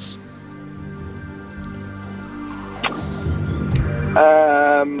rankings?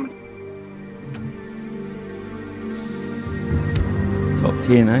 Top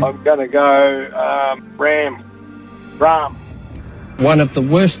 10, eh? I'm going to go Rahm. One of the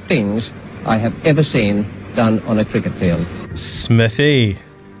worst things I have ever seen done on a cricket field. Smithy.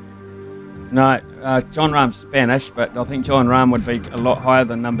 No, John Rahm's Spanish, but I think John Rahm would be a lot higher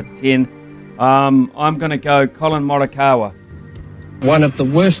than number 10. I'm going to go Colin Morikawa. One of the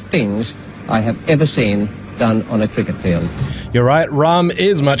worst things I have ever seen done on a cricket field. You're right, Rahm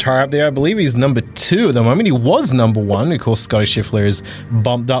is much higher up there. I believe he's number 2 at the moment. He was number 1. Of course, Scotty Scheffler is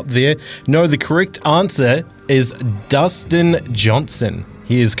bumped up there. No, the correct answer is Dustin Johnson.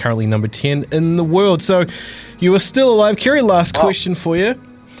 He is currently number 10 in the world. So you are still alive. Kerry, last question for you.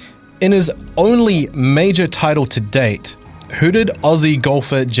 In his only major title to date, Who did Aussie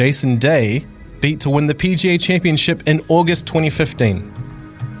golfer Jason Day beat to win the PGA Championship in August 2015?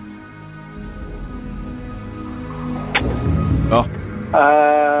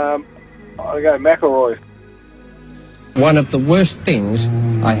 I'll go McIlroy. One of the worst things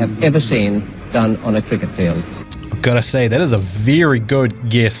I have ever seen done on a cricket field. I've got to say, that is a very good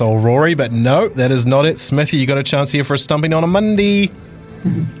guess, old Rory, but no, that is not it. Smithy, you got a chance here for a stumping on a Monday.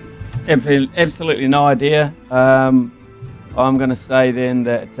 Absolutely no idea. I'm going to say then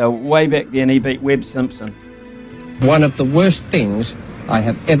that way back then he beat Webb Simpson. One of the worst things I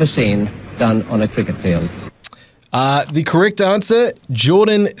have ever seen done on a cricket field. The correct answer,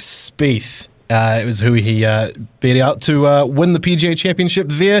 Jordan Spieth. It was who he beat out to win the PGA Championship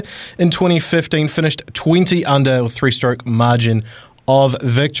there in 2015. Finished 20 under with 3-stroke margin of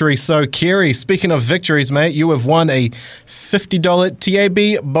victory. So, Kerry, speaking of victories, mate, you have won a $50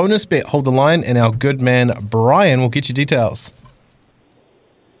 TAB bonus bet. Hold the line, and our good man Brian will get you details.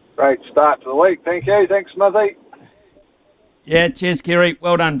 Great start to the week. Thank you. Thanks, Smithy. Yeah, cheers, Kerry.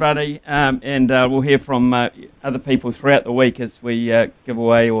 Well done, buddy. And we'll hear from other people throughout the week as we give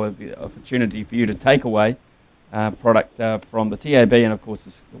away, or the opportunity for you to take away product from the TAB, and of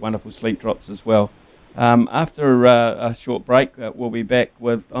course the wonderful sleep drops as well. After a short break, we'll be back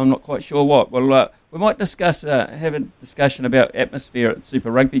with, I'm not quite sure what. Well, we might discuss, have a discussion about atmosphere at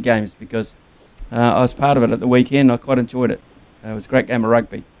Super Rugby games, because I was part of it at the weekend. I quite enjoyed it. It was a great game of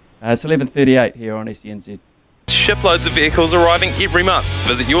rugby. It's 11:38 here on SENZ. Shiploads of vehicles arriving every month.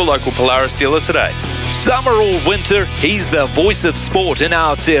 Visit your local Polaris dealer today. Summer or winter, he's the voice of sport in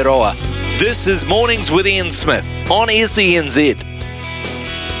Aotearoa. This is Mornings with Ian Smith on SENZ.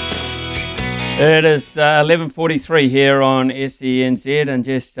 It is 11:43 here on SENZ, and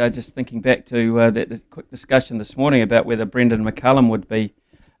just thinking back to that quick discussion this morning about whether Brendan McCullum would be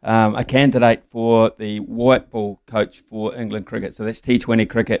a candidate for the white ball coach for England cricket. So that's T20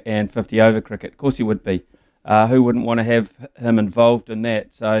 cricket and 50 over cricket. Of course he would be. Who wouldn't want to have him involved in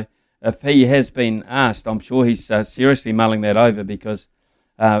that? So if he has been asked, I'm sure he's seriously mulling that over, because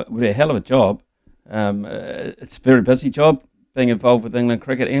it would be a hell of a job. It's a very busy job being involved with England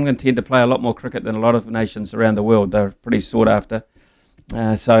cricket. England tend to play a lot more cricket than a lot of nations around the world. They're pretty sought after.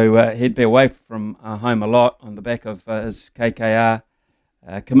 So he'd be away from home a lot on the back of his KKR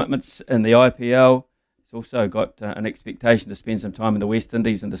commitments in the IPL. He's also got an expectation to spend some time in the West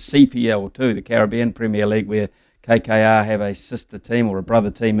Indies and the CPL too, the Caribbean Premier League, where KKR have a sister team or a brother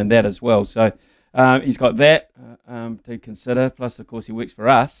team in that as well. So he's got that to consider. Plus, of course, he works for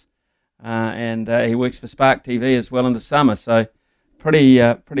us, and he works for Spark TV as well in the summer. So pretty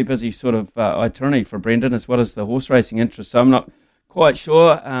busy sort of itinerary for Brendan, as well as the horse racing interest. So I'm not quite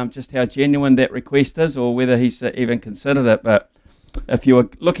sure just how genuine that request is, or whether he's even considered it. But if you're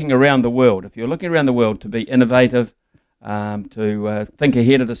looking around the world, to be innovative, to think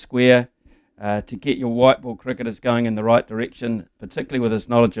ahead of the square, to get your white ball cricketers going in the right direction, particularly with his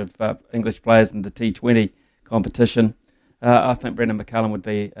knowledge of English players in the T20 competition, I think Brendan McCullum would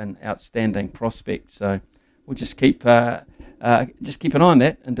be an outstanding prospect. So we'll just keep an eye on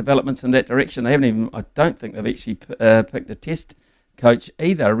that and developments in that direction. They haven't even, I don't think they've actually picked a test coach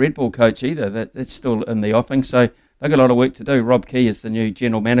either, a red ball coach either. That's still in the offing. So they've got a lot of work to do. Rob Key is the new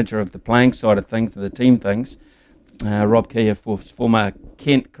general manager of the playing side of things, and the team things. Rob Key, a former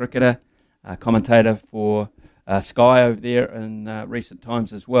Kent cricketer, commentator for Sky over there in recent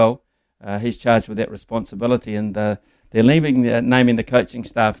times as well. He's charged with that responsibility, and they're naming the coaching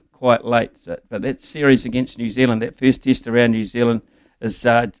staff quite late. But that series against New Zealand, that first test around New Zealand, is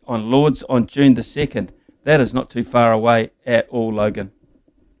on Lords on June the 2nd. That is not too far away at all, Logan.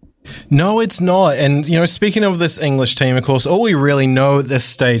 No, it's not. And, speaking of this English team, of course, all we really know at this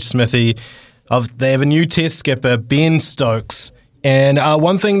stage, Smithy, they have a new test skipper, Ben Stokes. And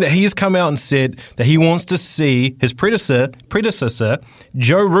one thing that he's come out and said that he wants to see his predecessor,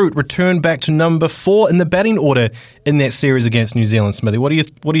 Joe Root, return back to number 4 in the batting order in that series against New Zealand. Smithy, what do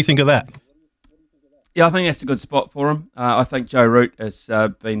you think of that? Yeah, I think that's a good spot for him. I think Joe Root has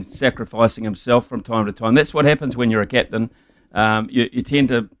been sacrificing himself from time to time. That's what happens when you're a captain. You tend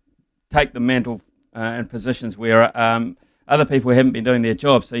to take the mantle in positions where other people haven't been doing their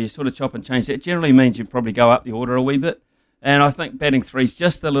job, so you sort of chop and change. That generally means you probably go up the order a wee bit, and I think batting 3 is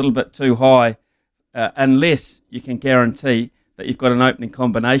just a little bit too high, unless you can guarantee that you've got an opening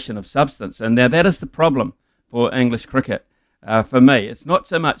combination of substance. And now that is the problem for English cricket. For me, it's not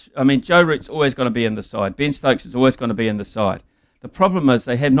so much, Joe Root's always going to be in the side. Ben Stokes is always going to be in the side. The problem is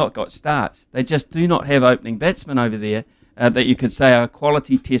they have not got starts. They just do not have opening batsmen over there that you could say are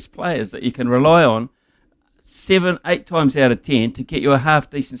quality test players that you can rely on 7-8 times out of 10 to get you a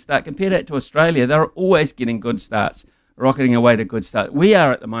half-decent start. Compare that to Australia, they're always getting good starts. rocketing away to good start. We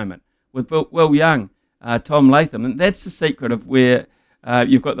are at the moment with Will Young, Tom Latham, and that's the secret of where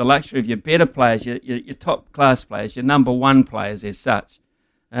you've got the luxury of your better players, your top-class players, your number one players as such,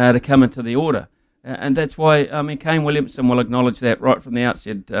 to come into the order. And that's why, Kane Williamson will acknowledge that right from the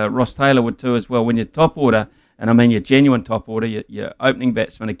outset. Ross Taylor would too as well. When your top order, and I mean your genuine top order, your opening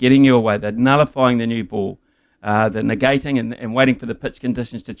batsmen are getting you away. They're nullifying the new ball. They're negating and waiting for the pitch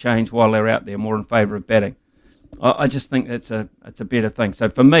conditions to change while they're out there, more in favour of batting. I just think it's a better thing. So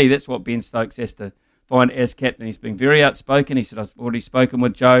for me, that's what Ben Stokes has to find as captain. He's been very outspoken. He said, I've already spoken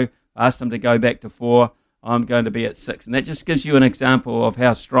with Joe, asked him to go back to 4. I'm going to be at 6. And that just gives you an example of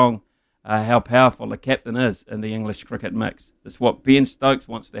how strong, how powerful the captain is in the English cricket mix. It's what Ben Stokes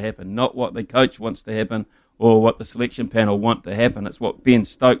wants to happen, not what the coach wants to happen or what the selection panel want to happen. It's what Ben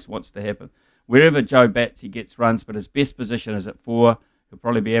Stokes wants to happen. Wherever Joe bats, he gets runs, but his best position is at 4. He'll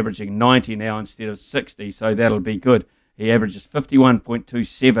probably be averaging 90 now instead of 60, so that'll be good. He averages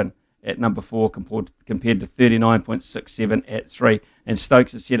 51.27 at number 4 compared to 39.67 at 3. And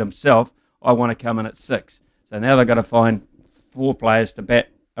Stokes has said himself, I want to come in at 6. So now they've got to find 4 players to bat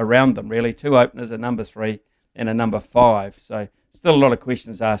around them, really. 2 openers, a number 3 and a number 5. So still a lot of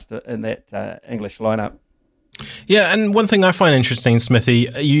questions asked in that English lineup. Yeah, and one thing I find interesting, Smithy,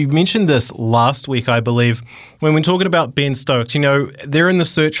 you mentioned this last week, I believe, when we're talking about Ben Stokes. They're in the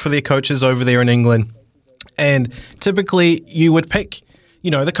search for their coaches over there in England, and typically you would pick,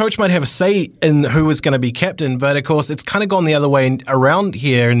 the coach might have a say in who is going to be captain, but of course it's kind of gone the other way around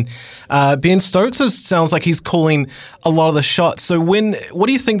here, and Ben Stokes sounds like he's calling a lot of the shots. So what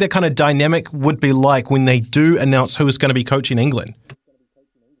do you think that kind of dynamic would be like when they do announce who is going to be coaching England?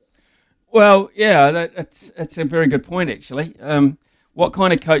 Well, yeah, it's a very good point, actually. What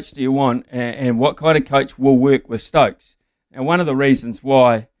kind of coach do you want, and what kind of coach will work with Stokes? And one of the reasons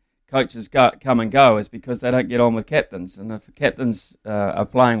why coaches come and go is because they don't get on with captains. And if captains are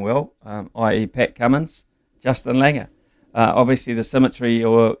playing well, i.e. Pat Cummins, Justin Langer, obviously the symmetry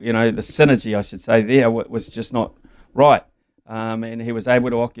or, the synergy, I should say, there was just not right. And he was able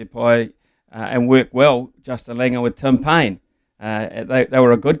to occupy and work well, Justin Langer with Tim Payne. They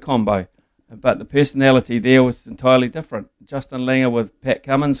were a good combo. But the personality there was entirely different. Justin Langer with Pat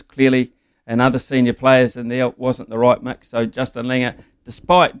Cummins, clearly, and other senior players in there wasn't the right mix. So Justin Langer,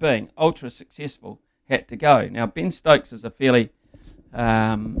 despite being ultra successful, had to go. Now, Ben Stokes is a fairly,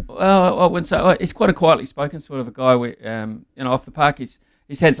 I wouldn't say, he's quite a quietly spoken sort of a guy. Off the park, he's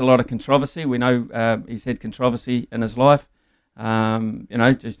had a lot of controversy. We know he's had controversy in his life,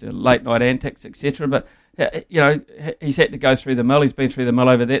 just late night antics, etc. But he's had to go through the mill. He's been through the mill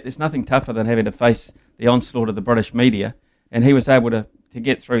over that. There's nothing tougher than having to face the onslaught of the British media. And he was able to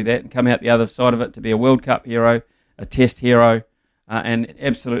get through that and come out the other side of it to be a World Cup hero, a Test hero, and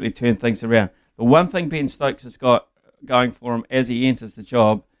absolutely turn things around. The one thing Ben Stokes has got going for him as he enters the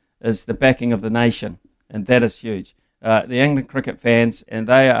job is the backing of the nation, and that is huge. The England cricket fans, and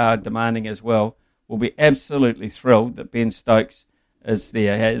they are demanding as well, will be absolutely thrilled that Ben Stokes is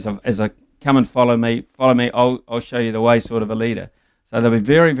there as a come and follow me, I'll show you the way sort of a leader. So they'll be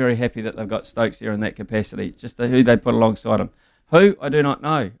very, very happy that they've got Stokes there in that capacity. Just who they put alongside him. Who, I do not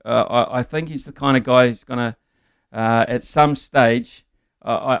know. I think he's the kind of guy who's going to, at some stage,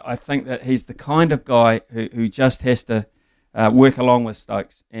 I think that he's the kind of guy who just has to work along with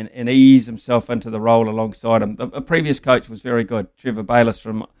Stokes and ease himself into the role alongside him. The previous coach was very good, Trevor Bayliss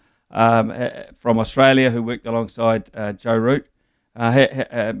from Australia, who worked alongside Joe Root.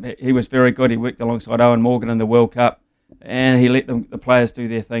 He was very good. He worked alongside Owen Morgan in the World Cup, and he let the players do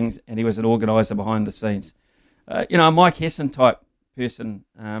their things, and he was an organiser behind the scenes. A Mike Hesson type person,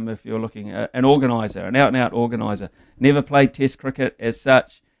 if you're looking, an organiser, an out-and-out organiser. Never played Test cricket as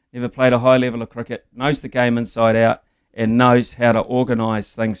such, never played a high level of cricket, knows the game inside out, and knows how to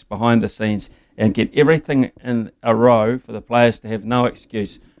organise things behind the scenes and get everything in a row for the players to have no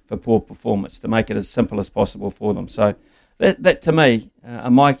excuse for poor performance, to make it as simple as possible for them. So that to me, a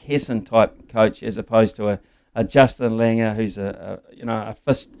Mike Hesson type coach, as opposed to a Justin Langer, who's a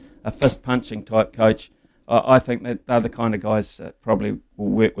fist punching type coach. I think that they're the kind of guys that probably will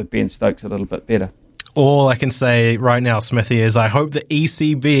work with Ben Stokes a little bit better. All I can say right now, Smithy, is I hope the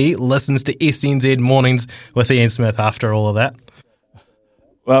ECB listens to SNZ Mornings with Ian Smith after all of that.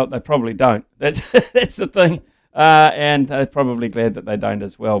 Well, they probably don't. That's the thing, and they're probably glad that they don't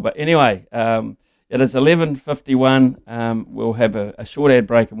as well. But anyway, it is 11:51. We'll have a short ad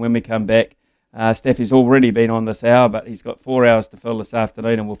break, and when we come back, Staffy's already been on this hour, but he's got 4 hours to fill this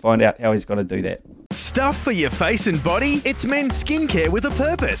afternoon, and we'll find out how he's got to do that. Stuff for your face and body? It's men's skincare with a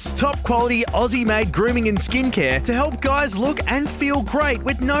purpose. Top quality Aussie-made grooming and skincare to help guys look and feel great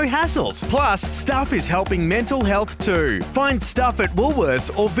with no hassles. Plus, Stuff is helping mental health too. Find Stuff at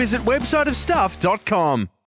Woolworths or visit websiteofstuff.com.